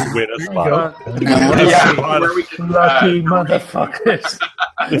win a spot. Lucky motherfuckers.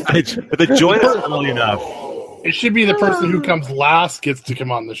 If they join us early enough, It should be the person who comes last gets to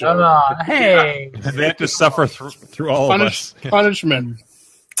come on the show. Hey, they have to suffer through all of us. Punishment.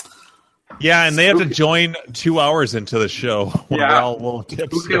 Yeah, and they have to join 2 hours into the show. We're all a little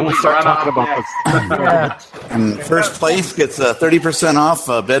tipsy. we'll start talking about this. And first place gets 30% off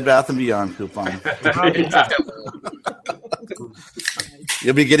Bed Bath & Beyond coupon.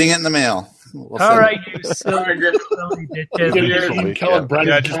 You'll be getting it in the mail. All right, you silly bitches.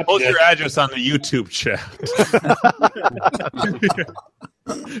 Just post your address on the YouTube chat.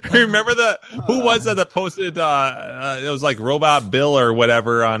 Remember who was that posted? It was like Robot Bill or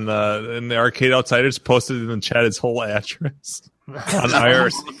whatever in the Arcade Outsiders posted in the chat his whole address on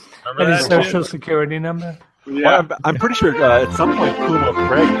IRC. Remember And that his social security number. Yeah, well, I'm pretty sure at some point Kumo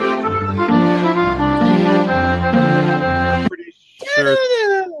Craig. Pretty sure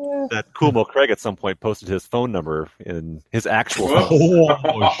that Kumo Craig at some point posted his phone number in his actual phone.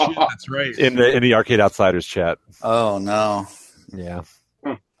 Oh shit, that's right. In the Arcade Outsiders chat. Oh no. Yeah.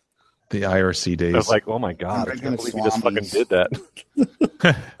 The IRC days. I was like, oh my god, I can't believe you just fucking did that.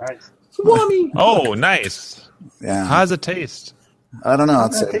 Swami. Oh, nice. Yeah. How's it taste? I don't know.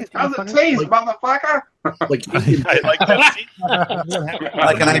 How's it taste, motherfucker? Like I like that.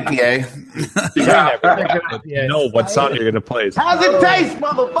 like an IPA. You know what song you're gonna play. How's it taste,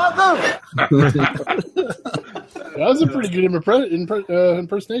 motherfucker? That was a pretty good impression.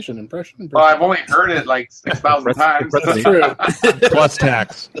 Well, I've only heard it like 6,000 times. That's true. Plus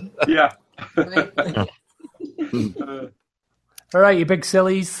tax. Yeah. All right, you big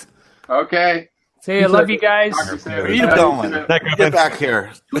sillies. Okay. See you. Love you guys. Where are you going? Get back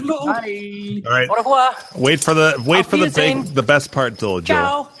here. Bye. All right. Wait for the the best part, Joel.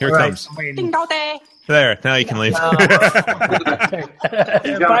 Here it comes. There. Now you can leave. He's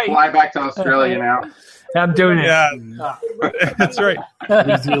gonna fly back to Australia now. I'm doing it. Yeah. That's right.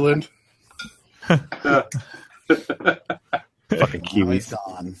 New Zealand. Fucking Kiwis.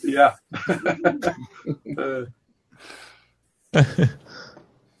 Yeah.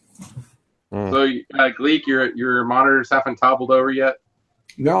 So, Gleek, your monitors haven't toppled over yet?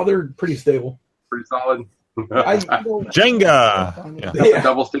 No, they're pretty stable. Pretty solid. Jenga. Yeah.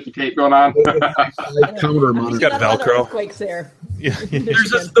 Double sticky tape going on. Counter monitor. He's got Velcro. Earthquakes there. Yeah. There's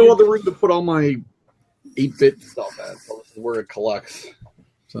just no other room to put all my 8-bit stuff at. So this is where it collects.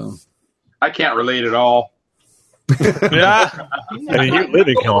 So I can't relate at all. Yeah. I mean, you live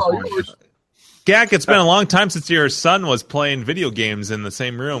in California. Gak, it's been a long time since your son was playing video games in the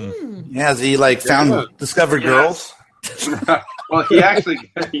same room. Yeah, has he discovered girls? Well, he actually,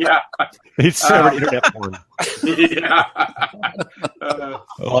 yeah. He's discovered internet porn. Yeah.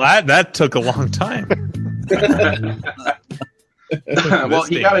 Well, that took a long time. Well,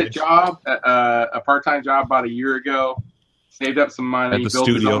 he got a job, a part-time job about a year ago. Saved up some money, built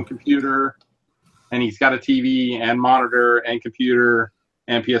his own computer, and he's got a TV and monitor and computer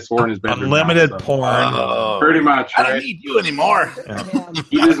and PS4 in his bedroom. Unlimited porn. Pretty much. I Right? don't need you anymore. Yeah.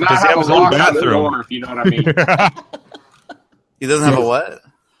 He does not have a lock on the door, if you know what I mean. He doesn't have a what?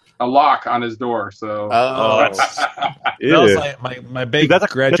 A lock on his door. So. That was like my big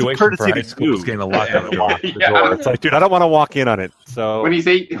graduation for high school was getting a lock on the door. It's like, dude, I don't want to walk in on it. So when he's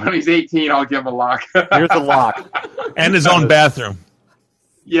 18, I'll give him a lock. Here's the lock and his own bathroom.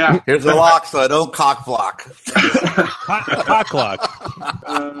 Yeah. Here's the lock, so I don't cock block. Cock lock.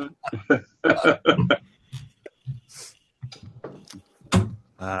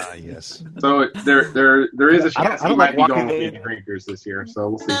 Yes. So there is a chance he might be going with the drinkers this year. So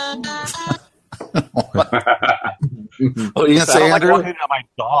we'll see. Oh, you gonna say, I don't Andrew? like walking on my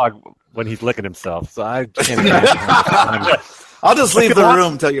dog when he's licking himself. So I can't imagine. I'll just leave the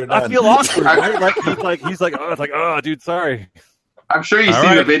room till you're done. I feel awkward. Right? He's like, oh, dude, sorry. I'm sure you've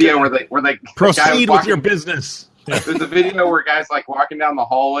seen the video where they proceed with your business. There's a video where a guy's like walking down the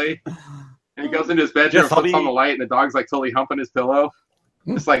hallway, and he goes into his bedroom and puts on the light, and the dog's like totally humping his pillow,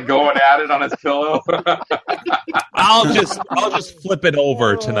 just like going at it on his pillow. I'll just flip it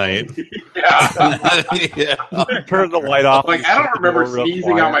over tonight. Yeah. Turn the light off. Like I don't remember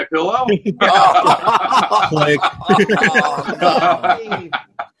sneezing on my pillow. Click. Oh, no.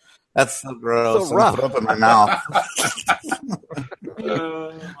 That's so gross. So rough. Put up in my mouth.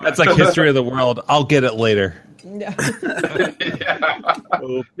 That's like history of the world. I'll get it later. Yeah.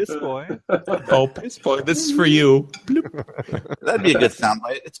 Oh, piss boy. Oh, piss boy. This is for you. That'd be a good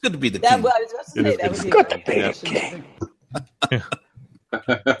soundbite. It's good to be the king. I was about to say, that would be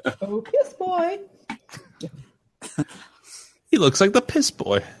good. Oh, piss boy. He looks like the piss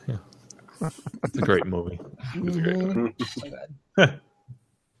boy. Yeah. It's a great movie.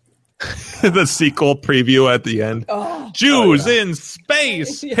 The sequel preview at the end. Oh, Jews in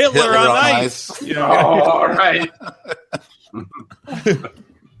space. Hitler on ice. Yeah. Oh, all right.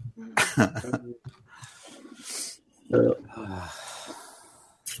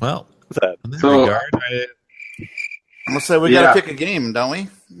 Well, in that So- regard, I'm gonna say we gotta pick a game, don't we?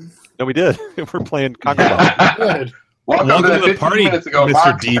 No, we did. We're playing Conquer Ball. Good. Welcome welcome to the 15 party, minutes ago, Mr.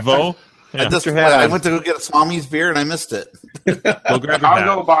 Bob. Devo. Yeah. I went to go get Swami's beer and I missed it. Go grab your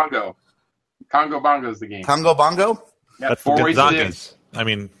Congo hat. Bongo. Congo Bongo is the game. Congo Bongo? Yeah, That's 4 ways to live. Gonzagas. I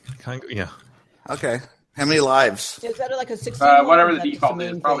mean, Congo, yeah. Okay. How many lives? Is that like a 16? Whatever the default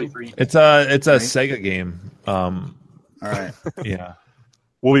is, probably 3. It's a Sega game. All right. Yeah.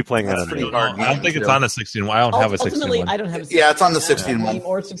 We'll be playing that That's on pretty the hard. I don't think it's on a 16. I don't have a 16 Ultimately, one. I don't have a 16. Yeah, it's on the 16 one.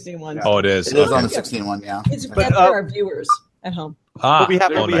 Or 16 one. Oh, it is. It is Okay. on the 16 one, yeah. It's But, for our viewers at home. Ah, But we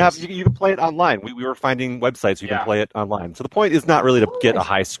have, oh, we nice. have. You can play it online. We were finding websites you can play it online. So the point is not really to get a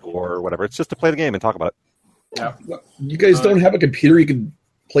high score or whatever. It's just to play the game and talk about it. Yeah. You guys don't have a computer you can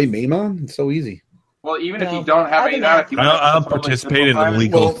play MAME on? It's so easy. Well, even if you don't have any, if you I'll participate in the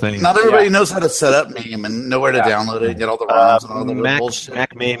legal thing. Not everybody knows how to set up MAME and know where to download it, get all the ROMs and all the bullshit.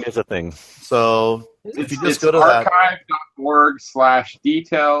 Mac MAME is a thing. So if you just go to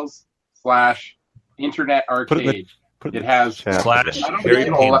archive.org/details/internet arcade. It has slash. I don't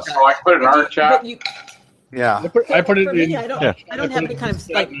know, so I put it in our chat. Yeah, I put it in. I don't have any kind of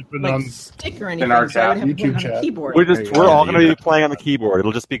like stick or anything. In our so I would chat. have to put it YouTube on chat. a keyboard. We're all going to be playing on the keyboard.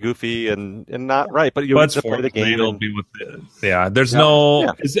 It'll just be goofy and not right, but you'll But just play the game. it'll be with there's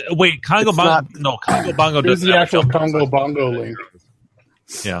no. Yeah. Wait, Congo Bongo? No, Congo Bongo Here's doesn't the have actual a jump Congo Bongo link.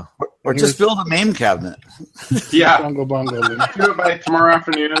 Yeah. Or just build a MAME cabinet. Yeah. Congo Bongo link. Do it by tomorrow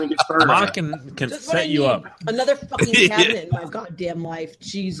afternoon and get started. Mock can Just what I set you need. up. Another fucking cabinet in my goddamn life.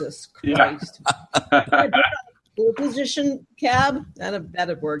 Jesus Yeah. Christ. Full position cab?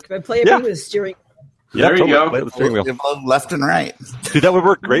 That'd work. If I play everything with a steering. Yeah, There you go. Play with the steering wheel. Left and right. Dude, that would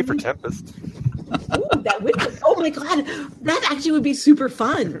work great for Tempest. Ooh, that would. Oh my god, that actually would be super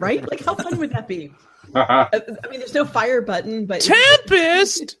fun, right? Like, how fun would that be? I mean, there's no fire button, but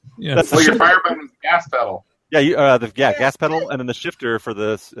Tempest. Yeah. Well, your fire button is the gas pedal. Yeah, gas pedal, and then the shifter for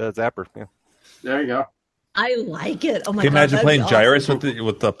the zapper. Yeah. There you go. I like it. Oh my Can you god, imagine that'd playing be gyrus awesome.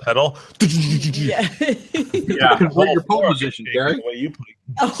 with the pedal? Yeah. Yeah. Convert your pole position, Gary. The way you play.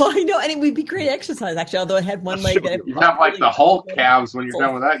 Oh, I know, and it would be great exercise. Actually, although it had one leg. That You have like the Hulk calves when you're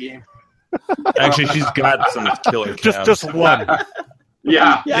done with that game. Actually, she's got some killer calves. Just one.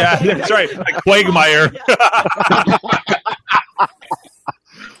 Yeah. Yeah, that's right. Like Quagmire.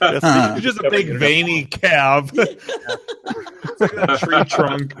 It's just a big veiny calf. It's like a tree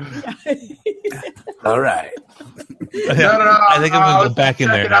trunk. All right. No. I think I'm going to go back in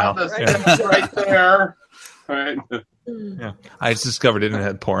there now. Right there. Right. Yeah. I just discovered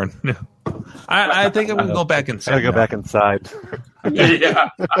internet porn. I think I'm going to go back inside. I gotta go back inside. Yeah.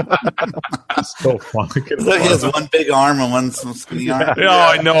 So fucking So he has one big arm and one skinny arm. Oh,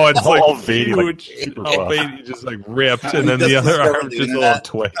 I know. It's All like veiny, like huge. All veiny, just like ripped, and then the other arm just a little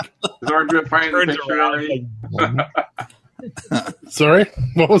twig. Did find the Turns picture around. already? Sorry,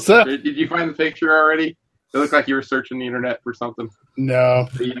 what was that? Did you find the picture already? It looked like you were searching the internet for something. No,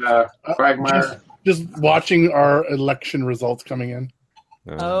 The Quagmire. just watching our election results coming in.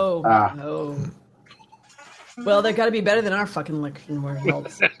 Oh. Well, they've got to be better than our fucking election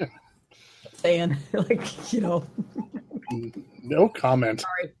results. Saying, like, No comment.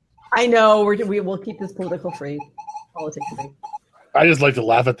 Sorry. I know we'll keep this political free, politics free. I just like to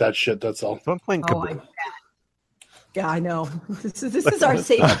laugh at that shit. That's all. So I'm playing Yeah, I know. This is our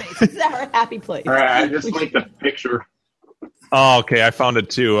safe space. This is our happy place. All right, I just linked the picture. Oh, okay. I found it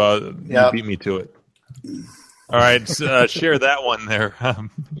too. Yeah. You beat me to it. All right, share that one there. Yeah.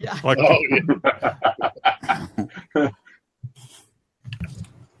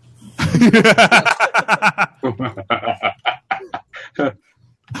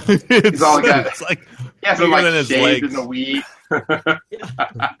 He's all got. It's like He has bigger him than like his shaved legs. in the weed.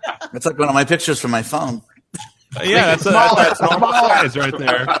 It's like one of my pictures from my phone. Yeah, that's normal size right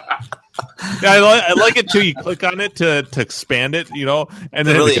there. Yeah, I like it too. You click on it to expand it, and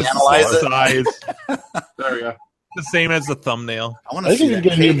then Really it becomes analyze it? size. There we go. The same as the thumbnail. I want I to see think that you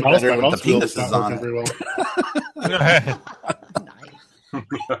get a new cake mouse. better My with mouse the wheel is penises not on working it. very well.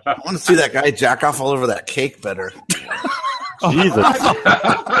 I want to see that guy jack off all over that cake better. Jesus. I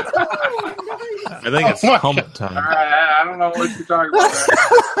think it's hump All time. right, I don't know what you're talking about.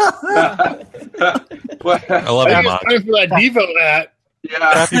 I love I you, think Mock. it's time for that Devo hat.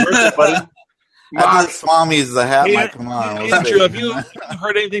 Yeah. Happy birthday, buddy. I just Swami's the hat. Hey, Mike, come on. we'll Andrew, see. have you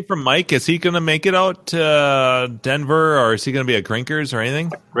heard anything from Mike? Is he going to make it out to Denver, or is he going to be at Grinkers or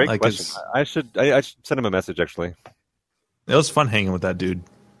anything? Great Like, question. I should send him a message, actually. It was fun hanging with that dude.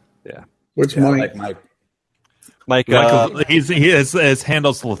 Yeah. Which Yeah, I Mike? like Mike. Mike, his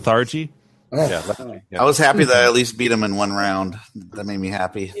handle's lethargy. Oh. yeah. I was happy that I at least beat him in one round. That made me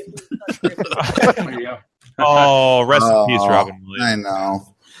happy. There you go. Oh, rest in peace, Robin Williams. I know.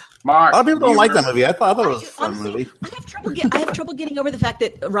 Mark, A lot of people don't like that movie. I thought it was a fun movie. I have trouble getting over the fact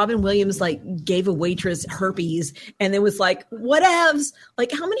that Robin Williams gave a waitress herpes and then was like, whatevs.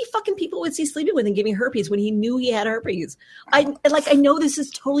 Like, how many fucking people was he sleeping with and giving herpes when he knew he had herpes? I know this is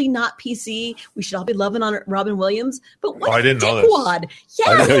totally not PC. We should all be loving on Robin Williams, but what I didn't know this. dickwad?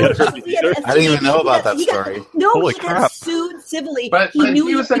 Yeah, I didn't even know about that story. No, Holy he got crap. sued civilly. But he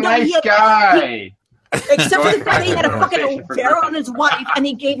knew was a nice guy. Except for the fact that he had a fucking affair on his wife and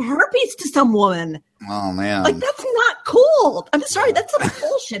he gave herpes to some woman. Oh, man. Like, that's not cool. I'm sorry. That's some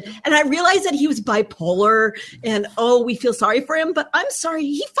bullshit. And I realized that he was bipolar and, we feel sorry for him. But I'm sorry.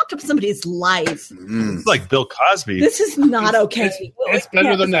 He fucked up somebody's life. It's like Bill Cosby. This is not okay. It's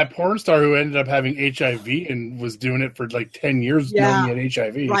better than that porn star who ended up having HIV and was doing it for like 10 years knowing he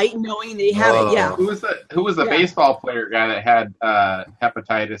had HIV. Right, knowing that he had it, yeah. Who was the baseball player guy that had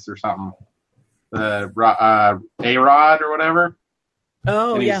hepatitis or something? A-Rod or whatever?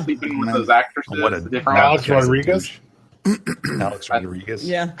 Oh, and he's sleeping with those actresses. Alex Rodriguez? Alex Rodriguez?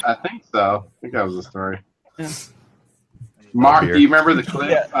 Yeah. I think so. I think that was the story. Yeah. Mark, do you remember the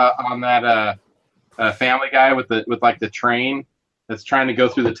clip on that Family Guy with the train that's trying to go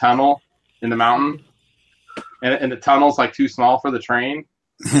through the tunnel in the mountain? And the tunnel's like too small for the train.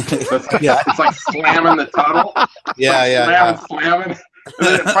 So it's like slamming the tunnel. Slamming. And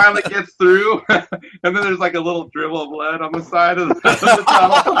then it finally gets through, and then there's like a little dribble of blood on the side of the tunnel.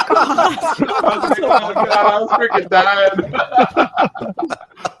 I was freaking dying.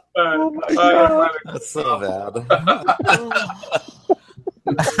 Oh my God. That's so bad.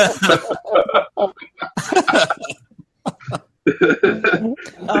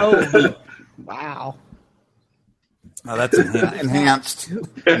 Oh, wow. Oh, that's enhanced.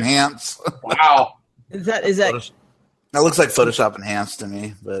 Enhanced. Wow. Is that? That looks like Photoshop enhanced to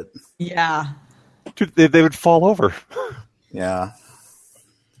me, but yeah. Dude, they would fall over. Yeah.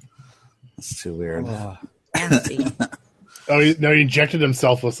 That's too weird. He injected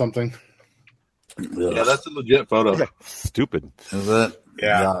himself with something. Yeah, that's a legit photo. Stupid. Is it?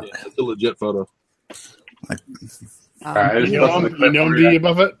 Yeah, it's a legit photo. You know him, D.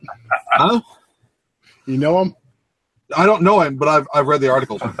 Above it? Huh? You know him? I don't know him, but I've read the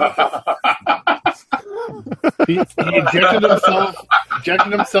articles. He injected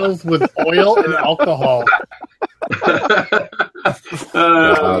himself with oil and alcohol. Yeah,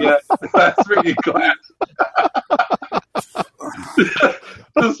 that's freaking class.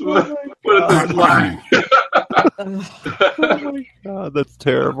 What is this line? Oh my God, that's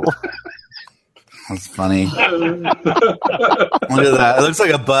terrible. That's funny. Look at that. It looks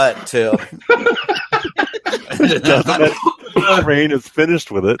like a butt, too. It doesn't. The train is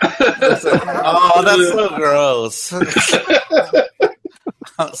finished with it. Oh, that's so gross. I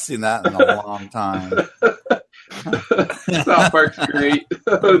haven't seen that in a long time. South Park's great.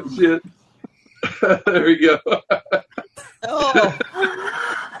 Oh, shit. There we go. Oh.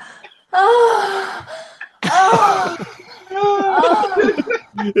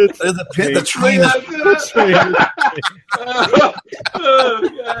 There's the train. Oh,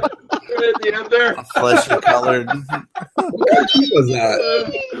 God. Right at the end there. Fleshy colored. What was that?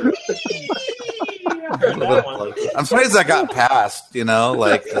 I'm surprised that got passed,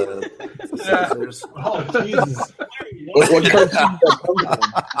 like the censors. Oh, Jesus. What cartoon did that come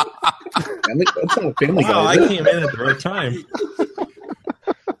from? That's not a Family Guy. Wow, I came in at the right time.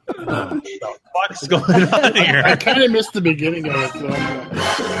 What the fuck's going on here? I kind of missed the beginning of it. So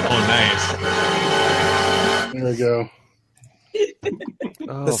oh, nice. There we go.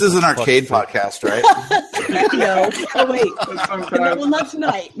 This is an arcade podcast, right? No. Oh, wait. Well, not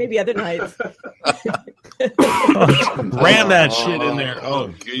tonight. Maybe other nights. Ram that shit in there. Oh,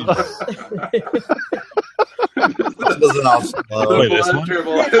 Jesus. This doesn't all slow. Wait, this one?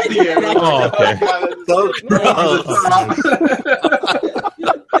 Oh, okay.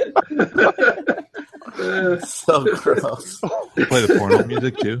 So gross. Play the porno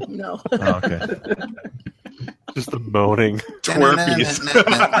music too? No. Oh, okay. Just the moaning. Twerpies.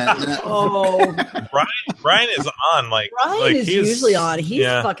 Oh. Brian is on. Brian is usually on. He's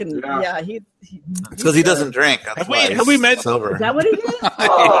fucking. Yeah. It's because he doesn't drink. That's have we met? Sober. Is that what he did?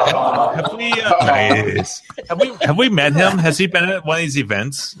 Nice. Have we met him? Has he been at one of these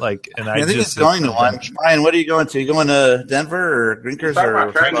events? I think he's going to one. Brian, what are you going to? You going to Denver or Drinkers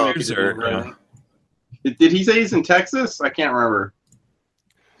or Drinkers or? Did he say he's in Texas? I can't remember.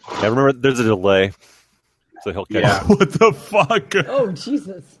 I remember there's a delay, so he'll catch up. What the fuck? Oh,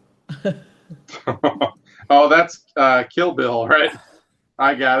 Jesus. Oh, that's Kill Bill, right?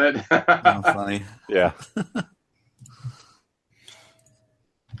 I got it. Oh, funny. Yeah.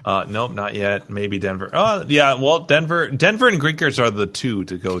 Nope, not yet. Maybe Denver. Oh, yeah. Well, Denver and Grinkers are the two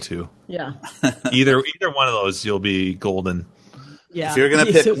to go to. Yeah. Either one of those, you'll be golden. Yeah. If you're gonna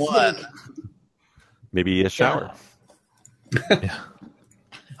pick one, maybe a shower. Yeah.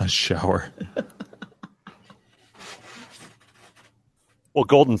 A shower. Well,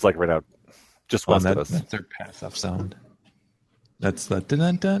 golden's like right out, just west of us. That's their pass-off sound. That's the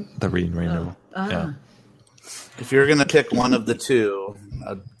dun-dun-dun, the reading rainbow. Yeah. If you're gonna pick one of the two,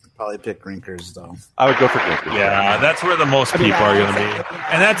 I'd probably pick Grinkers, though. I would go for Grinkers. Yeah, that's where the most people are going to be.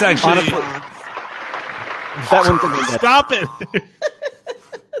 And that's actually... Honestly, that one thing that, Stop it!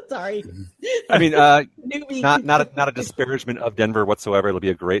 Sorry. I mean, Newbie. not a disparagement of Denver whatsoever. It'll be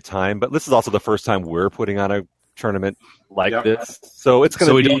a great time, but this is also the first time we're putting on a tournament like this, so it's going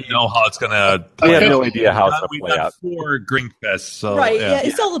to. So we don't know how it's going to. We have no idea how it's going to play out. 4 Grinkfest, so Right? Yeah.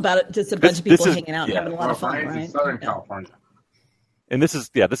 It's all about it. Just a bunch of people hanging out and having a lot of fun, Brian's in right? Southern California. And this is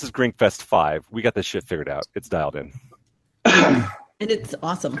Grinkfest 5. We got this shit figured out. It's dialed in. And it's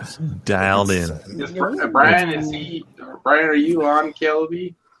awesome. Dialed in. Is Brian, Brian, are you on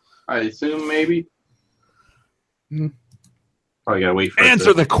KLB? I assume maybe. Probably gotta wait for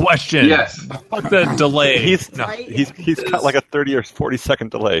Answer the question. Yes. Fuck the delay. He's got like a 30 or 40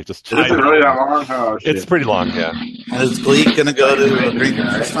 second delay. Just Is it really that long? Oh, shit. it's pretty long, yeah. And is Gleek going to go to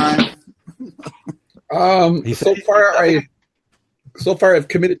Grinkers this time? So far I've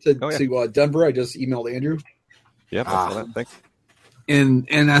committed to Denver. I just emailed Andrew. Yep. Thanks. And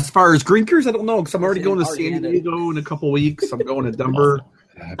as far as Grinkers, I don't know because I'm already going to San Diego in a couple weeks. I'm going to Denver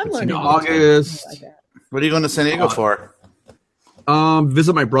in August. What are you going to San Diego for?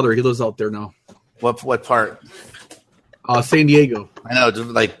 Visit my brother. He lives out there now. What part? San Diego. I know,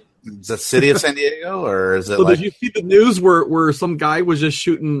 like is the city of San Diego, or is it? So like... did you see the news where some guy was just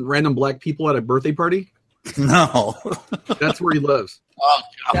shooting random black people at a birthday party? No, that's where he lives. Oh,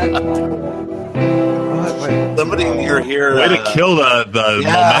 somebody near here. Way to kill the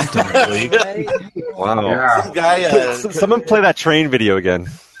momentum, League. Wow. Yeah. Some guy. Someone play that train video again.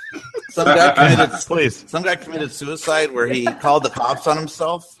 Some guy committed suicide where he called the cops on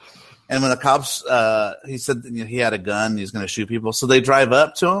himself, and when the cops, he said he had a gun, he's going to shoot people. So they drive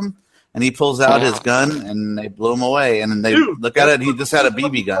up to him, and he pulls out his gun, and they blew him away. And then they look at it, he just had a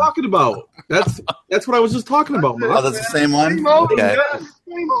BB gun. Talking about that's what I was just talking about. Man. Oh, that's the same one. Okay.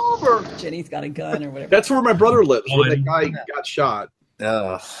 Jenny's got a gun or whatever. That's where my brother lives. Where that guy got shot.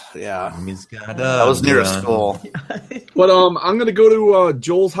 Yeah. He's got that was near a school. But I'm gonna go to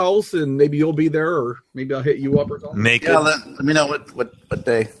Joel's house and maybe you'll be there, or maybe I'll hit you up or something. Naked. Yeah, let me know what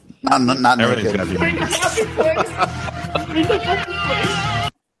day. Not Everything's naked.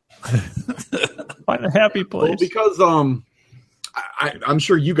 Find a happy place. Well, because I'm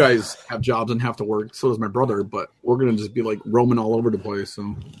sure you guys have jobs and have to work. So does my brother. But we're gonna just be like roaming all over the place.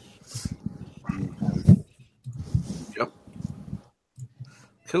 So.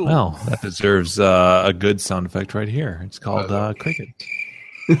 Cool. Well, that deserves a good sound effect right here. It's called cricket.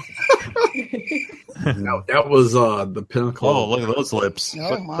 No, that was the pinnacle. Oh, look at those lips.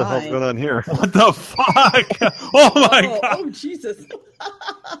 Oh, What the hell's going on here? What the fuck? Oh, my God. Oh, Jesus.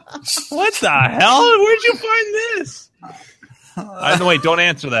 What the hell? Where'd you find this? Wait, don't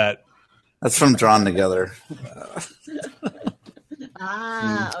answer that. That's from Drawn Together.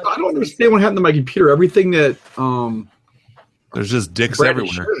 I don't understand what happened to my computer. Everything that there's just dicks Brad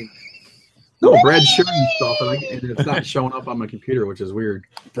everywhere. No, Brad's sharing stuff, and it's not showing up on my computer, which is weird.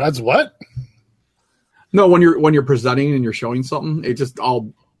 Brad's what? No, when you're presenting and you're showing something, it's just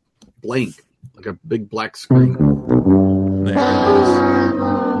all blank, like a big black screen. There it is.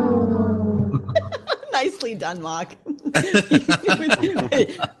 Nicely done, Mock.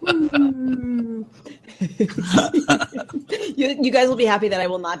 You guys will be happy that I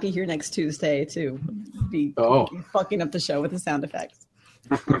will not be here next Tuesday to be fucking up the show with the sound effects.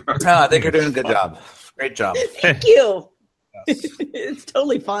 I think you're doing a good job. Great job. Thank you. It's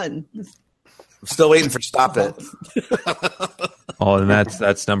totally fun. I'm still waiting for Stop It. Oh, and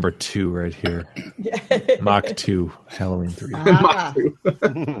that's number 2 right here. Mach 2, Halloween 3. Mach 2.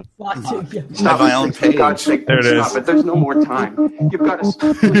 Mach 2. Yeah. Stop my own page. There it is. Stop it. There's no more time. You've got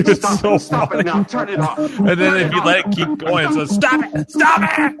to stop it now. Turn it off. And then if you let it keep going, it says, stop it! Stop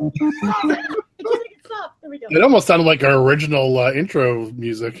it! Stop. There we go. It almost sounded like our original intro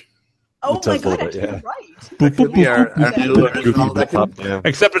music. Oh my God, bit, you're right. That could be our new original.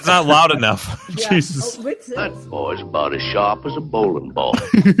 Except it's not loud enough. Yeah. Jesus. Oh, what's That boy's about as sharp as a bowling ball.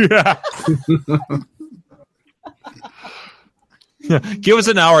 Yeah. Give us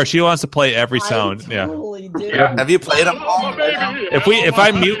an hour. She wants to play every sound. Totally do. Yeah. Have you played them all? If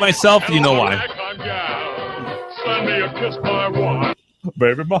I mute myself, you know why. Send me a kiss, my wife.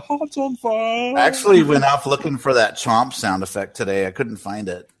 Baby, my heart's on fire. I actually went off looking for that chomp sound effect today. I couldn't find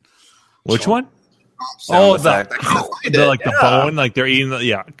it. Which one? Sound The effect. bone, like they're eating the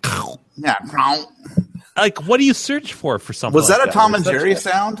Yeah. Like, what do you search for something? Was like that a Tom and Jerry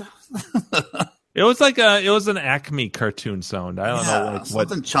sound? It was like it was an Acme cartoon sound. I don't know what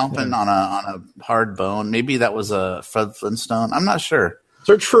something chomping on a hard bone. Maybe that was a Fred Flintstone. I'm not sure.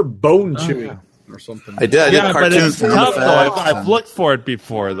 Search for bone chewing. or something. I did but it's cartoons. tough though. I've looked for it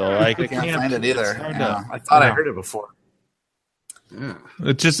before though. Like I can't find it either. it's hard Yeah. to- I thought I yeah. heard it before. Yeah.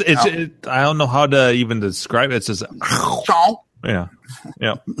 I don't know how to even describe it. It's just yeah.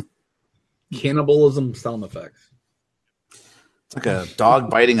 Cannibalism sound effects. It's like a dog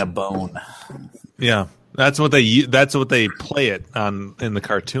biting a bone. Yeah, that's what they play it on in the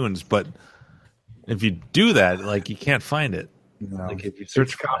cartoons. But if you do that, like you can't find it. No. Like if you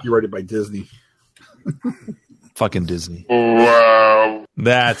search copyrighted by Disney. Fucking Disney. Wow.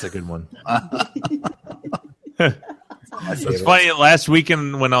 That's a good one. It's funny. Last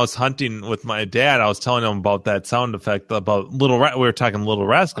weekend when I was hunting with my dad, I was telling him about that sound effect about we were talking Little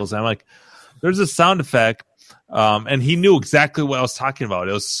Rascals. And I'm like, "There's a sound effect," and he knew exactly what I was talking about.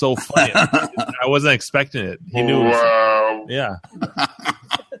 It was so funny. I wasn't expecting it. He knew. Wow. Yeah.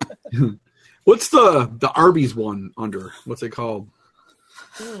 What's the Arby's one under? What's it called?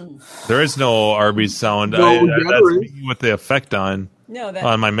 There is no Arby's sound. No, That's me with the effect on. No, that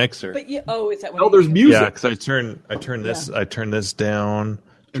on my mixer. But is that what? Oh, there's music. Yeah, because I turn this down,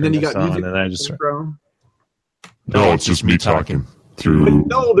 and then you this got music, and I just No, it's just me talking through.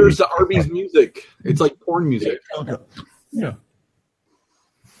 No, there's the Arby's music. It's like porn music. Yeah.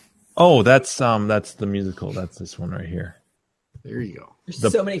 Oh, that's the musical. That's this one right here. There you go.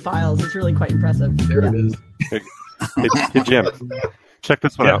 There's so many files. It's really quite impressive. There it is. Hey, Jim, check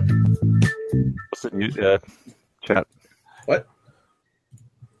this one out. What's it, chat? What?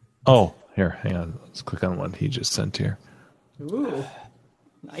 Oh, here, hang on. Let's click on what he just sent here. Ooh,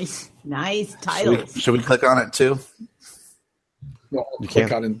 nice titles. Should we click on it too? No,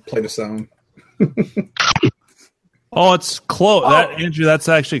 click on and play the sound. Oh, it's close. That Andrew,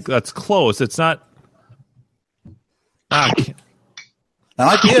 that's close. It's not. I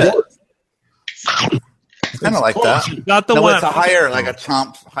like it. Kind of like close. that. Not the no, one. It's a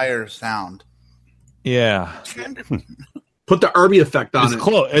higher sound. Yeah. Put the Arby effect on it.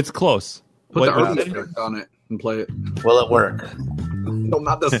 It's close. Put the Arby effect on it and play it. Will it work? No,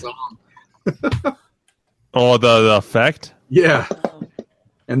 not the song. Oh, the effect? Yeah.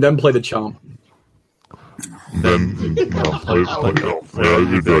 And then play the chomp. Then you'd be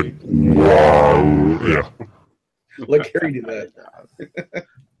like, wow. Yeah. Let Carrie do that.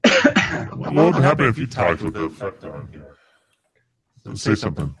 What would happen if you talked with the effect on? Say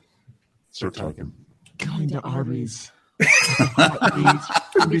something. Start talking. Going to Arby's.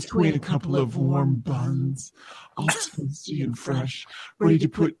 In between a couple of warm buns, all toasty and fresh, ready to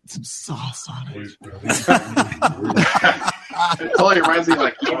put some sauce on it. It totally reminds me of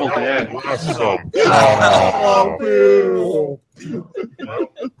like Evil Dead.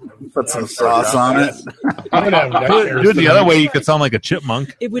 Put some sauce on it. Do it the other way. You could sound like a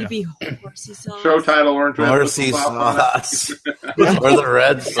chipmunk. It would be horsey sauce. Show title: Orange Red. Horsey sauce. Or the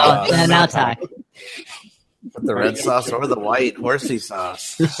red sauce. Now talk. Put the red sauce or the white horsey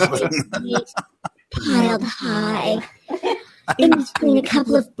sauce. Piled high. In between a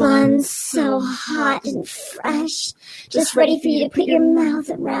couple of buns, so hot and fresh. Just ready for you to put your mouth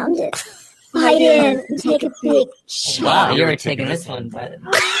around it. Bite in and take a big chunk. Wow, you were taking this one, but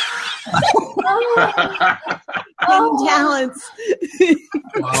talents.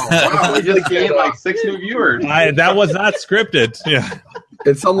 Wow, we just gained like 6 new viewers. That was not scripted. Yeah.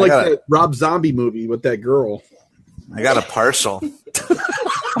 It sounded like that Rob Zombie movie with that girl. I got a partial.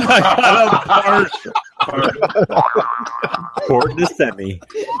 Port to semi.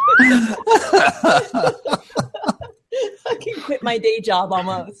 I can quit my day job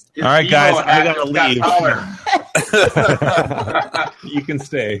almost. All right, guys, I gotta leave. You can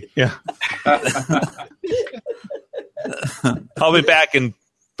stay. Yeah. I'll be back in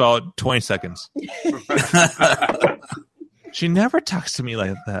about 20 seconds. She never talks to me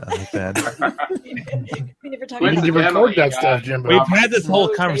like that. We never talk We need to record that stuff, Jimbo. We've had this whole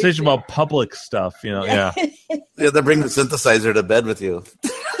conversation about public stuff, Yeah. You have to bring the synthesizer to bed with you.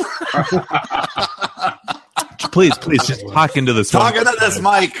 Please, just talk into this. Talk into this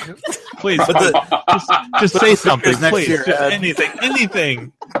mic. Please, just say something. Next Please, to your just head.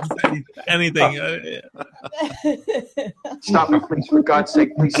 anything. Stop it, please, for God's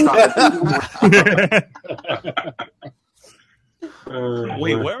sake, please stop it.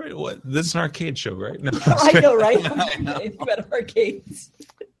 Wait, what? This is an arcade show, right? No, I know, right? It's about arcades.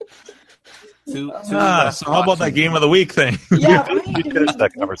 So how about that game of the week thing? Yeah, We finished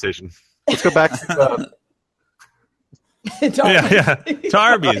that conversation. Let's go back to to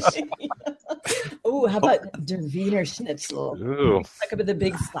Arby's. Oh, how about der Wiener Schnitzel? Ooh. Stuck up with the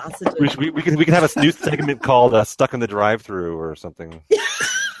big sausages. We can have a new segment called "Stuck in the Drive-Thru" or something.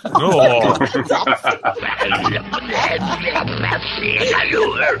 Oh.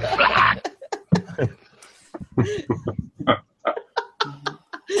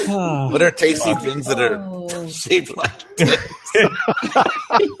 What are tasty things that are shaped like dicks?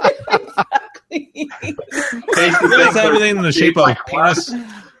 You guys have anything in the shape of a penis?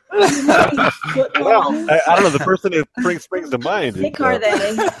 Well, I don't know. The person who springs to mind. Dick are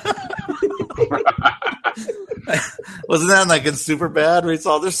they? Wasn't that like in Superbad where he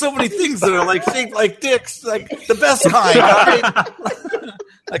saw there's so many things that are like shaped like dicks, like the best kind, right?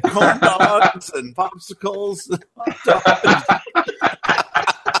 Like corn dogs and popsicles.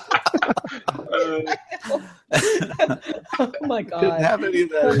 Oh my god! Didn't have any of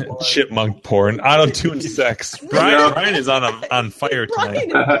that. Chipmunk porn, auto-tuned sex. Brian is on fire tonight. Brian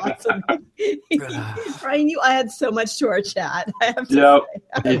is awesome. Brian, you add so much to our chat. I have to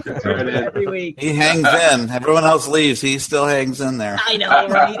say. Every week. He hangs in. Everyone else leaves. He still hangs in there. I know,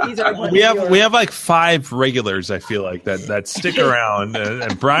 right? He's our We have like 5 regulars. I feel like that stick around,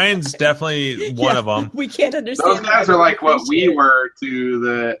 and Brian's definitely one of them. We can't understand. Those guys are like what we were to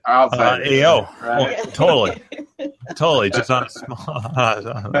the outside. AO, right? totally, just on a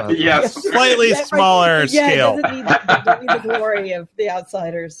small, yes, slightly smaller scale. Doesn't need the glory of the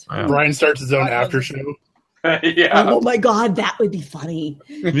outsiders. Brian starts his own after show. Yeah. Oh my god, that would be funny.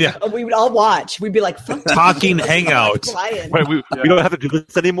 Yeah. We would all watch. We'd be like, fuck Talking hangout. Brian. Wait, we don't have to do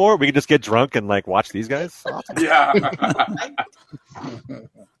this anymore. We can just get drunk and like watch these guys. Awesome. Yeah.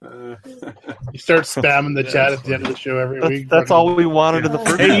 You start spamming the chat at the end of the show every week. That's all we wanted in the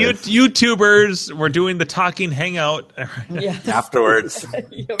first. Hey, YouTubers, we're doing the talking hangout afterwards.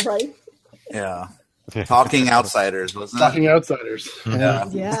 Yeah, right? Yeah. Talking Outsiders, wasn't it? Talking Outsiders. Yeah.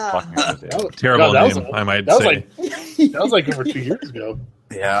 Terrible God, name, I might that say. That was like over 2 years ago.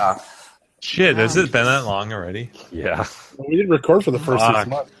 Yeah. Shit, has it been that long already? Yeah. Well, we didn't record for the first 6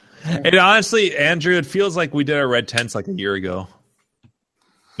 months. It honestly, Andrew, it feels like we did our Red Tents like a year ago.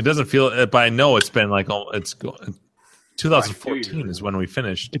 It doesn't feel, but I know it's been like 2014 is when we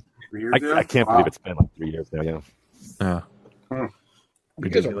finished. I can't believe it's been like 3 years now. Yeah. You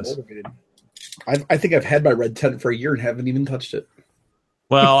guys are motivated. I think I've had my red tent for a year and haven't even touched it.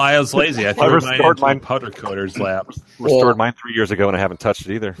 Well, I was lazy. I threw restored mine into powder coater's lap. Restored mine 3 years ago and I haven't touched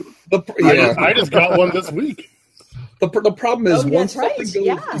it either. I just got one this week. The problem is once right. something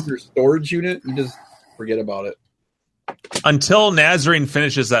goes in your storage unit, you just forget about it. Until Nazarene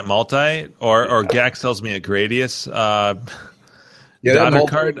finishes that multi, or Gax tells me a Gradius daughter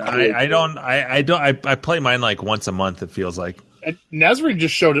card, I play mine like once a month. It feels like. And Nazarene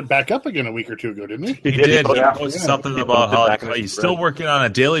just showed it back up again a week or two ago, didn't he? He did. He posted something about how he's still working on a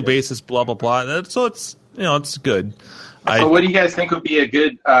daily basis, blah blah blah. So it's it's good. So what do you guys think would be a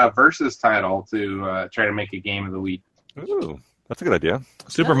good versus title to try to make a game of the week? Ooh, that's a good idea.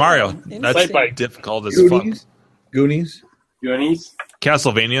 Super Mario. That's difficult as fuck. Goonies.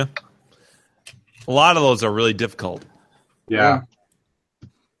 Castlevania. A lot of those are really difficult. Yeah.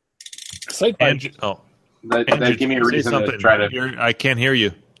 Andrew, that give me a reason to try to. I can't hear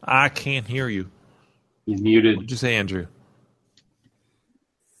you. I can't hear you. He's muted. What'd you say, Andrew?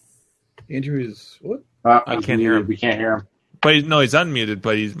 Andrew is what? I can't hear him. We can't hear him. But he's unmuted.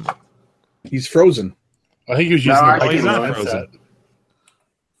 But he's frozen. I think he was using. He's not frozen.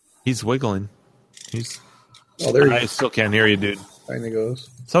 He's wiggling. I still can't hear you, dude. Finally goes.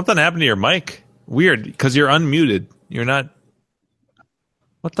 Something happened to your mic. Weird, because you're unmuted. You're not.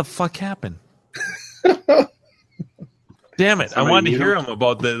 What the fuck happened? Damn it! I wanted to hear him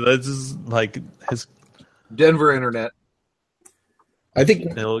about this. Is like his Denver internet. I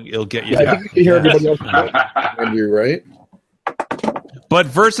think it'll get you. I think you can hear everybody else. Andrew, right? But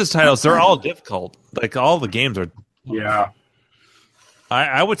versus titles, they're all difficult. Like all the games are. Yeah.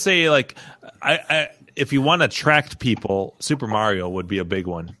 I would say like if you want to attract people, Super Mario would be a big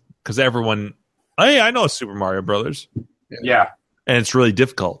one because everyone. Hey, I know Super Mario Brothers. Yeah. And it's really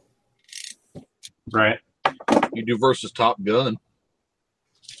difficult. Right. You do versus Top Gun.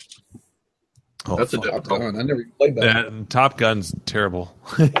 Oh, that's a Top Gun. I never played that. Yeah, Top Gun's terrible.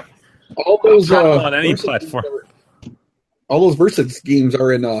 All those on any platform. All those versus games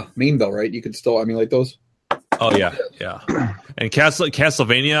are in Mainville, right? You could still emulate those. Oh yeah. And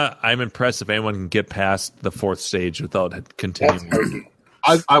Castlevania, I'm impressed if anyone can get past the 4th stage without continuing.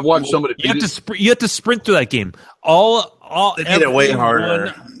 I watched somebody. You have to sprint through that game. They made it way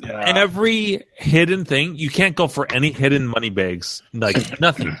harder. Every hidden thing, you can't go for any hidden money bags. Like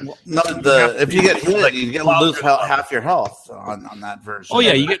nothing. If you get hit, you lose half your health on that version. Oh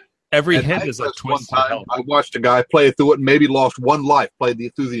yeah, you get every hit is like twice one time. I watched a guy play through it and maybe lost 1 life. Played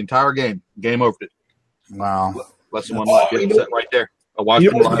through the entire game. Game over it. Wow. Less than 1 life. Set right there. I watched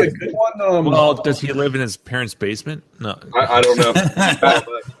him live. A good one, well, does he live in his parents' basement? No. I don't know.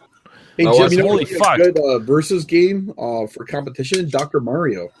 Hey, Oh, Jim, that's you know holy what's a fuck. good versus game for competition? Dr.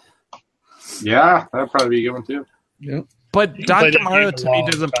 Mario. Yeah, that'd probably be a good one too. Yeah. But You can play Dr. that Mario game to me along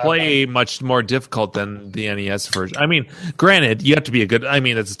doesn't with play much more difficult than the NES version. I mean, granted, you have to be a good. I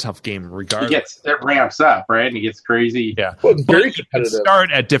mean, it's a tough game regardless. It ramps up, right? And it gets crazy. Yeah, Well, it's very but you could competitive.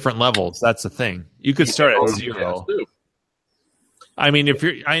 start at different levels. That's the thing. You could start at 0. I mean, if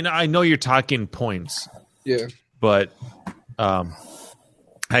you're, I know you're talking points. Yeah. But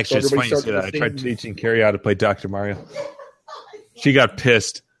actually, it's funny everybody you say starts that. with I the tried same- teaching Carrie how to play Dr. Mario. She got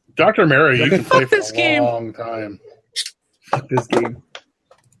pissed. Dr. Mario, you can play for this a game. long time. Fuck this game.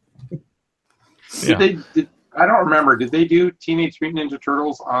 Yeah. I don't remember. Did they do Teenage Mutant Ninja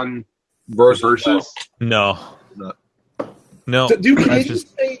Turtles on Versus? No. No. Dude, can That's you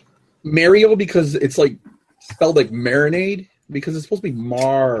just say Mario because it's like spelled like marinade? Because it's supposed to be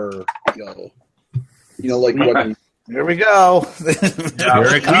Mario. You know, like what? Here we go. here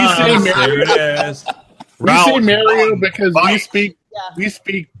it comes. There it is. We say Round Mario one. because we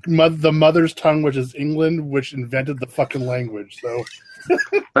speak the mother's tongue, which is England, which invented the fucking language. So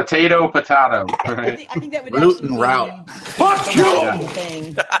potato. I think that would Root actually and be route. Fuck you!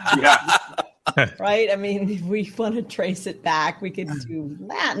 Thing. Yeah. Right? I mean, if we want to trace it back, we could do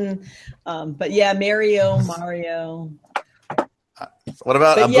Latin. But yeah, Mario. What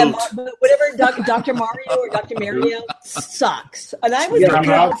about But a yeah, boot? but whatever Dr. Mario or Dr. Mario sucks. And I was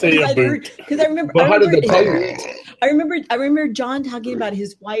I'll say a boot. because I remember. But how did the pug? I remember John talking about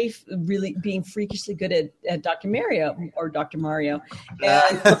his wife really being freakishly good at Dr. Mario or Dr. Mario,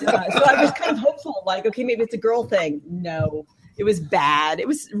 and so I was kind of hopeful, like, okay, maybe it's a girl thing. No, it was bad. It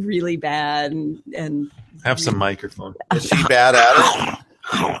was really bad, and Have some microphone. Is she bad at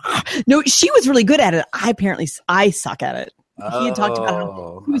it? no, she was really good at it. I suck at it. He had talked about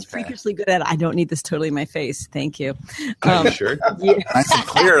Oh, how he was freakishly good at it. I don't need this totally in my face. Thank you. Sure. Yeah. Nice and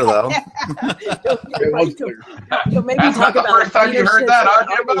clear, though. So maybe talk about First time you heard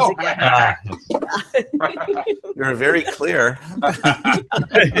that, You're very clear.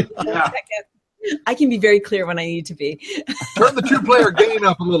 I can be very clear when I need to be. Turn the two-player gain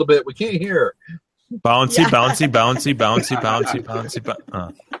up a little bit. We can't hear. Bouncy, Yeah. bouncy.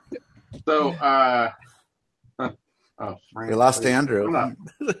 So, We lost Andrew.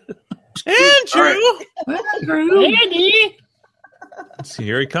 Andrew. Andy. See,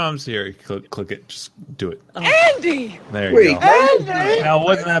 here he comes. Here, click it. Just do it. Andy. There you Wait, go. Andy. Now,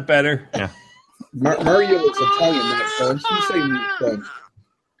 wasn't that better? Yeah. Mario is Italian, not French. You say he's French.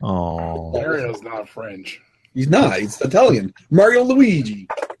 Oh, Mario's not French. He's not. He's Italian. Mario Luigi.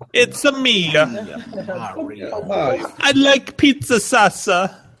 it's a me. Mario. I like pizza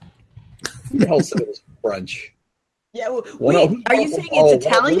salsa. Who the hell said it was French? Yeah. Well, Wait, no, are you saying it's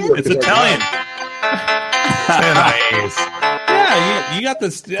Italian? It's Italian. Nice. Yeah, you got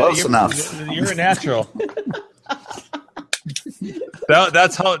this. Close enough. You're a natural.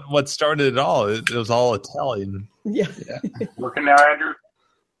 That's what started it all. It was all Italian. Yeah. working now, Andrew?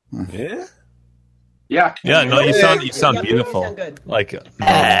 Yeah. Yeah. Yeah. No, you sound Yeah, you beautiful. sound good. Like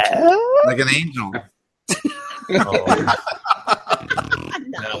Like an angel.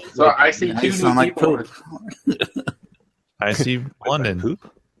 So I see two You sound new like people. poop. I see London.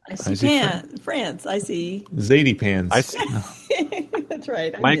 I see France. I see. Zadie pans. I see. That's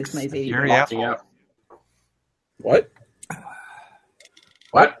right. I Mike's miss my Zadie. very pants. asshole. What?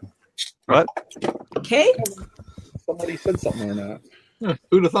 What? Okay. Somebody said something or not.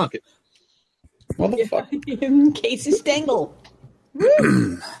 Who'd have thunk it? Motherfucker. Casey Stengel.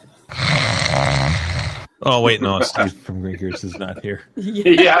 Oh wait, no, Steve from Grinkers is not here.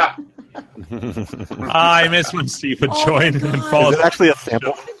 Yeah. I miss when Steve would join and God. fall. Is it actually a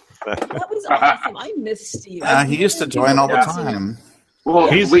sample? That was awesome. I miss Steve. He used to join all the time.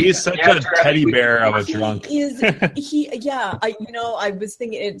 Well, He's such a teddy bear of a drunk. I was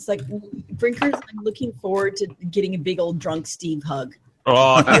thinking it's like Brinkers. I'm looking forward to getting a big old drunk Steve hug.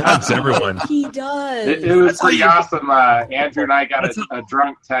 Oh, he hugs everyone. He does. It was pretty awesome. Andrew and I got a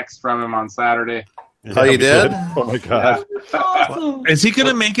drunk text from him on Saturday. Oh, you did? Oh my god. Awesome. Is he going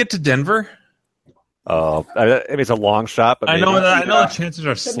to make it to Denver? Oh, I mean, it's a long shot, but I maybe. know the chances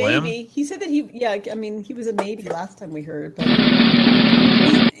are So slim. maybe he said that he was a maybe last time we heard, but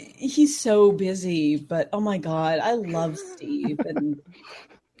he's so busy. But oh my god, I love Steve. And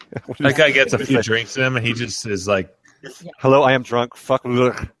That guy gets a few drinks in him, and he just is like, Hello, I am drunk. Fuck.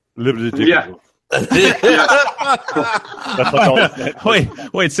 Yeah. That's like all he said.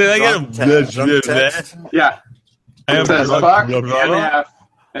 wait, say that again. Yeah. I am It says drunk. fuck NF,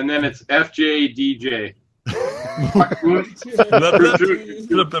 and then it's FJ DJ.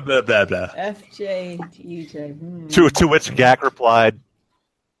 FJ DJ. To which Gak replied,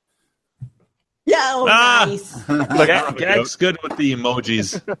 Yeah, nice. Gag's good with the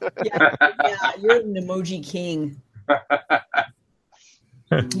emojis. Yeah, you're an emoji king.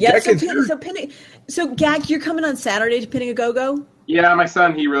 Yeah, so Gag, you're coming on Saturday to Pinning a Go-Go? Yeah, my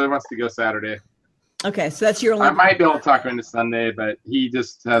son, he really wants to go Saturday. Okay, so that's your only. I might be able to talk him into Sunday, but he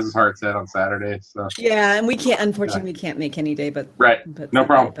just has his heart set on Saturday. So yeah, and we can't. Unfortunately, we can't make any day, but right, but no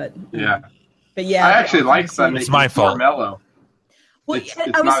problem. But yeah, I actually like Sunday. It's my fault. More mellow. Well, it's I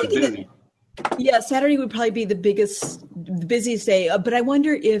was not thinking busy. Saturday would probably be the busiest day. But I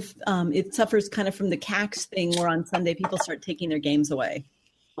wonder if it suffers kind of from the CAX thing, where on Sunday people start taking their games away.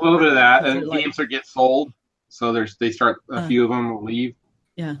 A little bit of that, and games are get sold, so they start. A few of them will leave.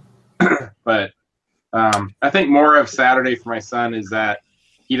 Yeah, but I think more of Saturday for my son is that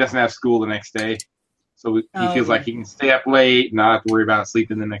he doesn't have school the next day, so he feels like he can stay up late, not have to worry about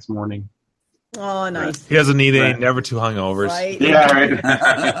sleeping the next morning. Oh, nice. He doesn't need any never too hungovers. Right. Yeah, right.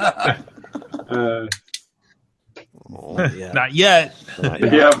 Not yet.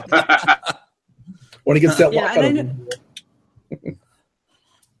 When he gets that walk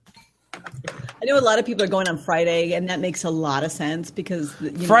I know a lot of people are going on Friday, and that makes a lot of sense because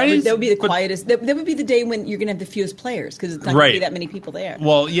Fridays, that would be the quietest. That would be the day when you're going to have the fewest players because it's not going to be that many people there.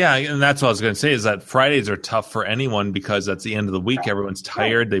 Well, yeah, and that's what I was going to say is that Fridays are tough for anyone because that's the end of the week. Everyone's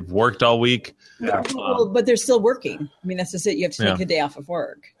tired. They've worked all week. Yeah. Well, but they're still working. I mean, that's just it. You have to take a day off of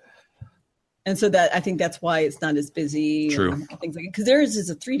work. And so I think that's why it's not as busy. True. And things like because theirs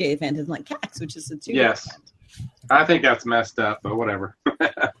is a 3-day event, isn't like CAX, which is a 2-day Yes. event. I think that's messed up, but whatever.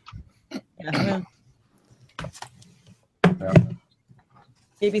 Yeah.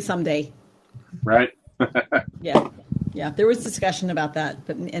 Maybe someday. Right. Yeah. There was discussion about that,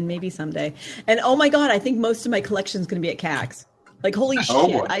 and maybe someday. And oh my God, I think most of my collection is going to be at CAX. Like holy shit!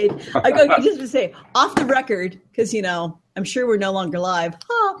 Boy. I just to say off the record because I'm sure we're no longer live.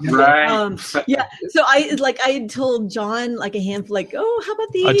 Right. Yeah. So I had told John like a handful, like, oh, how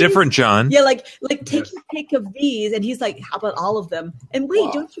about these? A different John. Yeah, like take a pick of these, and he's like, how about all of them? And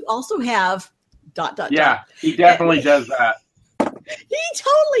wait, don't you also have ... Yeah, he definitely does that. He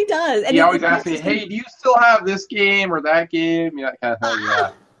totally does. And he always asks me, "Hey, do you still have this game or that game?" Yeah, that kind of thing.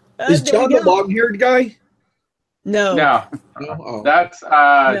 Yeah. Is John the long-haired guy? No. No. That's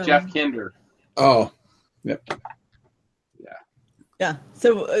Jeff Kinder. Oh. Yep. Yeah.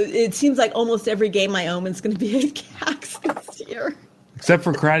 So it seems like almost every game I own is going to be a CAX this year. Except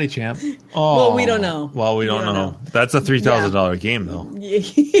for Karate Champ. Oh, well, we don't know. Well, we don't know. That's a $3,000 game, though.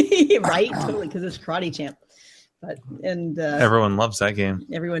 Right, totally, because it's Karate Champ. But everyone loves that game.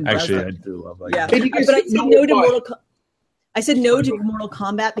 Everyone actually, does. I do love that. Yeah, game. But I said no to Mortal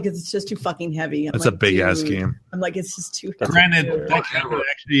Kombat because it's just too fucking heavy. That's a big ass game. I'm like, it's just too heavy. Granted, that cabinet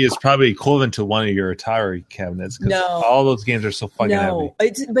actually is probably equivalent to one of your Atari cabinets because all those games are so fucking heavy.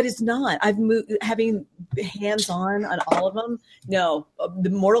 But it's not. I've moved having hands on all of them. No, the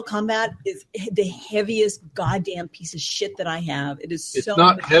Mortal Kombat is the heaviest goddamn piece of shit that I have. It is. It's so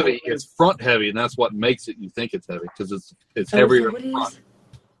not heavy. It's front heavy, and that's what makes it. You think it's heavy because it's heavier.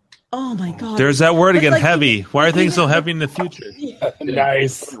 Oh my God! There's that word again, heavy. Why are things so heavy in the future?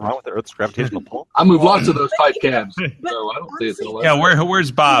 Nice. What's wrong with the Earth's gravitational pull? I move lots of those type cabs, so I don't see it. Yeah,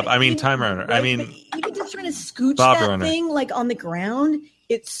 where's Bob? I mean, Time Runner. I mean, even just trying to scooch Bob that Runner. thing like on the ground,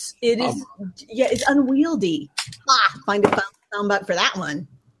 it's unwieldy. Find a soundbite for that one.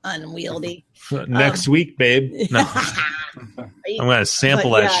 Unwieldy. Next week, babe. No. I'm going to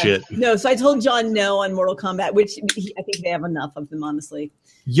sample that shit. No, so I told John no on Mortal Kombat, which I think they have enough of them, honestly.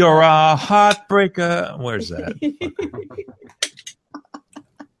 You're a heartbreaker. Where's that?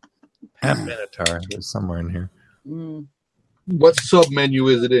 Pat Benatar. There's somewhere in here. What sub menu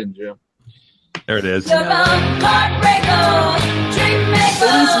is it in, Jim? There it is. Yeah,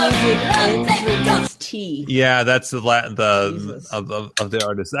 that's the of the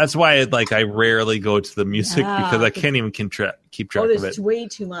artist. That's why I rarely go to the music because I can't even keep track of it. There's way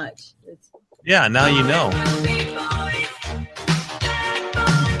too much. Yeah, now you know.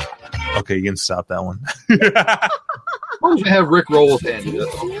 Okay, you can stop that one. Why don't you have Rick Roll's handy?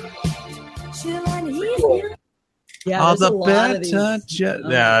 Yeah, all there's the a lot of these. yeah,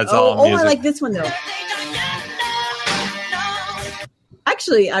 that's all music. I like this one though.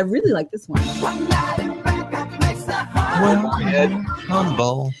 Actually, I really like this one.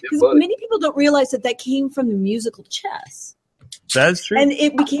 Humble. Because many people don't realize that came from the musical Chess. That's true. And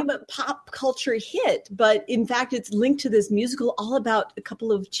it became a pop culture hit, but in fact, it's linked to this musical all about a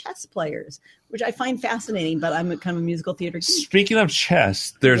couple of chess players, which I find fascinating, but I'm kind of a musical theater geek. Speaking of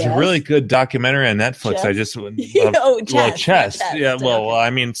chess, there's a really good documentary on Netflix. Chess? I just chess. Chess. Yeah, well,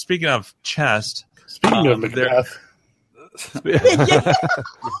 I mean, speaking of chess, speaking of Macbeth.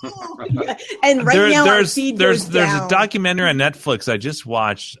 And right now, our there's feed there's goes there's down. a documentary on Netflix I just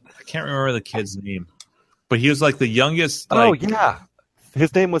watched. I can't remember the kid's name, but he was like the youngest. Oh Like, yeah,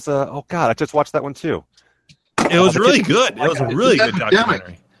 his name was. Oh God, I just watched that one too. it was really good. It was a really good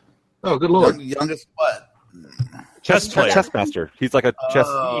documentary. Oh, good lord! Youngest what? Chess player, chess master. He's like a chess.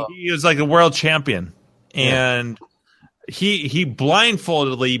 He was like a world champion, and he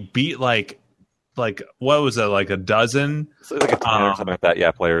blindfoldedly beat like what was it, like a dozen? So like a 10 or something like that. Yeah,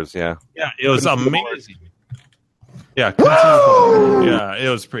 players. Yeah. Yeah, it was amazing. Yeah, yeah, it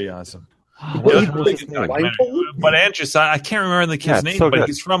was pretty awesome. It was a really good documentary. But Andrew, I can't remember the kid's name, so but good.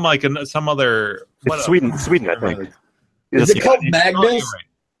 he's from like some other. It's Sweden, I think. Is it called Magnus?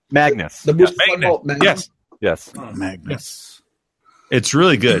 Magnus. The most Magnus. called Magnus. Yes. Magnus. It's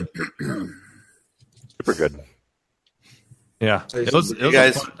really good. Super good. Yeah, it was You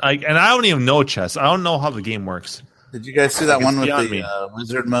guys- fun, and I don't even know chess. I don't know how the game works. Did you guys see that It's one with beyond the me.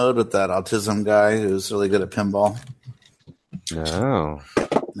 wizard mode with that autism guy who's really good at pinball? No.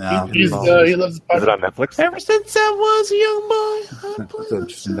 No. He loves Is it on Netflix? Ever since I was a young boy. It's an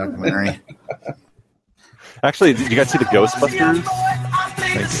interesting documentary. Actually, did you guys see the Ghostbusters?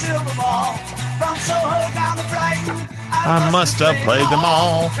 I must have played them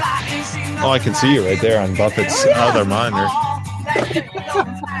all. Oh, I can see you right there on Buffett's other monitor.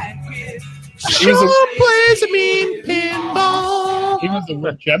 Sure plays a mean pinball. He was the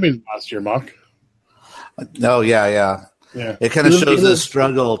world champion last year, Mark. No, yeah. Yeah. It kind of He was- shows he the was-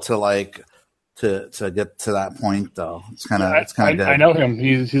 struggle to like to get to that point, though. It's kind of good. I know him.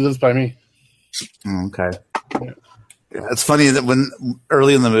 He lives by me. Oh, okay. Yeah, it's funny that when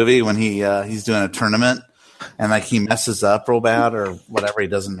early in the movie when he's doing a tournament and like he messes up real bad or whatever, he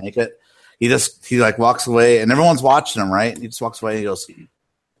doesn't make it. He like walks away and everyone's watching him, right? He just walks away and he goes,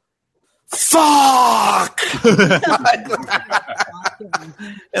 "Fuck!"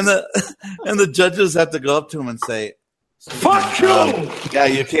 and the judges have to go up to him and say, "Fuck you!" Yeah,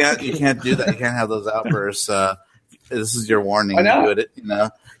 you can't do that. You can't have those outbursts. This is your warning. Why not? You do it, you know.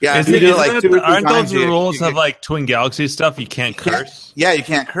 Yeah, if Isn't you do it isn't like that 2 or 3 aren't times, those the you rules get- of like Twin Galaxy stuff? You can't curse. Yeah, you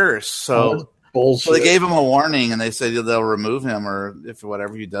can't curse. So, bullshit. so they gave him a warning, and they said they'll remove him, or if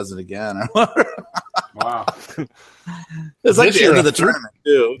whatever he does it again. Wow. It's like This the year, end of the a thir- tournament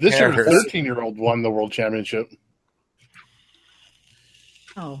too. This year, a Cares? 13-year-old won the world championship.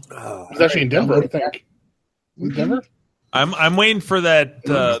 Oh. It was actually in Denver, I think. In Denver? I'm waiting for that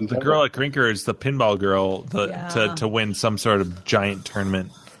the girl at Grinkers, the pinball girl, to win some sort of giant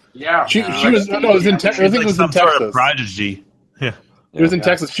tournament. Yeah, She was. No, it was in Texas. I think it was in some sort Texas. of prodigy. Yeah, It was in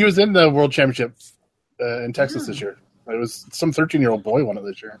Texas. She was in the world championship in Texas this year. It was some 13-year-old boy won it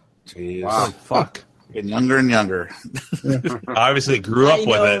this year. Jeez. Wow, fuck. Getting younger and younger. Obviously grew up I with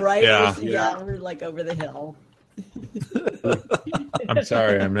know, it. right? Yeah. Yeah, we're like over the hill. I'm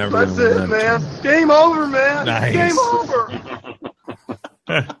sorry, I'm never That's going to it, win. man. Game over, man. Nice. Game over.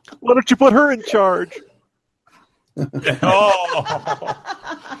 Why don't you put her in charge?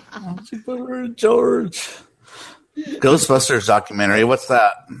 George. Ghostbusters documentary. What's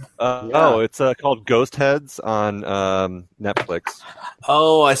that? Oh, it's called Ghost Heads on Netflix.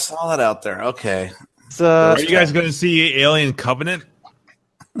 Oh, I saw that out there. Okay. It's, Are you guys going to see Alien Covenant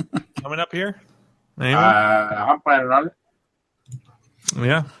coming up here? Anyone? I'm planning on it.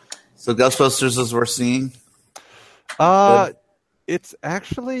 Yeah. So Ghostbusters is worth seeing. It's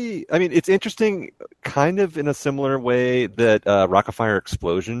actually, I mean, it's interesting, kind of in a similar way that Rock-afire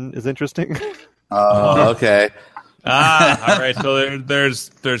Explosion is interesting. Oh, okay. All right. So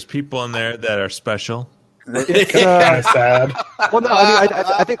there's people in there that are special. It's Kind of sad. well, no,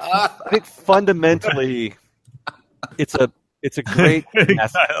 I think fundamentally, it's a great.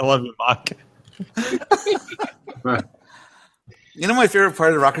 I love you, Mock. You know, my favorite part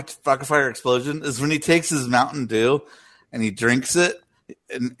of the Rock-afire Explosion is when he takes his Mountain Dew and he drinks it.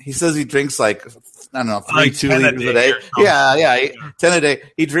 And he says he drinks like, I don't know, 3 Like 2 10 a liters a day day. or something. Yeah, 10 a day.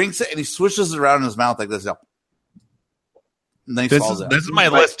 He drinks it and he swishes it around in his mouth like this. And then he This falls is out. this is my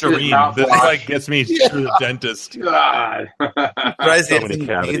Like, Listerine. mouth This wash. like gets me through the dentist. God. Tries So to many get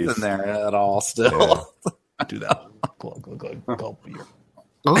any teeth cavities. in there at all still. Do that. Glug, glug, glug, gulp beer.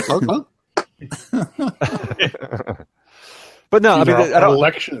 But no, I mean, I Our don't.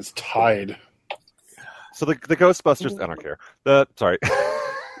 election is tied. So the Ghostbusters, I don't care. Sorry.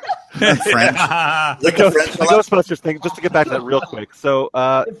 French. The Ghostbusters thing, just to get back to that real quick. So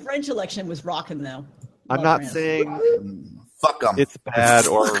The French election was rocking, though. I'm not saying Fuck them. it's bad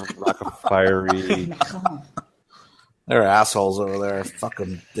or rock-afire-y. They're assholes over there.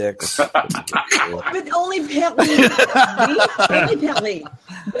 Fucking dicks. But only Bentley. Only Bentley.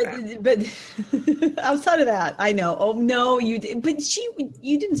 But outside of that, I know. Oh no, you did. But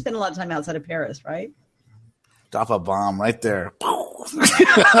you didn't spend a lot of time outside of Paris, right? Drop a bomb right there. No,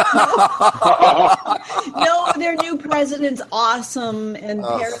 their new president's awesome, and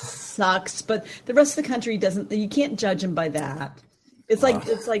Paris sucks. But the rest of the country doesn't. You can't judge them by that. It's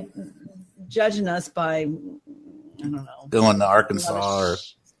like judging us by, I don't know, going to Arkansas or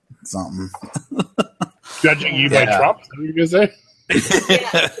something. Judging you by Trump? Is that what you gonna say?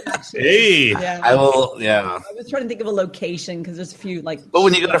 Hey, I will. Yeah, I was trying to think of a location because there's a few like. But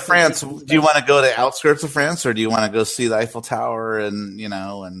when you go to France, do you want to go to the outskirts of France, or do you want to go see the Eiffel Tower and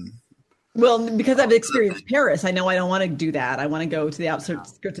Well, because I've experienced Paris, I know I don't want to do that. I want to go to the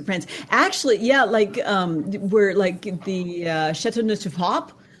outskirts of France. Actually, yeah, like we're like the Chateau Neuf,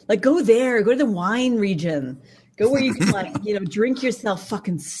 like go there, go to the wine region. Go where you can drink yourself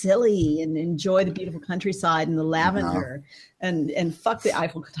fucking silly and enjoy the beautiful countryside and the lavender and fuck the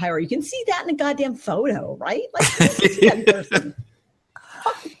Eiffel Tower. You can see that in a goddamn photo, right? Like see that in person.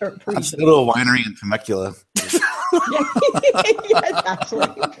 Let's go to a winery in Temecula. Yes, actually,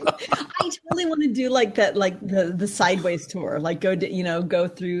 I totally want to do like that, like the sideways tour, like go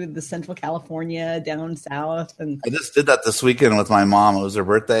through the Central California down south. And I just did that this weekend with my mom. It was her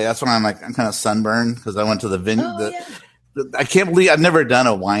birthday. That's when I'm kind of sunburned because I went to the vineyard. I can't believe I've never done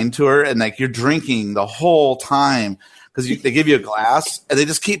a wine tour, and like you're drinking the whole time because they give you a glass and they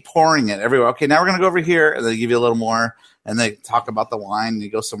just keep pouring it everywhere. Okay, now we're gonna go over here, and they give you a little more. And they talk about the wine, and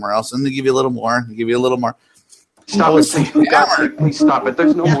you go somewhere else, and they give you a little more, and they give you a little more. Stop it, please stop it.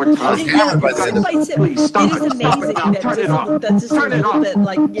 There's no more time. Please stop it. It is amazing that Turn it off. That's just a little bit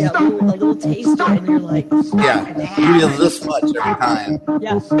like, a little taster, and you're like, yeah, give you this much every time.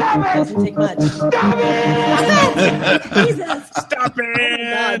 Yeah, it doesn't take much. Stop it! Jesus! Stop it! Oh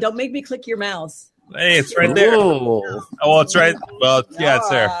my God, don't make me click your mouse. Hey, it's right there. Whoa. Oh, well, it's right. Well, yeah, it's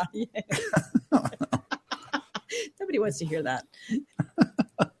there. Yeah. Nobody wants to hear that.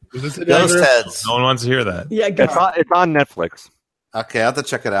 Ghost Heads. No one wants to hear that. Yeah, it's on Netflix. Okay, I have to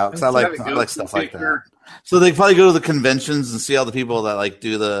check it out because I like stuff like that. So they probably go to the conventions and see all the people that like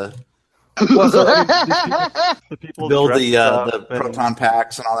do the people build the proton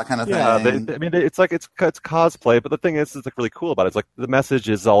packs and all that kind of thing. Yeah, it's like it's cosplay, but the thing is, it's like really cool about it. It's like the message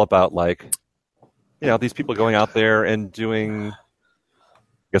is all about like, these people going out there and doing. I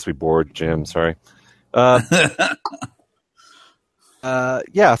guess we bored Jim. Sorry. So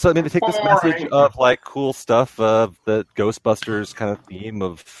they take this message of like cool stuff of the Ghostbusters kind of theme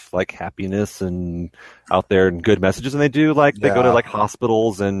of like happiness and out there and good messages, and they do like they go to like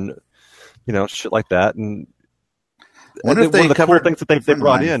hospitals and shit like that. And one of the cool things that they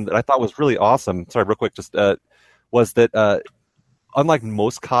brought in that I thought was really awesome. Sorry, real quick, just was that unlike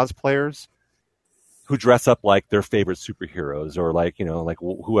most cosplayers who dress up like their favorite superheroes or like like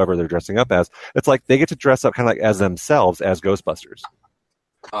whoever they're dressing up as, it's like they get to dress up kind of like as themselves as Ghostbusters.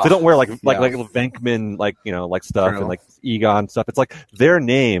 They don't wear like Venkman like stuff and like Egon stuff. It's like their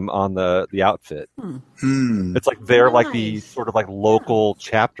name on the outfit. It's like they're like the sort of like local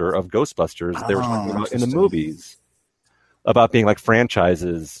chapter of Ghostbusters they were talking about in the movies about being like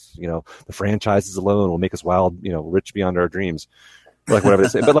franchises. The franchises alone will make us wild, rich beyond our dreams. Like whatever they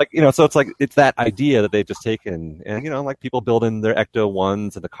say, but like so it's like it's that idea that they've just taken, and like people building their Ecto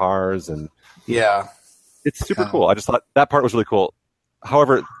ones and the cars, and it's super cool. I just thought that part was really cool.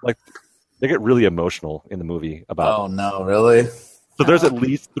 However, like they get really emotional in the movie about. Oh no, really? So there's at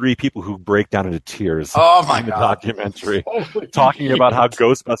least 3 people who break down into tears. Oh my in the God. documentary, talking about how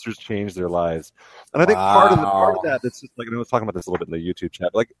Ghostbusters changed their lives, and I think part of that that's just like I was talking about this a little bit in the YouTube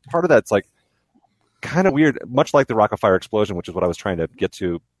chat. But like part of that's like. Kind of weird, much like the Rock of Fire explosion, which is what I was trying to get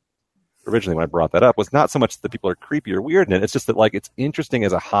to originally when I brought that up, was not so much that people are creepy or weird in it. It's just that like it's interesting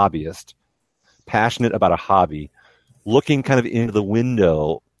as a hobbyist, passionate about a hobby, looking kind of into the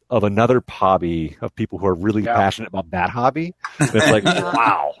window of another hobby of people who are really passionate about that hobby. And it's like,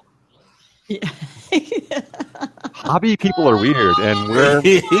 wow. Yeah. Hobby people are weird, and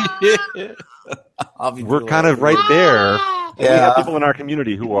we're kind of right there. And we have people in our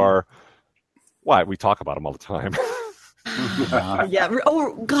community who are. Why? We talk about them all the time. Yeah.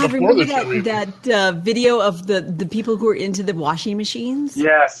 Oh, God, remember that video of the people who were into the washing machines?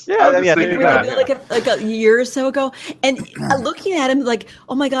 Yes. Yeah. Like a year or so ago. And looking at him like,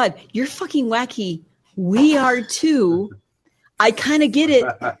 oh, my God, you're fucking wacky. We are, too. I kind of get it,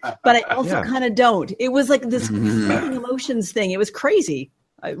 but I also kind of don't. It was like this emotions thing. It was crazy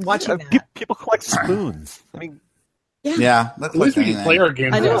watching that. People collect spoons. I mean... Yeah, at least we can play our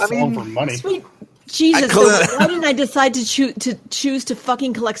games and sell them for money. Jesus, why didn't I decide to choose to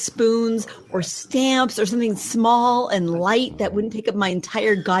fucking collect spoons or stamps or something small and light that wouldn't take up my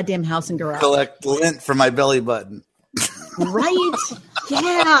entire goddamn house and garage? Collect lint for my belly button. Right?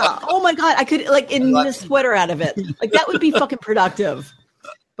 Yeah. Oh my God. I could knit a sweater out of it. Like that would be fucking productive.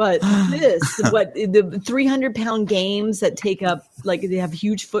 But the 300-pound games that take up, like they have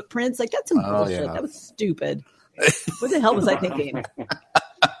huge footprints, like that's some bullshit. Yeah. That was stupid. What the hell was I thinking?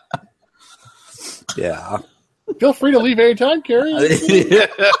 Yeah. Feel free to leave anytime, Carrie. I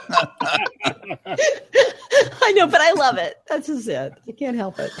know, but I love it. That's just it. I can't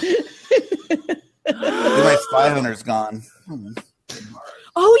help it. My Spy Hunter's gone.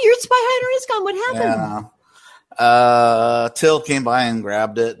 Oh, your Spy Hunter is gone. What happened? Yeah. Till came by and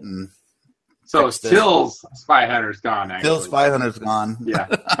grabbed it, and so Till's Spy Hunter's gone. Actually, Till's Spy Hunter's gone. Yeah,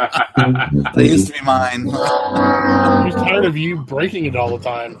 they used to be mine. He's tired of you breaking it all the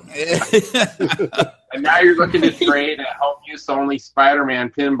time. And now you're looking to trade a home use only Spider-Man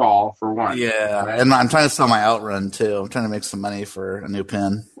pinball for one. Yeah, and I'm trying to sell my Outrun too. I'm trying to make some money for a new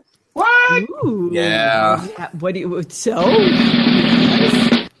pin. What? Ooh. Yeah. What do you so?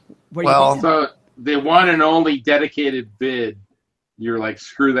 So the one and only dedicated bid, you're like,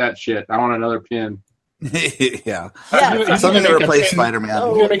 screw that shit. I want another pin. Yeah. Something to replace Spider-Man.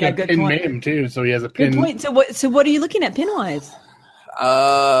 He's gonna make a pin name too, so he has a pin. Good point. So what are you looking at pin wise?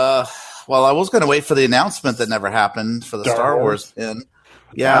 Well, I was going to wait for the announcement that never happened for the Star Wars pin.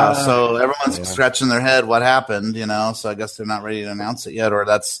 Yeah, so everyone's scratching their head what happened, so I guess they're not ready to announce it yet, or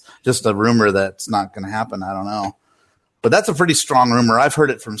that's just a rumor that's not going to happen. I don't know. But that's a pretty strong rumor. I've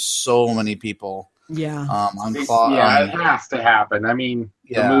heard it from so many people. Yeah. It has to happen. I mean,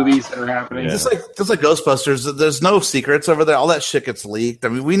 the movies that are happening. Just like Ghostbusters, there's no secrets over there. All that shit gets leaked. I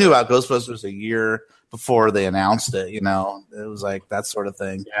mean, we knew about Ghostbusters a year before they announced it, It was like that sort of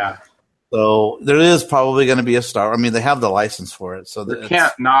thing. Yeah. So there is probably going to be a Star. I mean, they have the license for it, so there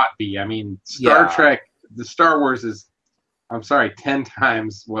can't not be. I mean, Star Trek, the Star Wars is, 10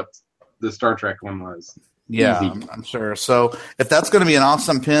 times what the Star Trek one was. Yeah, I'm sure. So if that's going to be an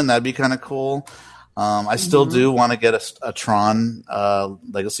awesome pin, that'd be kind of cool. I still do want to get a Tron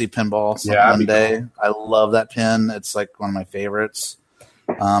Legacy pinball one day. Cool. I love that pin. It's like one of my favorites.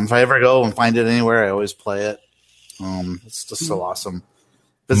 If I ever go and find it anywhere, I always play it. It's just so awesome.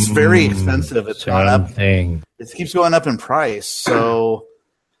 It's very expensive. It's gone up. It keeps going up in price. So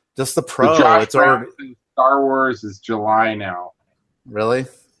just the Pro. It's already Star Wars is July now. Really?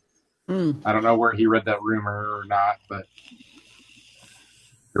 I don't know where he read that rumor or not, but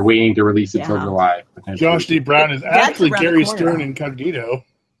they're waiting to release it till July. Josh D. Brown is actually Gary Stern incognito.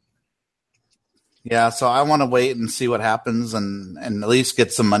 Yeah, so I want to wait and see what happens and at least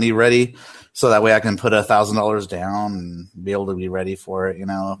get some money ready so that way I can put $1,000 down and be able to be ready for it,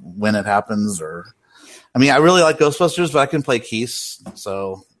 when it happens. I really like Ghostbusters, but I can play Keith,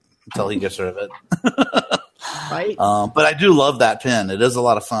 so until he gets rid of it. Right. But I do love that pin. It is a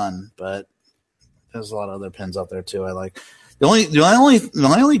lot of fun, but there's a lot of other pins out there too I like. The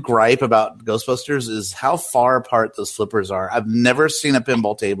only gripe about Ghostbusters is how far apart those flippers are. I've never seen a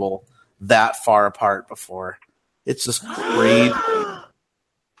pinball table that far apart before. It's just crazy.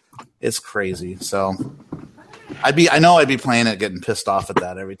 It's crazy. So I'd be playing it, getting pissed off at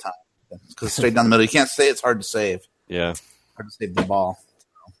that every time because straight down the middle. You can't say it's hard to save. Yeah, hard to save the ball.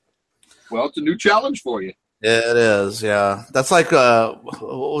 Well, it's a new challenge for you. It is. Yeah, that's like what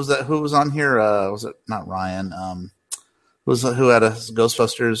was that? Who was on here? Was it not Ryan? Who had a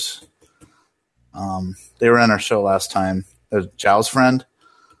Ghostbusters? They were on our show last time. Zhao's friend.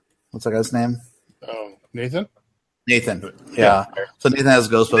 What's that guy's name? Oh, Nathan. Yeah. So Nathan has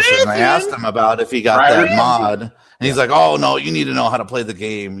Ghostbusters, and I asked him about if he got that mod, and he's like, "Oh no, you need to know how to play the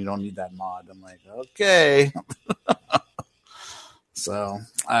game. You don't need that mod." I'm like, "Okay." So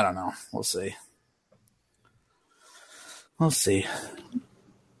I don't know. We'll see. Was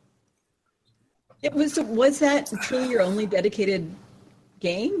that truly your only dedicated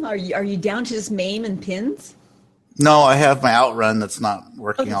game? Are you down to just MAME and pins? No, I have my Outrun that's not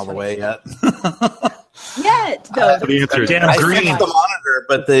working all the way yet. Though. The answer is green. Fixed the monitor,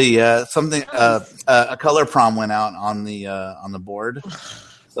 but a color prom went out on the board.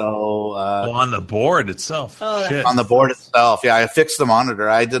 So on the board itself. Shit. On the board itself, yeah. I fixed the monitor.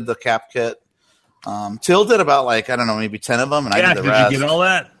 I did the cap kit. Till did about maybe 10 of them, and I did the rest. Did you get all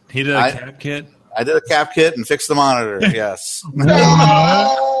that? He did a cap kit. I did a cap kit and fixed the monitor. Yes.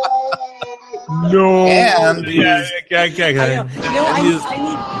 No. And I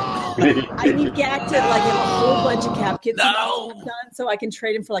need Gak to have a whole bunch of cap kits done so I can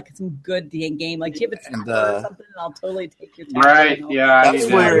trade him for some good game. Do you have a or something? And I'll totally take your time. Right? Yeah.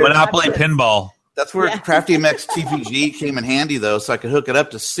 That's where Monopoly pinball. That's where Crafty MX TPG came in handy, though, so I could hook it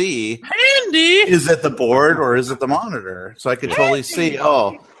up to see. Handy. Is it the board or is it the monitor? So I could totally see.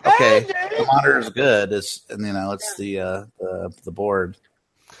 Oh, okay, the monitor is good. It's the board.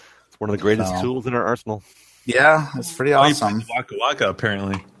 It's one of the greatest tools in our arsenal. Yeah, it's pretty awesome. Waka Waka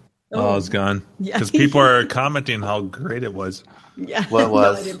apparently. Oh. It's gone Yeah. because people are commenting how great it was. Yeah. What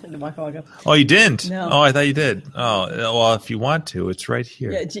was? No, I didn't play the Waka Waka. Oh, you didn't? No. Oh, I thought you did. Oh, well, if you want to, it's right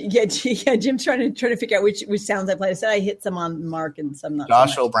here. Yeah. Jim's trying to figure out which sounds I played. I said I hit some on Mark and some not.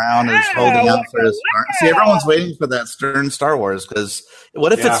 Josh O'Brown is holding out for his. See, everyone's waiting for that Stern Star Wars because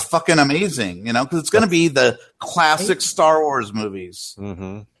what if it's fucking amazing? Because it's going to be the classic Star Wars movies.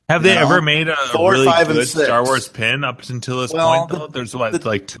 Mm-hmm. Have they ever made a 4, really 5, and good 6. Star Wars pin up until this point? Though there's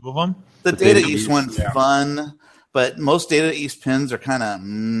like 2 of them. The Data East one's fun, but most Data East pins are kind of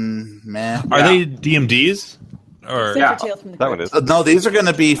meh. Are they DMDs? Or That one is. No, these are going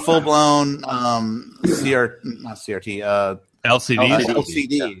to be full blown not CRT.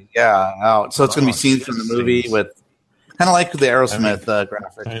 LCD. Yeah, out. So it's going to be scenes from the movie with kind of like the Aerosmith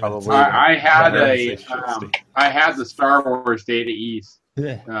graphics. Probably. I had the Star Wars Data East.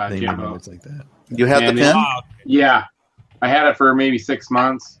 Jimbo. It's like that. You had the pin? Yeah, I had it for maybe 6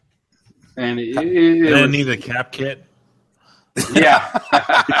 months, and it didn't was, need a cap kit. Yeah,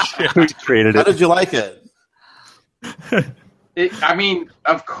 created it. How did you like it? I mean,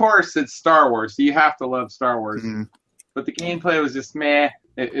 of course, it's Star Wars, so you have to love Star Wars. Mm-hmm. But the gameplay was just meh.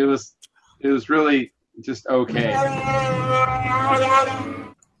 It was really just okay.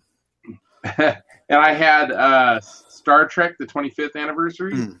 And I had Star Trek, the 25th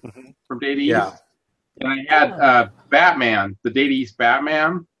anniversary from Data East. Yeah. And I had Batman, the Data East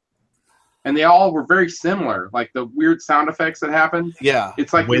Batman. And they all were very similar, like the weird sound effects that happened. Yeah.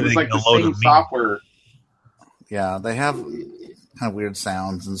 It's like it was like the same software. Yeah, they have kind of weird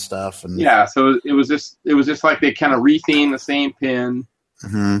sounds and stuff. And yeah, so it was just like they kind of rethemed the same pin.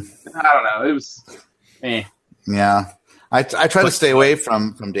 Mm-hmm. I don't know. It was Yeah. I try to stay away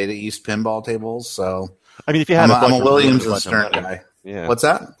from Data East pinball tables, so I mean, if you had I'm a Williams and Stern guy. Yeah. What's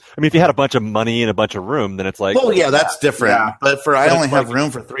that? I mean, if you had a bunch of money and a bunch of room, then it's like, well, yeah, that's different. Yeah. But I only have room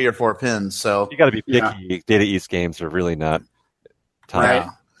for 3 or 4 pins, so you got to be picky. Yeah. Data East games are really not time. Right.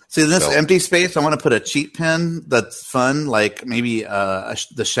 See, this empty space, I want to put a cheat pin that's fun, like maybe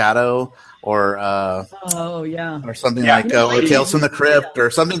the Shadow or or something like Tales from the Crypt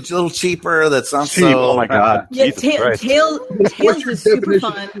or something a little cheaper that's not so. Oh my god! Yeah, Tales is super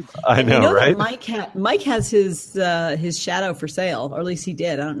fun. I know, right? Mike has his Shadow for sale, or at least he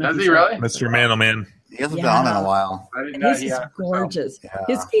did. I don't know. Does he really? Mr. Mantelman. He hasn't been on in a while. I didn't know his is gorgeous. Yeah.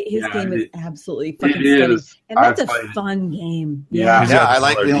 His game is absolutely fucking stunning, and that's a fun game. Yeah, I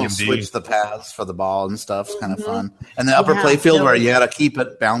like being able to switch the paths for the ball and stuff. It's kind of fun. And the upper play field where you got to keep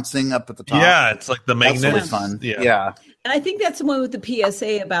it bouncing up at the top. Yeah, it's like the magnet. That's really fun. Yeah. And I think that's the one with the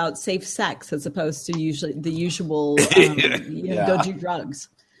PSA about safe sex as opposed to the usual don't do drugs.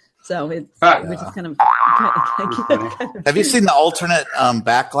 So it's which is kind of. Have you seen the alternate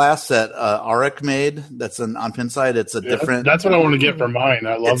back glass that Auric made? That's on Pinside. It's a different. That's what I want to get for mine.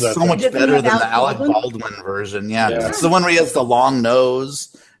 I love that. It's so much better than the Alec Baldwin version. Yeah, it's the one where he has the long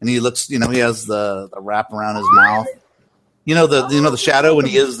nose and he looks. He has the wrap around his mouth. The shadow when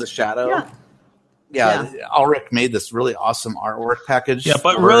he is the shadow. Yeah, Ulrich made this really awesome artwork package. Yeah,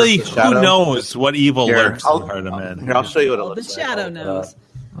 but really, who knows what evil lurks in the heart of man? Here, I'll show you what it looks like. The shadow knows.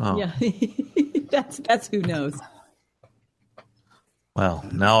 Oh. Yeah, that's who knows. Well,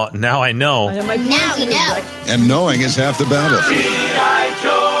 now I know. Now you know. And knowing is half the battle.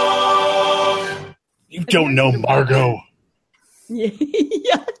 You don't know Margot.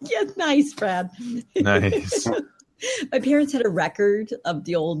 Yeah, nice, Brad. Nice. My parents had a record of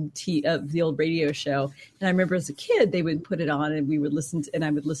the old radio show, and I remember as a kid they would put it on, and we would listen to, and I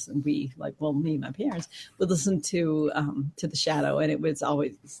would listen. Me and my parents would listen to The Shadow, and it was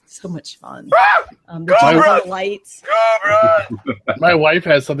always so much fun. The lights. My wife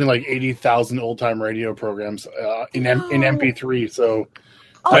has something like 80,000 old time radio programs in MP3. So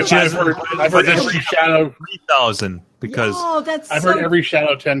I've heard every Shadow 3,000 because I've heard every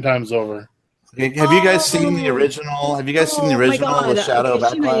Shadow 10 times over. Have you guys seen the original? Have you guys seen the original with Shadow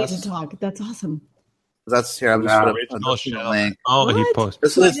Back Glass? That's awesome. That's here. I'm just putting a link. Oh, he posted.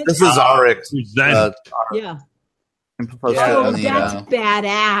 This is Auric. Yeah. That's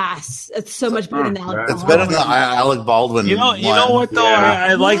badass. That's so much better than Alec Baldwin. It's better than the Alec Baldwin. You know what though?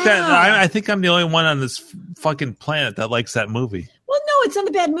 I like that. I think I'm the only one on this fucking planet that likes that movie. Well, no, it's not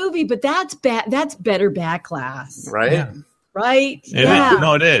a bad movie, but that's better back glass, right? Yeah. Right? It is.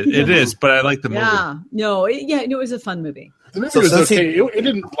 No, it is. It is. But I like the movie. Yeah. No, it was a fun movie. The movie was okay.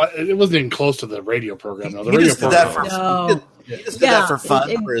 It wasn't even close to the radio program. Though. The radio program. He just did that for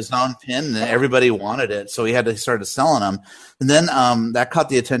fun for his own pin, and everybody wanted it, so he had to start selling them. And then that caught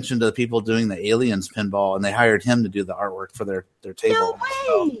the attention to the people doing the Aliens pinball, and they hired him to do the artwork for their table.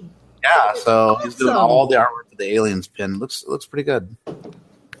 No way! So he's doing all the artwork for the Aliens pin. Looks pretty good.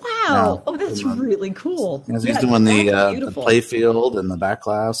 Wow! Oh, that's really cool. He's doing the play field and the back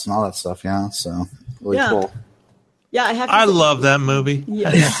glass and all that stuff. Yeah, so really cool. Yeah, I love that movie.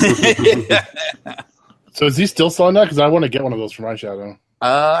 Yeah. So is he still selling that? Because I want to get one of those for my Shadow.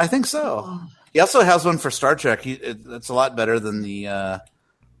 I think so. He also has one for Star Trek. It's a lot better than the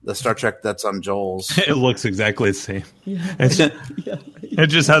Star Trek that's on Joel's. It looks exactly the same. It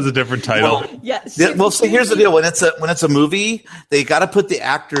just has a different title. Well, see, here's the deal: when it's a movie, they got to put the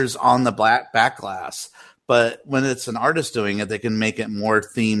actors on the black back glass. But when it's an artist doing it, they can make it more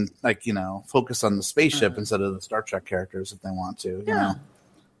themed, like focus on the spaceship instead of the Star Trek characters if they want to. You know.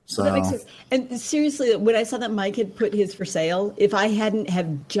 So that makes sense. And seriously, when I saw that Mike had put his for sale, if I hadn't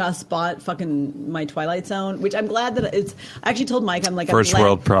have just bought fucking my Twilight Zone, which I'm glad that I actually told Mike, I'm like, first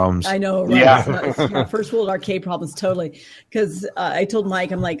world problems. I know, right? Yeah. First world arcade problems, totally. Because I told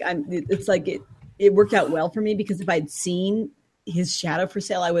Mike, I'm like, it's like it worked out well for me because if I'd seen his Shadow for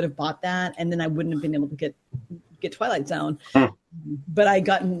sale, I would have bought that, and then I wouldn't have been able to get Twilight Zone. But I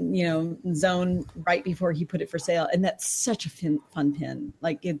got Zone right before he put it for sale, and that's such a fun pin.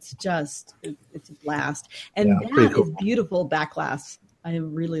 Like it's a blast, and that is beautiful back glass. I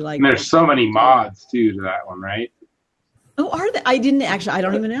really like. And there's so many mods too to that one, right? Oh, are there? I didn't actually. I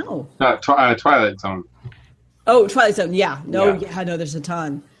don't even know. Twilight Zone. Oh, Twilight Zone. Yeah. No. There's a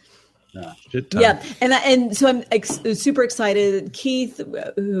ton. Yeah, and so I'm super excited. Keith,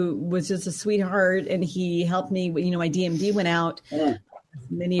 who was just a sweetheart, and he helped me. My DMD went out.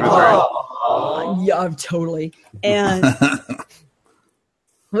 Many of yeah, totally, and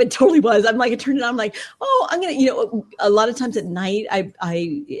it totally was. I'm like, I turned it on. I'm like, oh, I'm gonna. A lot of times at night, I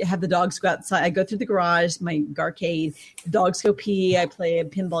have the dogs go outside. I go through the garage, my garcade. The dogs go pee. I play a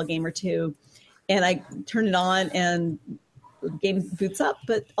pinball game or two, and I turn it on and. Game boots up,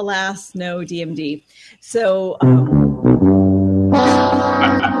 but alas, no DMD. So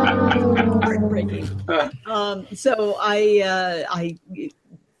heartbreaking. So I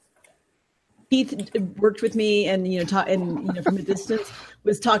Keith worked with me, and from a distance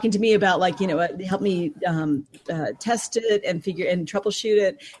was talking to me about help me test it and troubleshoot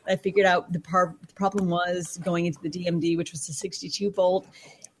it. I figured out the problem was going into the DMD, which was the 62 volt.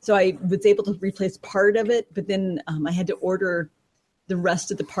 So I was able to replace part of it, but then I had to order the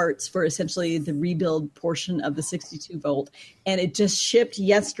rest of the parts for essentially the rebuild portion of the 62 volt. And it just shipped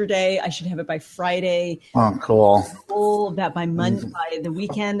yesterday. I should have it by Friday. Oh, cool. That by Monday, by the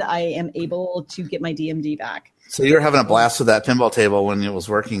weekend, I am able to get my DMD back. So you were having a blast with that pinball table when it was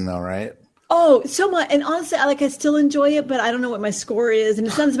working, though, right? Oh, so much. And honestly, I still enjoy it, but I don't know what my score is. And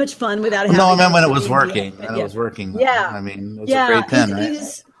it's not as much fun without having. No, I meant when it was working. It was working. Yeah. I mean, it was a great pin,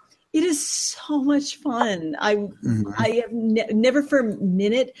 right? It is so much fun. I have never for a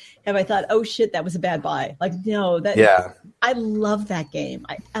minute have I thought, oh shit, that was a bad buy. Like, no, I love that game.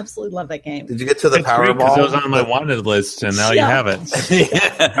 I absolutely love that game. Did you get to the Powerball? It was on my wanted list, and now you have it. Did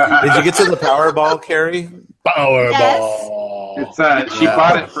you get to the Powerball, Carrie? Powerball. It's she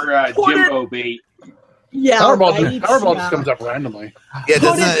bought it for Jimbo bait. Yeah, Powerball just comes up randomly. Yeah,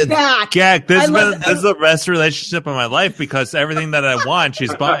 doesn't it? Back. Yeah, this is the best relationship of my life because everything that I want,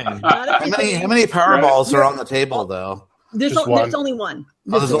 she's buying. How many Powerballs are on the table, though? There's only one.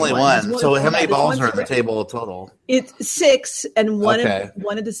 There's only one. So how many balls are on the table total? It's 6, and one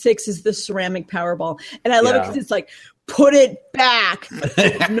of the 6 is the ceramic Powerball. And I love it because it's like, put it back.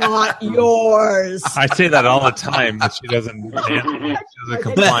 It's not yours. I say that all the time, but she doesn't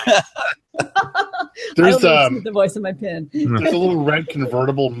comply. There's the voice of my pin. There's a little red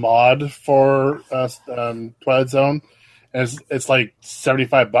convertible mod for Twilight Zone, and it's like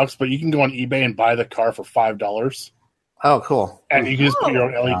 $75, but you can go on eBay and buy the car for $5. Oh, cool! And you can just put your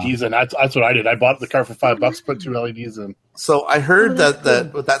own LEDs in. That's what I did. I bought the car for $5, put 2 LEDs in. So I heard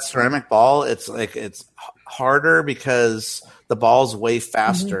that with that ceramic ball, it's harder because the ball's way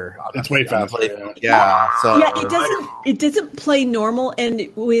faster. It's way faster. So it doesn't play normal, and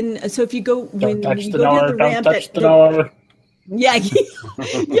if you go down the ramp, don't touch the door. Yeah.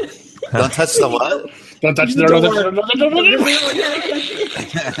 Don't touch the what? Don't touch the door.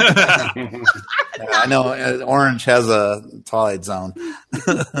 I know Orange has a Twilight Zone.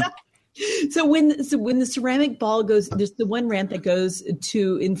 So when the ceramic ball goes, there's the one ramp that goes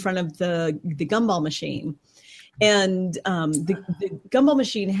to in front of the gumball machine, and the gumball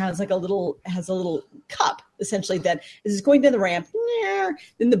machine has a little cup essentially, that as it's going down the ramp,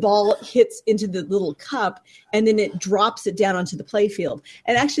 then the ball hits into the little cup, and then it drops it down onto the play field.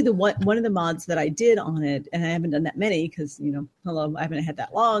 And actually, one of the mods that I did on it, and I haven't done that many because, I haven't had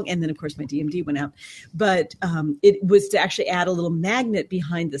that long. And then, of course, my DMD went out. But it was to actually add a little magnet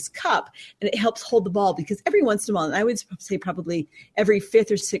behind this cup, and it helps hold the ball because every once in a while, and I would say probably every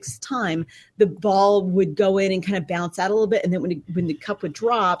fifth or sixth time, the ball would go in and kind of bounce out a little bit. And then when the cup would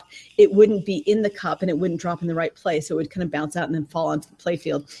drop, it wouldn't be in the cup and it wouldn't drop in the right place. So it would kind of bounce out and then fall onto the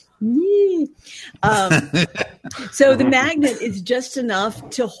playfield. So the magnet is just enough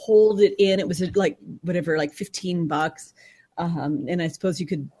to hold it in. It was like $15. And I suppose you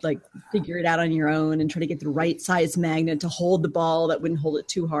could figure it out on your own and try to get the right size magnet to hold the ball that wouldn't hold it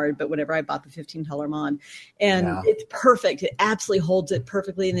too hard. But whatever, I bought the $15 mod, and it's perfect. It absolutely holds it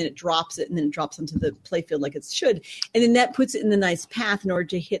perfectly, and then it drops it, and then it drops onto the playfield like it should. And then that puts it in the nice path in order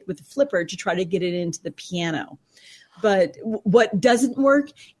to hit with the flipper to try to get it into the piano. But what doesn't work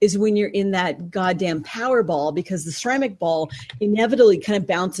is when you're in that goddamn power ball, because the ceramic ball inevitably kind of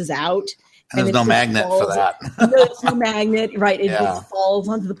bounces out. And there's no magnet for that. There's no magnet, right? It just falls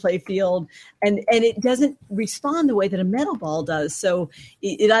onto the play field, and it doesn't respond the way that a metal ball does. So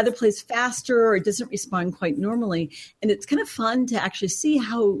it either plays faster or it doesn't respond quite normally. And it's kind of fun to actually see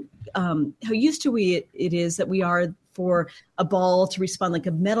how used to it is that we are for a ball to respond like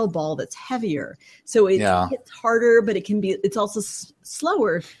a metal ball that's heavier. So it hits harder, but it's also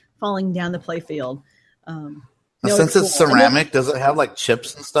slower falling down the play field. Since it's ceramic, does it have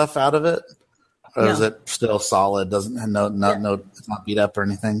chips and stuff out of it? Or is it still solid? Doesn't it's not beat up or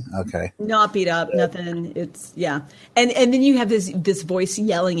anything? Okay. Not beat up, nothing. It's And then you have this voice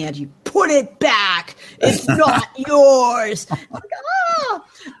yelling at you, put it back. It's not yours.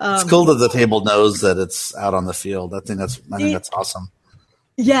 It's cool that the table knows that it's out on the field. I think that's awesome.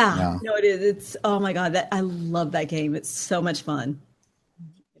 Yeah. No, it is. It's oh my God, I love that game. It's so much fun.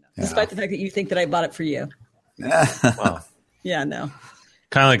 Despite the fact that you think that I bought it for you. Wow. Yeah, no.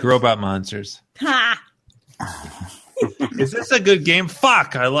 Kind of like Robot Monsters. Ha! Is this a good game?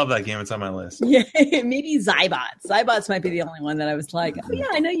 Fuck! I love that game. It's on my list. Yeah, maybe Zybots. Zybots might be the only one that I was like, oh yeah,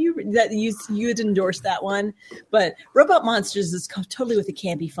 I know you had endorsed that one, but Robot Monsters is totally with the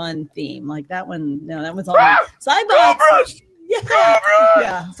campy fun theme. Like that one, no, that one's all Zybots.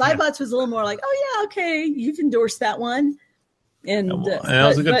 Yeah. Zybots was a little more like, oh yeah, okay, you've endorsed that one. And that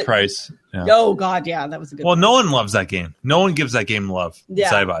was a good price. Yeah. Oh God, yeah, that was a good. Well, no one loves that game. No one gives that game love.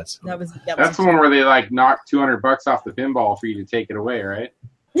 Yeah, Cybots. That's the one where they knock $200 off the pinball for you to take it away, right?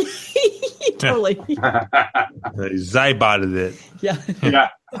 Totally. They Zybotted it. Yeah.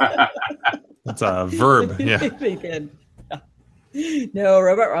 That's a verb. Yeah. They did. Yeah. No,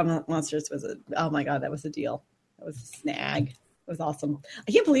 Robot Monsters was oh my God, that was a deal. That was a snag. It was awesome.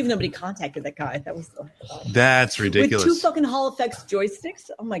 I can't believe nobody contacted that guy. That's ridiculous. With 2 fucking Hall Effects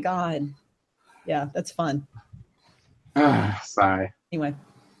joysticks. Oh my God. Yeah, that's fun. Sigh. Anyway.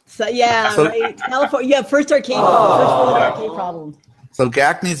 So right. California. Yeah, first arcade problem. So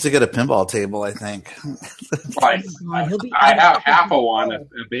Gak needs to get a pinball table, I think. I have half of one, a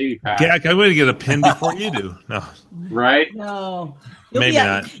baby pack. Gak, I'm going to get a pin before you do. No. Right? No. Maybe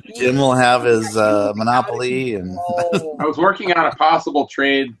not. Jim will have his Monopoly. And I was working on a possible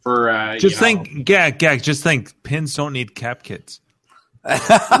trade for... Gak, just think, pins don't need cap kits.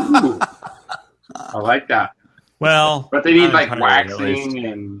 I like that. Well, but they need waxing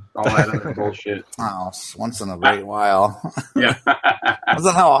and all that other bullshit. Oh, once in a great while. Yeah. That's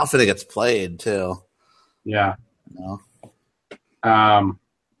not how often it gets played, too. Yeah. No.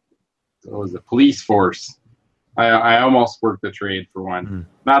 What was it? Police Force. I almost worked the trade for one. Mm.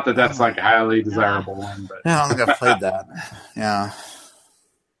 Not that that's a highly desirable one, but I don't think I've played that. Yeah.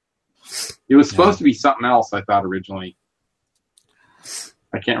 It was supposed to be something else, I thought originally.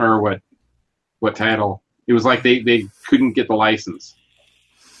 I can't remember what title. It was like they couldn't get the license.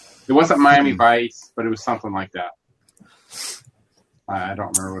 It wasn't Miami Vice, but it was something like that. I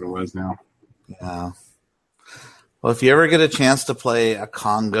don't remember what it was now. Yeah. Well, if you ever get a chance to play a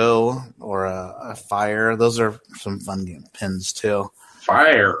Congo or a Fire, those are some fun game pins too.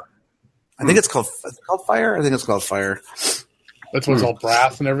 Fire. I think it's called Fire. I think it's called Fire. That's when it's all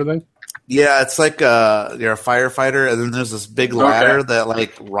brass and everything. Yeah, it's like you're a firefighter, and then there's this big ladder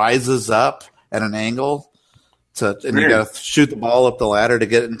that rises up at an angle. And you got to shoot the ball up the ladder to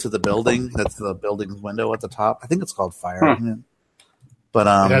get into the building. That's the building's window at the top. I think it's called Fire. Huh. But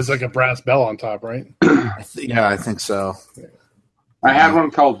it has a brass bell on top, right? I think so. I had one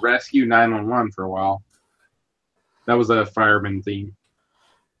called Rescue 911 for a while. That was a fireman theme.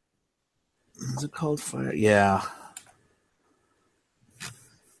 Is it called Fire? Yeah.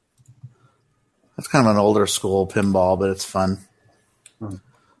 It's kind of an older school pinball, but it's fun.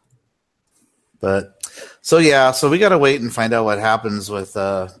 But so we got to wait and find out what happens with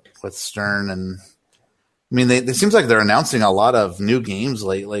Stern. And I mean, it seems like they're announcing a lot of new games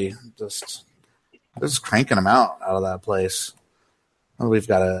lately. They're just cranking them out of that place. Well, we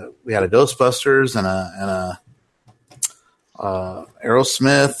had a Ghostbusters and a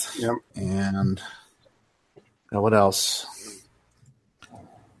Aerosmith. Yep. And what else?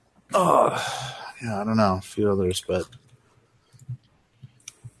 Oh, yeah, I don't know, a few others, but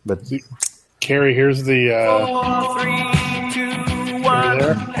Carrie, here's the. 4, 3, 2, 1.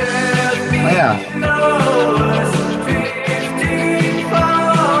 There. Oh, yeah.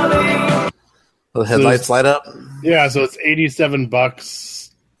 The headlights light up. Yeah, so it's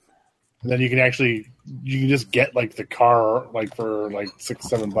 $87, and then you can just get like the car like for like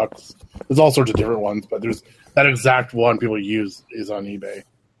 $6-7. There's all sorts of different ones, but there's that exact one people use is on eBay.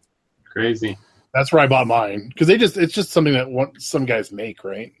 Crazy. That's where I bought mine because it's just something that some guys make,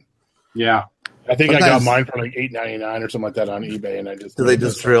 right? Yeah. I think I got mine for like $8.99 or something like that on eBay, and I just do they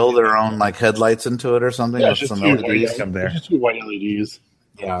just drill their own like headlights into it or something? Yeah, with just some two LEDs? just two white LEDs.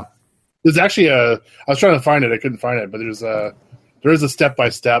 Yeah. There's actually I was trying to find it, I couldn't find it, but there is a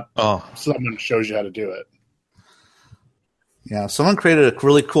step-by-step. Someone shows you how to do it. Yeah, someone created a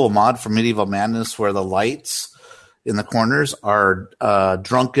really cool mod for Medieval Madness where the lights in the corners are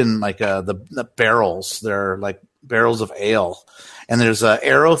drunken, like the barrels. They're like barrels of ale, and there's an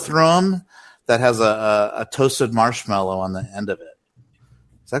arrow through them that has a toasted marshmallow on the end of it.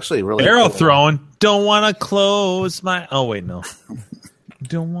 It's actually really arrow cool. throwing. Don't want to close my. Oh wait, no.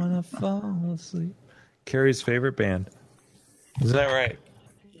 Don't want to fall asleep. Carrie's favorite band. Is that right?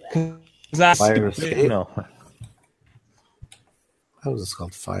 Fire Escape? No. How was this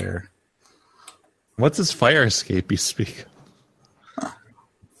called? Fire. What's this Fire Escape you speak?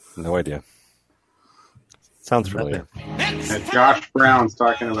 No idea. Sounds familiar. Josh Brown's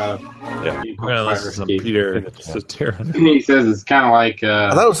talking about. Yeah, we're gonna listen to some Peter Cetera. He says it's kind of like.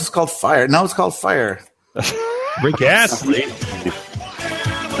 I thought it was just called Fire. No, it's called Fire. Rick Astley.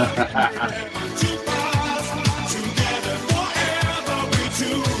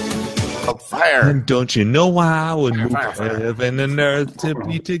 Called Fire. And don't you know I would move heaven and earth to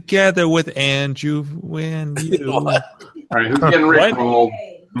be together with Andrew and you? All right, who's getting rickrolled?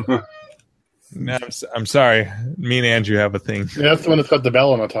 No, I'm sorry. Me and Andrew have a thing. Yeah, that's the one that's got the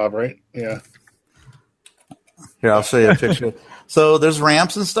bell on the top, right? Yeah. Here, I'll show you a picture. So there's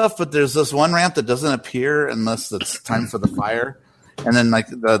ramps and stuff, but there's this one ramp that doesn't appear unless it's time for the fire. And then like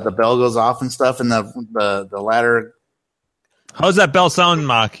the bell goes off and stuff, and the ladder. How's that bell sound,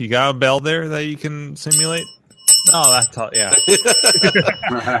 Mock? You got a bell there that you can simulate? Oh, that's all. Yeah.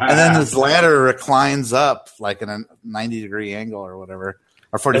 And then this ladder reclines up like in a 90-degree angle or whatever,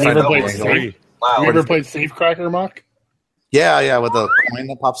 or 45 Have you degree ever angle. Have you ever played Safecracker, Mock? Yeah, with the coin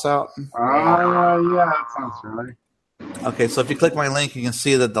that pops out. Yeah, that sounds familiar. Okay, so if you click my link, you can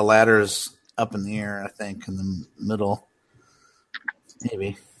see that the ladder's up in the air, I think, in the middle.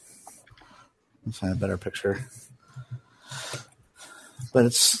 Maybe. Let's find a better picture. But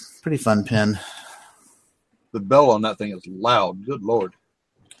it's a pretty fun pin. The bell on that thing is loud. Good Lord.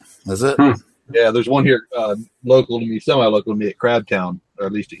 Is it? Yeah, there's one here local to me, semi-local to me at Crabtown, or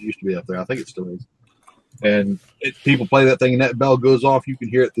at least it used to be up there. I think it still is. And people play that thing, and that bell goes off. You can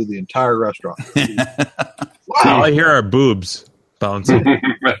hear it through the entire restaurant. All I hear are boobs bouncing.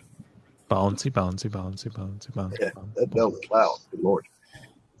 Bouncy, bouncy, bouncy, bouncy, bouncy. Yeah, that bell is loud. Good Lord.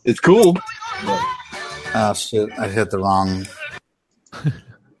 It's cool. Oh, shit. I hit the wrong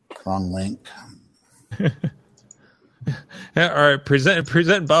link. Yeah, all right,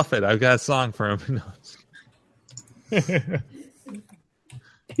 present Buffett. I've got a song for him.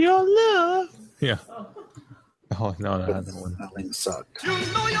 Your love. Yeah. Oh, no, not that one. That link sucked.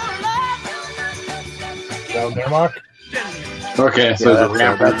 Down there, Mark? Okay, so there's a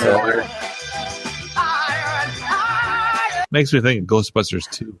ramp that's there. Makes me think of Ghostbusters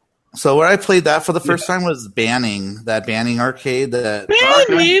 2. So where I played that for the first time was Banning arcade that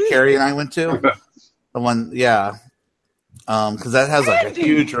Carrie and I went to. The one, yeah. Because that has like a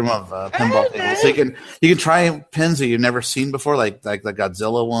huge room of pinball tables. So you can try pins that you've never seen before, like the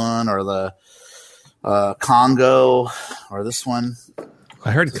Godzilla one or the Congo or this one.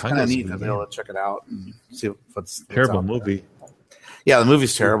 I heard it's kind of neat to be able to check it out and see what's terrible movie. Yeah, the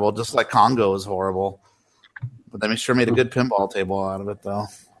movie's terrible. Just like Congo is horrible, but they sure made a good pinball table out of it, though.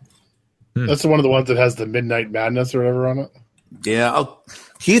 That's one of the ones that has the Midnight Madness or whatever on it. Yeah. Oh,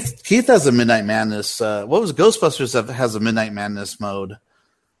 Keith has a Midnight Madness. What was Ghostbusters that has a Midnight Madness mode?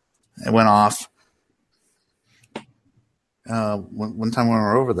 It went off. one time when we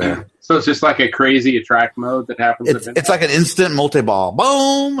were over there. So it's just like a crazy attract mode that happens. It's like an instant multi-ball,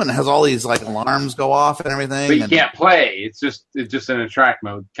 boom, and it has all these like alarms go off and everything. But you can't play. It's just an attract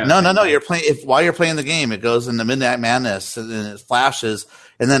mode. No. You're playing. While you're playing the game, it goes into Midnight Madness and then it flashes,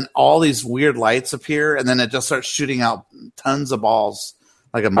 and then all these weird lights appear, and then it just starts shooting out tons of balls,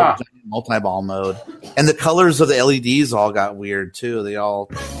 like a multi-ball mode. And the colors of the LEDs all got weird too. They all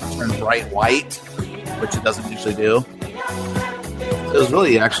turned bright white, which it doesn't usually do. It was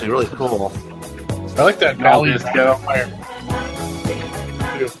actually really cool. I like that Valley Disco.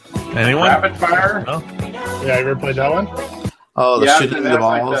 Anyone? Rapid Fire? No? Yeah, you ever played that one? Oh, the shooting the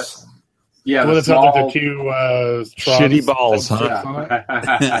balls. Yeah, well, it's not like the two shitty balls, huh?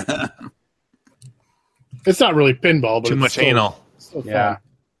 Yeah. It's not really pinball, but too much anal. Yeah.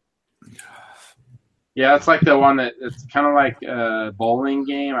 Yeah, it's like the one that it's kind of like a bowling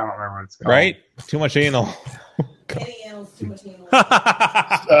game. I don't remember what it's called. Right? Too much anal.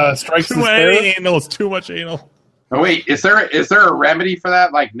 Strikes too many anal is too much anal. Oh, wait, is there a remedy for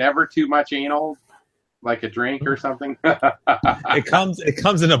that? Like never too much anal, like a drink or something? It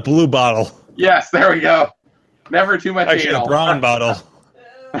comes in a blue bottle. Yes, there we go. Never too much Actually, anal. a brown bottle.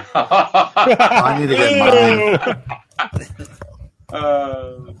 I need to get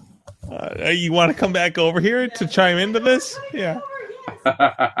mine. You want to come back over here to chime into this? Yeah.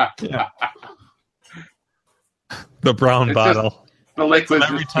 Yeah. The brown bottle. The liquid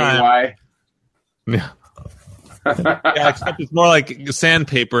every just time. KY. Yeah. Yeah, except it's more like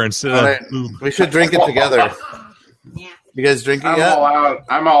sandpaper instead of. We should drink it together. You guys drinking I'm yet? all out.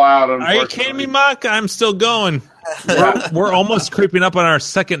 I'm all out. Are you kidding me, Mock? I'm still going. We're almost creeping up on our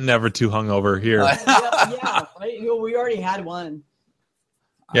second never too hungover here. Yeah, right? We already had one.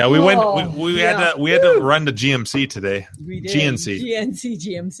 Yeah, we went. We had to run to GMC today. We did. GNC.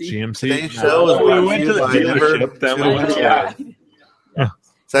 GMC. Today's show is we went to the dealership.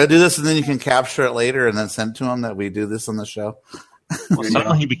 So I do this, and then you can capture it later, and then send to them that we do this on the show. Well,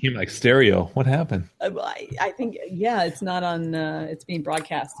 suddenly he became like stereo. What happened? I think it's not on. It's being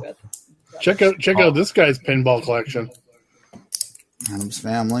broadcast with. Check out this guy's pinball collection. Adam's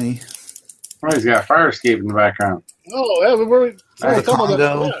family. Oh, he's got a fire escape in the background. Oh, yeah,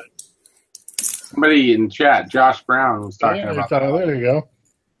 Congo. Somebody in chat, Josh Brown, was talking about that. There you go.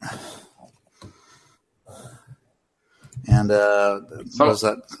 And what was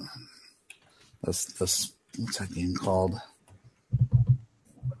that? This what's that game called?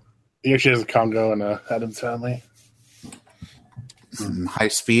 He actually has a Congo and a Adam's Family. High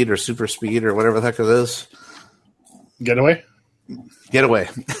speed or super speed or whatever the heck it is. Getaway.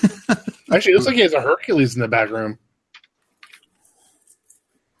 Actually, it looks like he has a Hercules in the back room.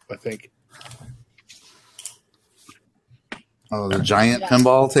 I think. Oh, the giant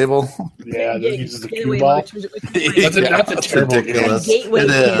pinball table. Yeah, that uses a cue ball. That's a terrible ridiculous. It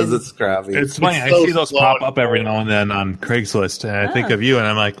is. It's crappy. It's funny. I see those pop up every now and then on Craigslist, and I think of you, and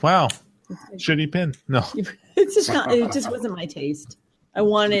I'm like, wow, shitty pin. No, it's just not. It just wasn't my taste. I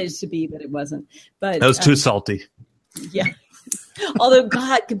wanted it to be, but it wasn't. But that was too salty. Yeah. Although,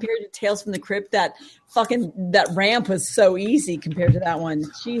 God, compared to Tales from the Crypt, that ramp was so easy compared to that one.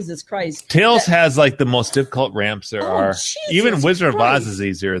 Jesus Christ. Tales has like the most difficult ramps there are. Jesus Even Wizard Christ. of Oz is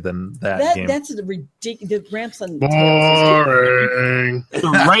easier than that game. That's the ridiculous. The ramps on Boring. The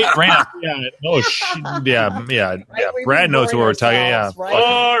right ramp. Yeah. Oh, yeah. Brad knows what we're talking. Yeah.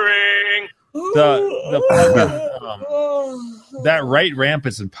 Boring. That right ramp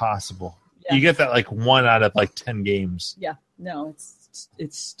is impossible. Yeah. You get that like 1 out of like 10 games. Yeah. No,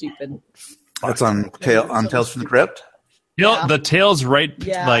 it's stupid. That's on Tales from the Crypt. The Tales right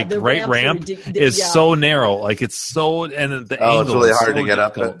the right ramp is so narrow. Like it's so and the angle it's really is hard so to get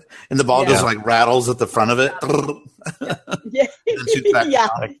up. difficult. And the ball just like rattles at the front of it. Yeah.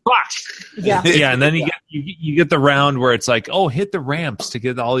 Yeah, and then you get the round where it's like, oh, hit the ramps to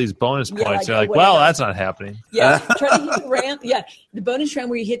get all these bonus points. like, You're like, whatever. well, that's not happening. Yeah, try to hit the ramp. Yeah, the bonus round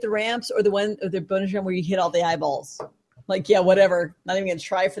where you hit the ramps, or the bonus round where you hit all the eyeballs. Like, yeah, whatever. Not even gonna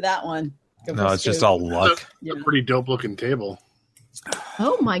try for that one. No, it's just all luck. It's a pretty dope looking table.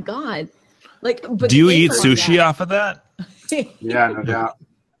 Oh my God! Like, but do you eat sushi off of that? Yeah, no doubt.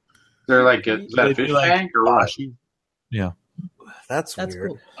 They're like is that a fish tank or what? Yeah, that's weird.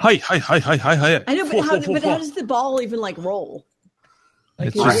 Cool. Hi. I know, but how does the ball even like roll? Like,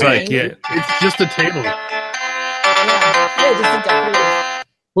 it's just like it's just a table. Yeah, just a decorative.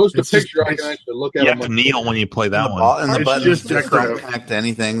 Post a picture. I can actually look at. You have to kneel when you play that one. And the It's buttons just don't connect to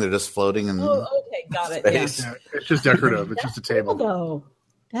anything; they're just floating in Okay, got it. space. Yeah. It's just decorative. It's just a table. Though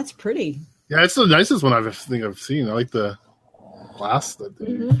that's pretty. Yeah, it's the nicest one I've seen. I like the glass that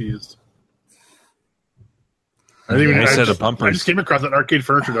they used. I said a the bumpers. I just came across that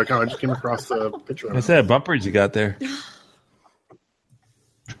arcadefurniture.com. I just came across the picture of I it. said bumpers you got there.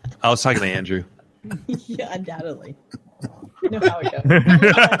 I was talking to Andrew. Yeah, undoubtedly. You know how it goes. I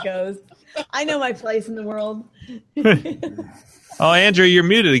know how it goes. I know my place in the world. Oh, Andrew, you're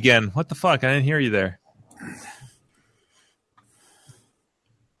muted again. What the fuck? I didn't hear you there.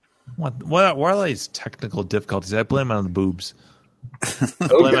 What are these technical difficulties? I blame it on the boobs.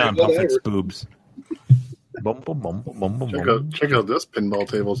 Blame it on Buffett's boobs. Boom, boom, boom, boom, boom, boom. Check out this pinball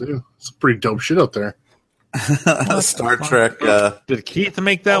table too. It's pretty dope shit out there. Star Trek. Did Keith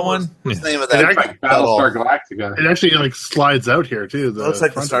make that one? What's the name of that? Battlestar Galactica. It actually like slides out here too. It looks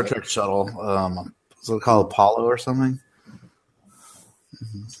like the Star Trek shuttle. Is it called Apollo or something?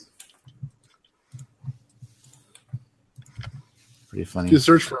 Pretty funny. If you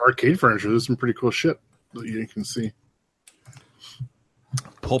search for arcade furniture, there's some pretty cool shit that you can see.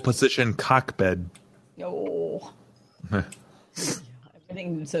 Pole position cock bed. Oh.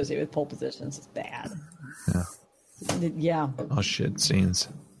 Everything associated with pole positions is bad. Yeah. Yeah. Oh shit, scenes.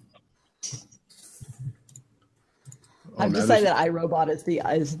 I've decided that iRobot is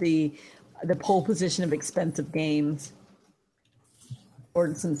the pole position of expensive games.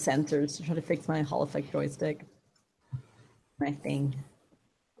 Ordered some sensors to try to fix my Hall Effect joystick. My thing.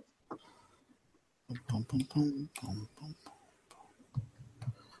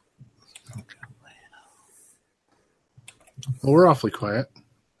 Well, we're awfully quiet.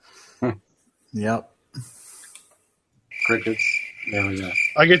 Yep. Crickets. There we go.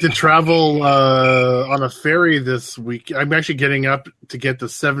 I get to travel on a ferry this week. I'm actually getting up to get the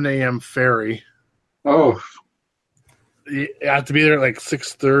 7 a.m. ferry. Oh. You have to be there at like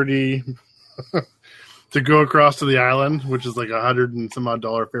 6:30 to go across to the island, which is like $100 and some odd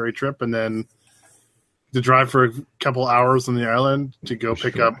ferry trip, and then to drive for a couple hours on the island to go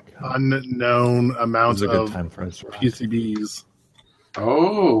pick up unknown amounts of PCBs.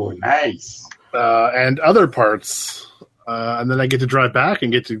 Oh, nice. And other parts. And then I get to drive back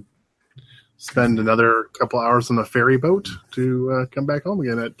and get to spend another couple hours on a ferry boat to come back home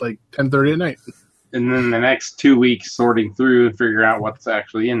again at like 10:30 at night. And then the next 2 weeks sorting through and figuring out what's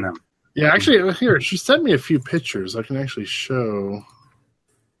actually in them. Yeah, actually, here, she sent me a few pictures. I can actually show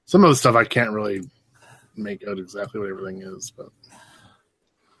some of the stuff. I can't really make out exactly what everything is, but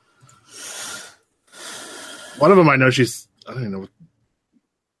one of them I know she's, I don't even know.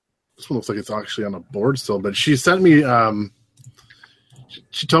 This one looks like it's actually on a board still, but she sent me,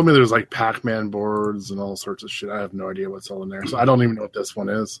 she told me there's like Pac-Man boards and all sorts of shit. I have no idea what's all in there, so I don't even know what this one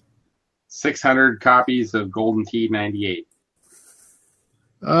is. 600 copies of Golden Tee 98.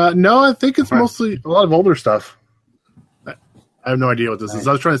 No, I think it's mostly a lot of older stuff. I have no idea what this is.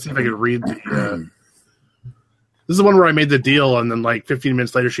 I was trying to see if I could read the. This is the one where I made the deal, and then like 15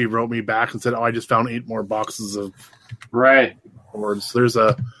 minutes later, she wrote me back and said, "Oh, I just found 8 more boxes of boards." There's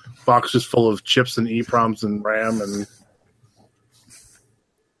a box just full of chips and EEPROMs and RAM, and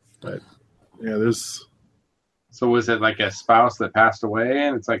but yeah, there's. So was it like a spouse that passed away,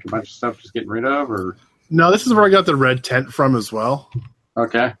 and it's like a bunch of stuff just getting rid of, or? No, this is where I got the red tent from as well.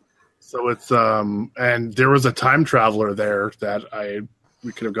 Okay. So it's and there was a time traveler there that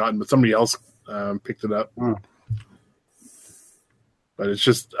we could have gotten, but somebody else picked it up. But it's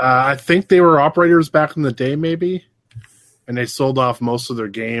just I think they were operators back in the day, maybe, and they sold off most of their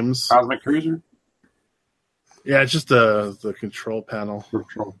games. Cosmic Cruiser. Yeah, it's just the control panel.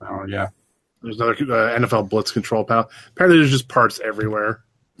 Control panel, yeah. There's another NFL Blitz control panel. Apparently, there's just parts everywhere.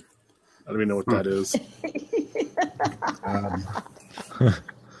 I don't even know what that is.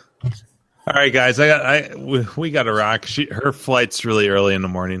 All right, guys, we got to rock. Her flight's really early in the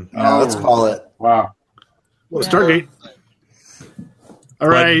morning. Let's call it. Wow. Well, Stargate. All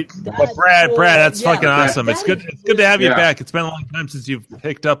right, but Brad, that's fucking awesome. It's good to have you back. It's been a long time since you've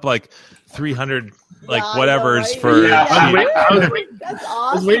picked up like 300 whatevers for. Yeah,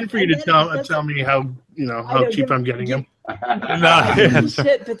 I was waiting for you to tell me how cheap I'm getting them.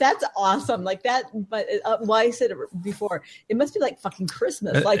 Shit, but that's awesome. Like that, but why I said it before, it must be like fucking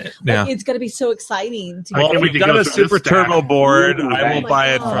Christmas. Like it's going to be so exciting. We've got a Super Turbo board. I will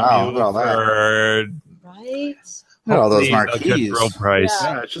buy it from you for right. All those marquees. Price.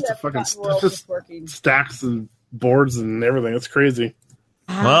 Yeah, it's just a fucking stacks and boards and everything. It's crazy.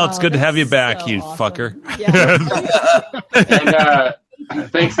 Well, it's good to have you back, you fucker. And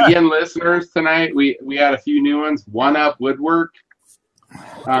thanks again, listeners. Tonight we had a few new ones. One Up Woodwork.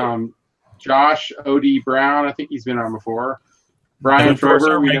 Josh O.D. Brown. I think he's been on before. Brian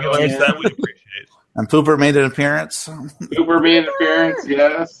Trover. That we appreciate. And Pooper made an appearance. Pooper made an appearance.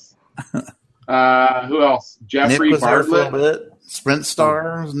 Yes. Who else? Jeffrey Nick was Bartlett. there for a bit. Sprint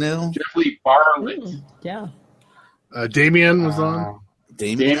Star is new. Jeffrey Bartlett. Yeah. Damien was on.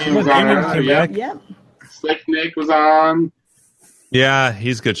 Damien was on. Damien came back. Yep. Slick Nick was on. Yeah,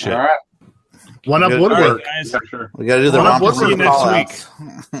 he's good shit. All right. One up Good. woodwork. All right, guys. Sure. We got to do the Well, romper we'll see you next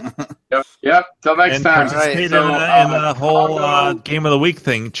Yep. Yep. Till next And time. participate So, in the whole Congo- Game of the Week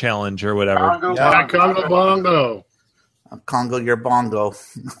thing challenge or whatever. Congo Yeah, Bongo. Congo Bongo. Congo your bongo.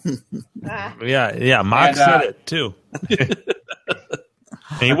 Yeah. Mock And, said it too.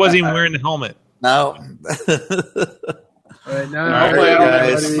 And he wasn't even wearing the helmet. No. All right, now, Hopefully, I don't have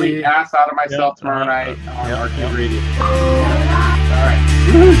a guys. complete ass out of myself tomorrow night on Arcade Radio. All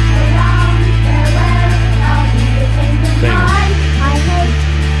right.